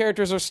Russian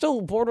characters are still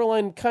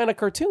borderline kind of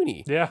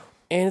cartoony. Yeah,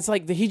 and it's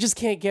like he just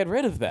can't get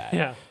rid of that.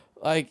 Yeah,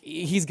 like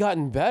he's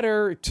gotten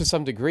better to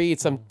some degree at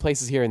some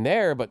places here and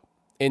there, but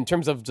in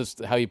terms of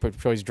just how he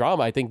portrays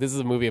drama, I think this is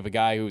a movie of a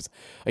guy who's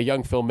a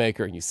young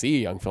filmmaker, and you see a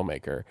young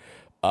filmmaker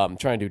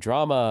trying to do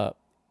drama,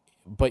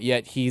 but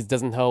yet he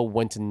doesn't know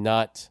when to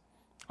not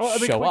show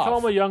can we off. call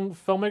him a young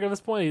filmmaker at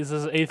this point? He's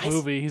his eighth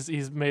movie.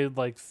 He's made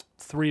like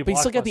 3. But he's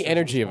still got the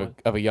energy of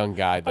a young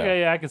guy, though. Okay,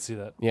 yeah, I can see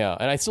that. Yeah,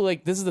 and I still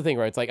like this is the thing,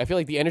 right? It's like I feel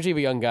like the energy of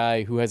a young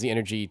guy who has the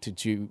energy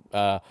to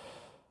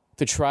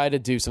try to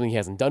do something he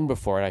hasn't done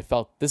before, and I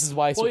felt this is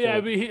why. Well, yeah,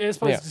 I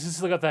suppose he's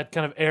still got that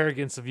kind of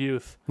arrogance of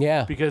youth.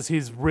 Yeah, because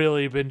he's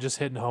really been just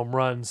hitting home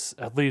runs,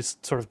 at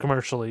least sort of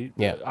commercially.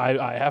 Yeah,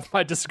 I have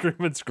my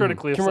disagreements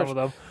critically of some of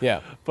them.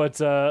 Yeah, but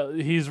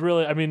he's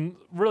really,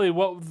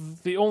 what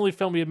the only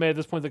film he had made at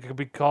this point that could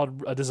be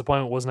called a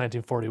disappointment was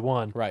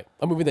 1941. Right,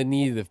 a movie that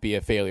needed to be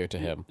a failure to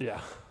him. Yeah,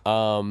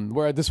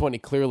 where this one he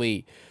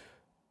clearly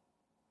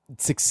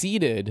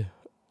succeeded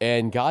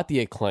and got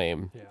the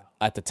acclaim. Yeah.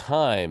 At the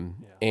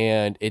time,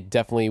 and it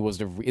definitely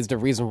is the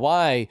reason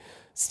why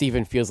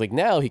Steven feels like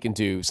now he can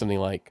do something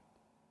like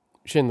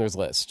Schindler's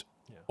List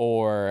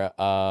or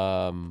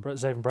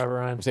Saving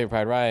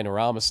Private Ryan or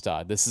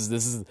Amistad.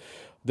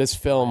 This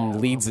film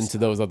leads into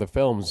those other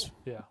films.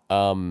 Yeah.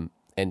 And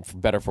for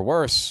better for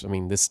worse, I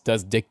mean, this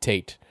does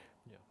dictate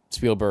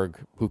Spielberg,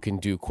 who can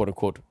do quote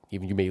unquote.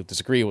 Even you may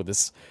disagree with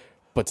this,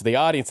 but to the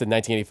audience in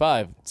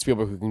 1985,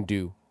 Spielberg who can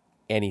do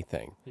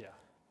anything. Yeah.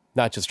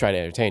 Not just try to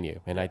entertain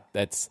you. And I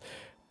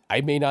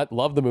may not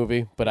love the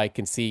movie, but I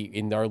can see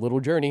in our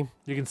little journey.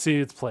 You can see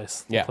its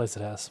place. The place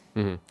it has.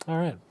 Mm-hmm. All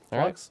right.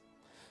 Alex?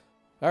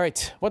 All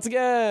right. Once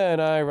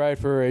again, I write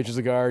for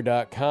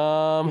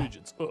agentsofguard.com.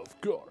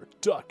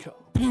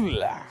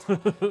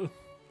 Agentsofguard.com.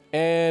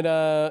 And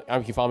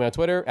you can follow me on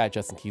Twitter at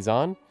Justin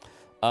Keyson.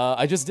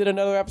 I just did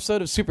another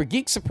episode of Super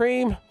Geek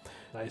Supreme.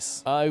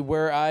 Nice.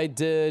 Where I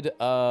did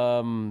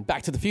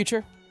Back to the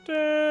Future.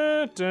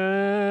 And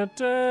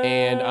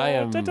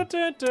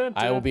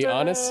I will be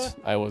honest,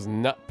 I was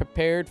not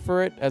prepared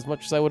for it as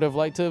much as I would have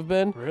liked to have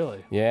been.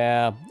 Really?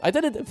 Yeah. I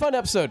did a fun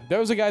episode.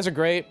 Those guys are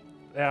great.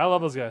 Yeah, I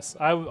love those guys.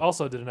 I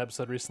also did an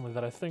episode recently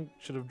that I think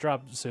should have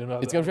dropped soon.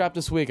 It's going to drop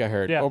this week, I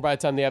heard. Yeah. Or by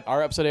the time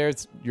our episode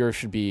airs, yours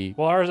should be...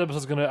 Well, I'm going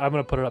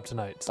to put it up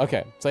tonight. So.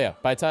 Okay. So yeah,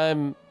 by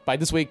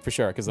this week for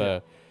sure, because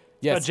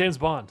yes. James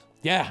Bond.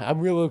 Yeah, I'm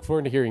really looking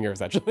forward to hearing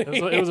yours, actually.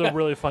 It was a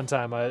really fun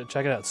time.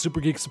 Check it out. Super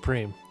Geek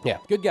Supreme. Yeah,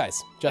 good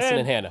guys. Justin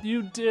and Hannah.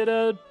 You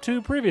did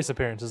 2 previous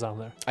appearances on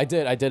there. I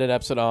did. I did an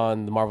episode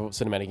on the Marvel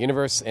Cinematic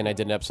Universe, and I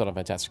did an episode on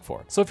Fantastic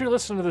Four. So if you're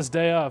listening to this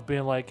day of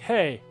being like,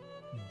 hey,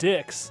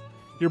 dicks,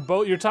 you're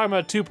talking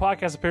about 2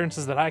 podcast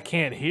appearances that I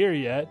can't hear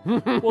yet.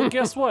 Well,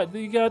 guess what?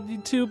 You got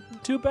 2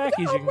 backies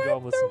you can go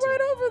and listen to. They're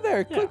right over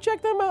there. Yeah. Go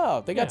check them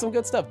out. They got some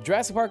good stuff.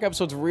 Jurassic Park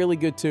episode's really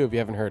good, too, if you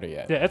haven't heard it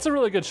yet. Yeah, it's a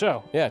really good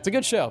show. Yeah, it's a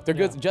good show. They're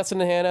good. Justin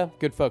and Hannah,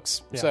 good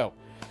folks. Yeah. So,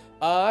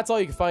 that's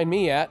all you can find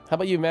me at. How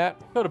about you, Matt?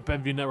 Go to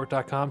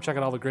BenviewNetwork.com. Check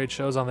out all the great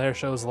shows on there.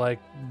 Shows like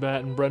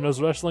Matt and Brendo's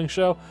Wrestling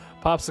Show,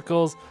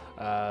 Popsicles,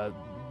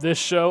 this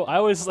show. I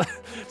always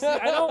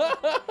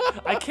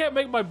I can't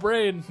make my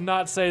brain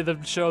not say the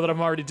show that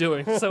I'm already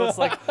doing. So it's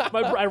like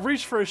I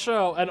reached for a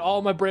show and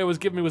all my brain was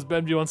giving me was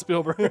Benview on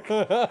Spielberg.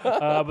 But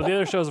the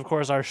other shows, of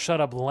course, are Shut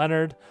Up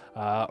Leonard,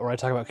 where I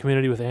talk about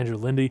Community with Andrew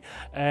Lindy,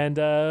 and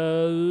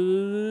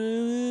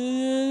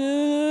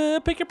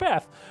Pick Your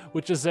Path,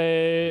 which is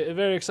a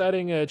very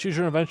exciting choose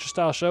your own adventure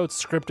style show.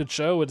 It's a scripted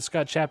show. It's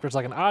got chapters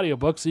like an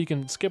audiobook, so you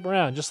can skip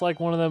around, just like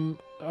one of them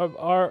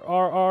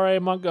R.A.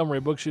 Montgomery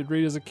books you'd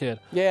read as a kid.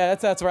 Yeah,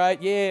 that's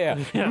right. Yeah.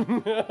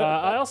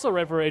 I also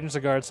write for Agents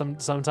of Guard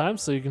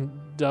sometimes, so you can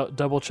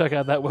double check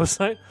out that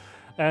website.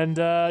 And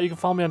you can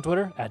follow me on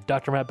Twitter at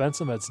Dr. Matt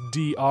Benson. That's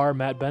Dr.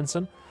 Matt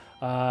Benson.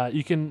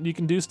 You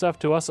can do stuff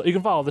to us. You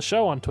can follow the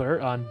show on Twitter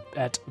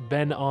at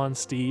Ben on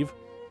Steve,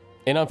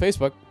 and on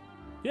Facebook.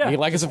 Yeah, you can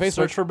like us on Facebook.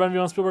 Search for Ben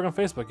on Spielberg on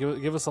Facebook.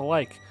 Give us a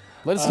like.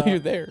 Let us know you're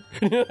there.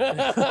 You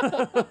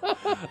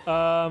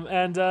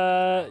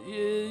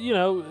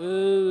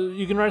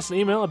can write us an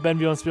email at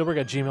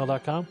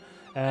benviewonspielberg@gmail.com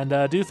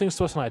and do things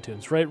to us on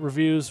iTunes. Rate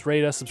reviews,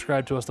 rate us,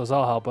 subscribe to us. Those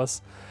all help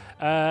us.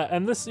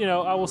 And this,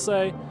 I will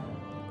say,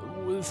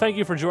 thank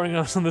you for joining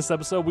us on this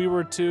episode. We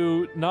were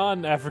two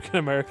non-African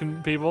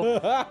American people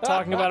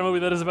talking about a movie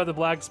that is about the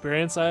Black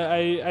experience. We're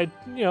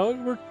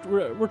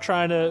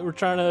trying to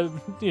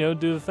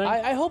do the thing.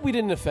 I hope we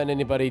didn't offend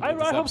anybody. I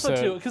hope so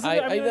too. Because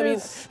I mean,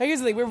 here's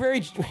the thing: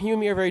 you and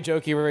me are very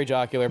jokey, we're very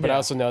jocular, but I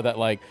also know that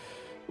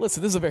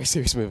listen, this is a very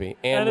serious movie,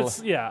 and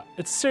it's a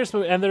serious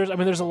movie. And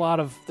there's a lot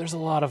of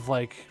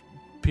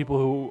people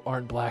who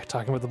aren't black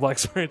talking about the Black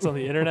experience on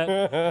the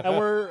internet,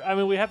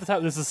 and we have to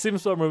talk. This is a Steven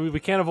Spielberg movie. We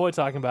can't avoid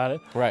talking about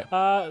it, right?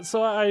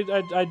 So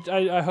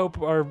I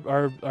hope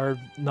our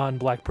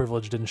non-black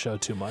privilege didn't show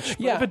too much.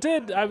 But if it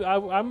did,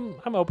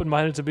 I'm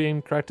open-minded to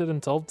being corrected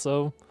and told.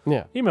 So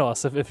email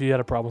us if you had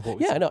a problem with what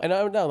we said. I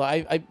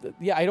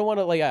don't want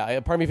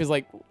to part of me feels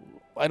like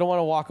I don't want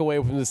to walk away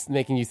from this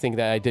making you think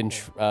that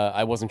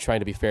I wasn't trying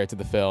to be fair to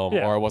the film,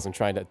 or I wasn't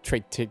trying to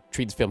treat the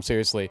film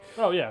seriously.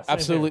 Oh yeah,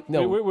 absolutely.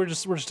 No, we're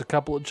just a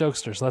couple of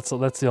jokesters.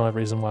 That's the only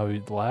reason why we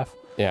laugh.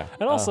 Yeah,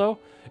 and also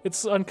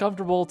it's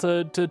uncomfortable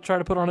to try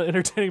to put on an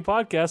entertaining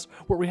podcast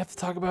where we have to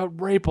talk about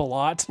rape a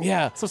lot.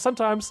 Yeah. So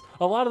sometimes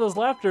a lot of those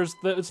laughters,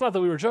 it's not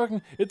that we were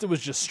joking, it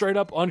was just straight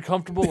up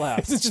uncomfortable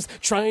laughs. It's just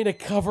trying to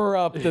cover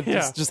up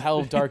just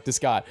how dark this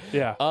got.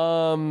 Yeah.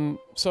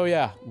 So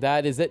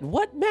that is it.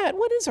 Matt,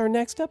 what is our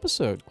next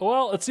episode?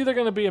 Well, it's either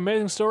going to be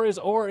Amazing Stories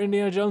or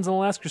Indiana Jones and the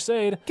Last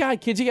Crusade. God,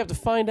 kids, you have to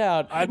find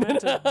out. I meant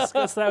to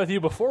discuss that with you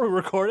before we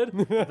recorded.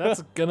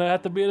 That's going to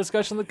have to be a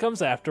discussion that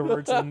comes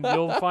afterwards, and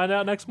you'll find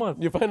out next month.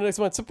 You'll find out next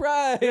month.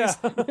 Surprise! Yeah.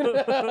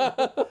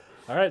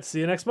 All right, see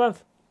you next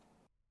month.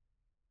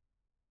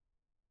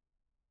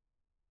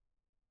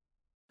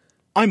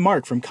 I'm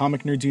Mark from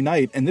Comic Nerds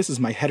Unite, and this is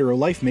my hetero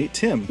life mate,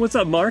 Tim. What's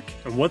up, Mark?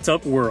 And what's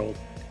up, world?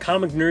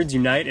 Comic Nerds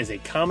Unite is a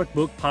comic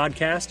book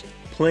podcast,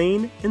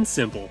 plain and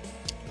simple.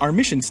 Our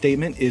mission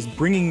statement is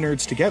bringing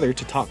nerds together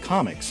to talk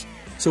comics.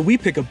 So we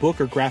pick a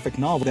book or graphic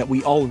novel that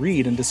we all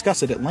read and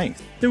discuss it at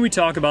length. Then we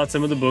talk about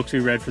some of the books we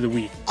read for the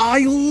week.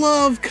 I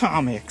love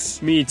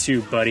comics! Me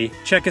too, buddy.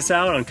 Check us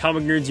out on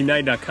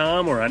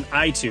comicnerdsunite.com or on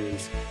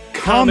iTunes.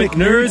 Comic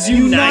Nerds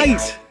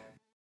Unite!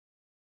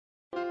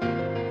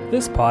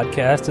 This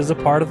podcast is a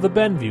part of the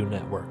Benview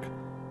Network.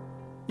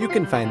 You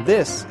can find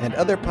this and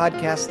other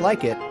podcasts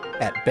like it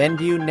at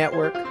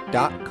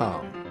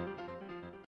BenviewNetwork.com.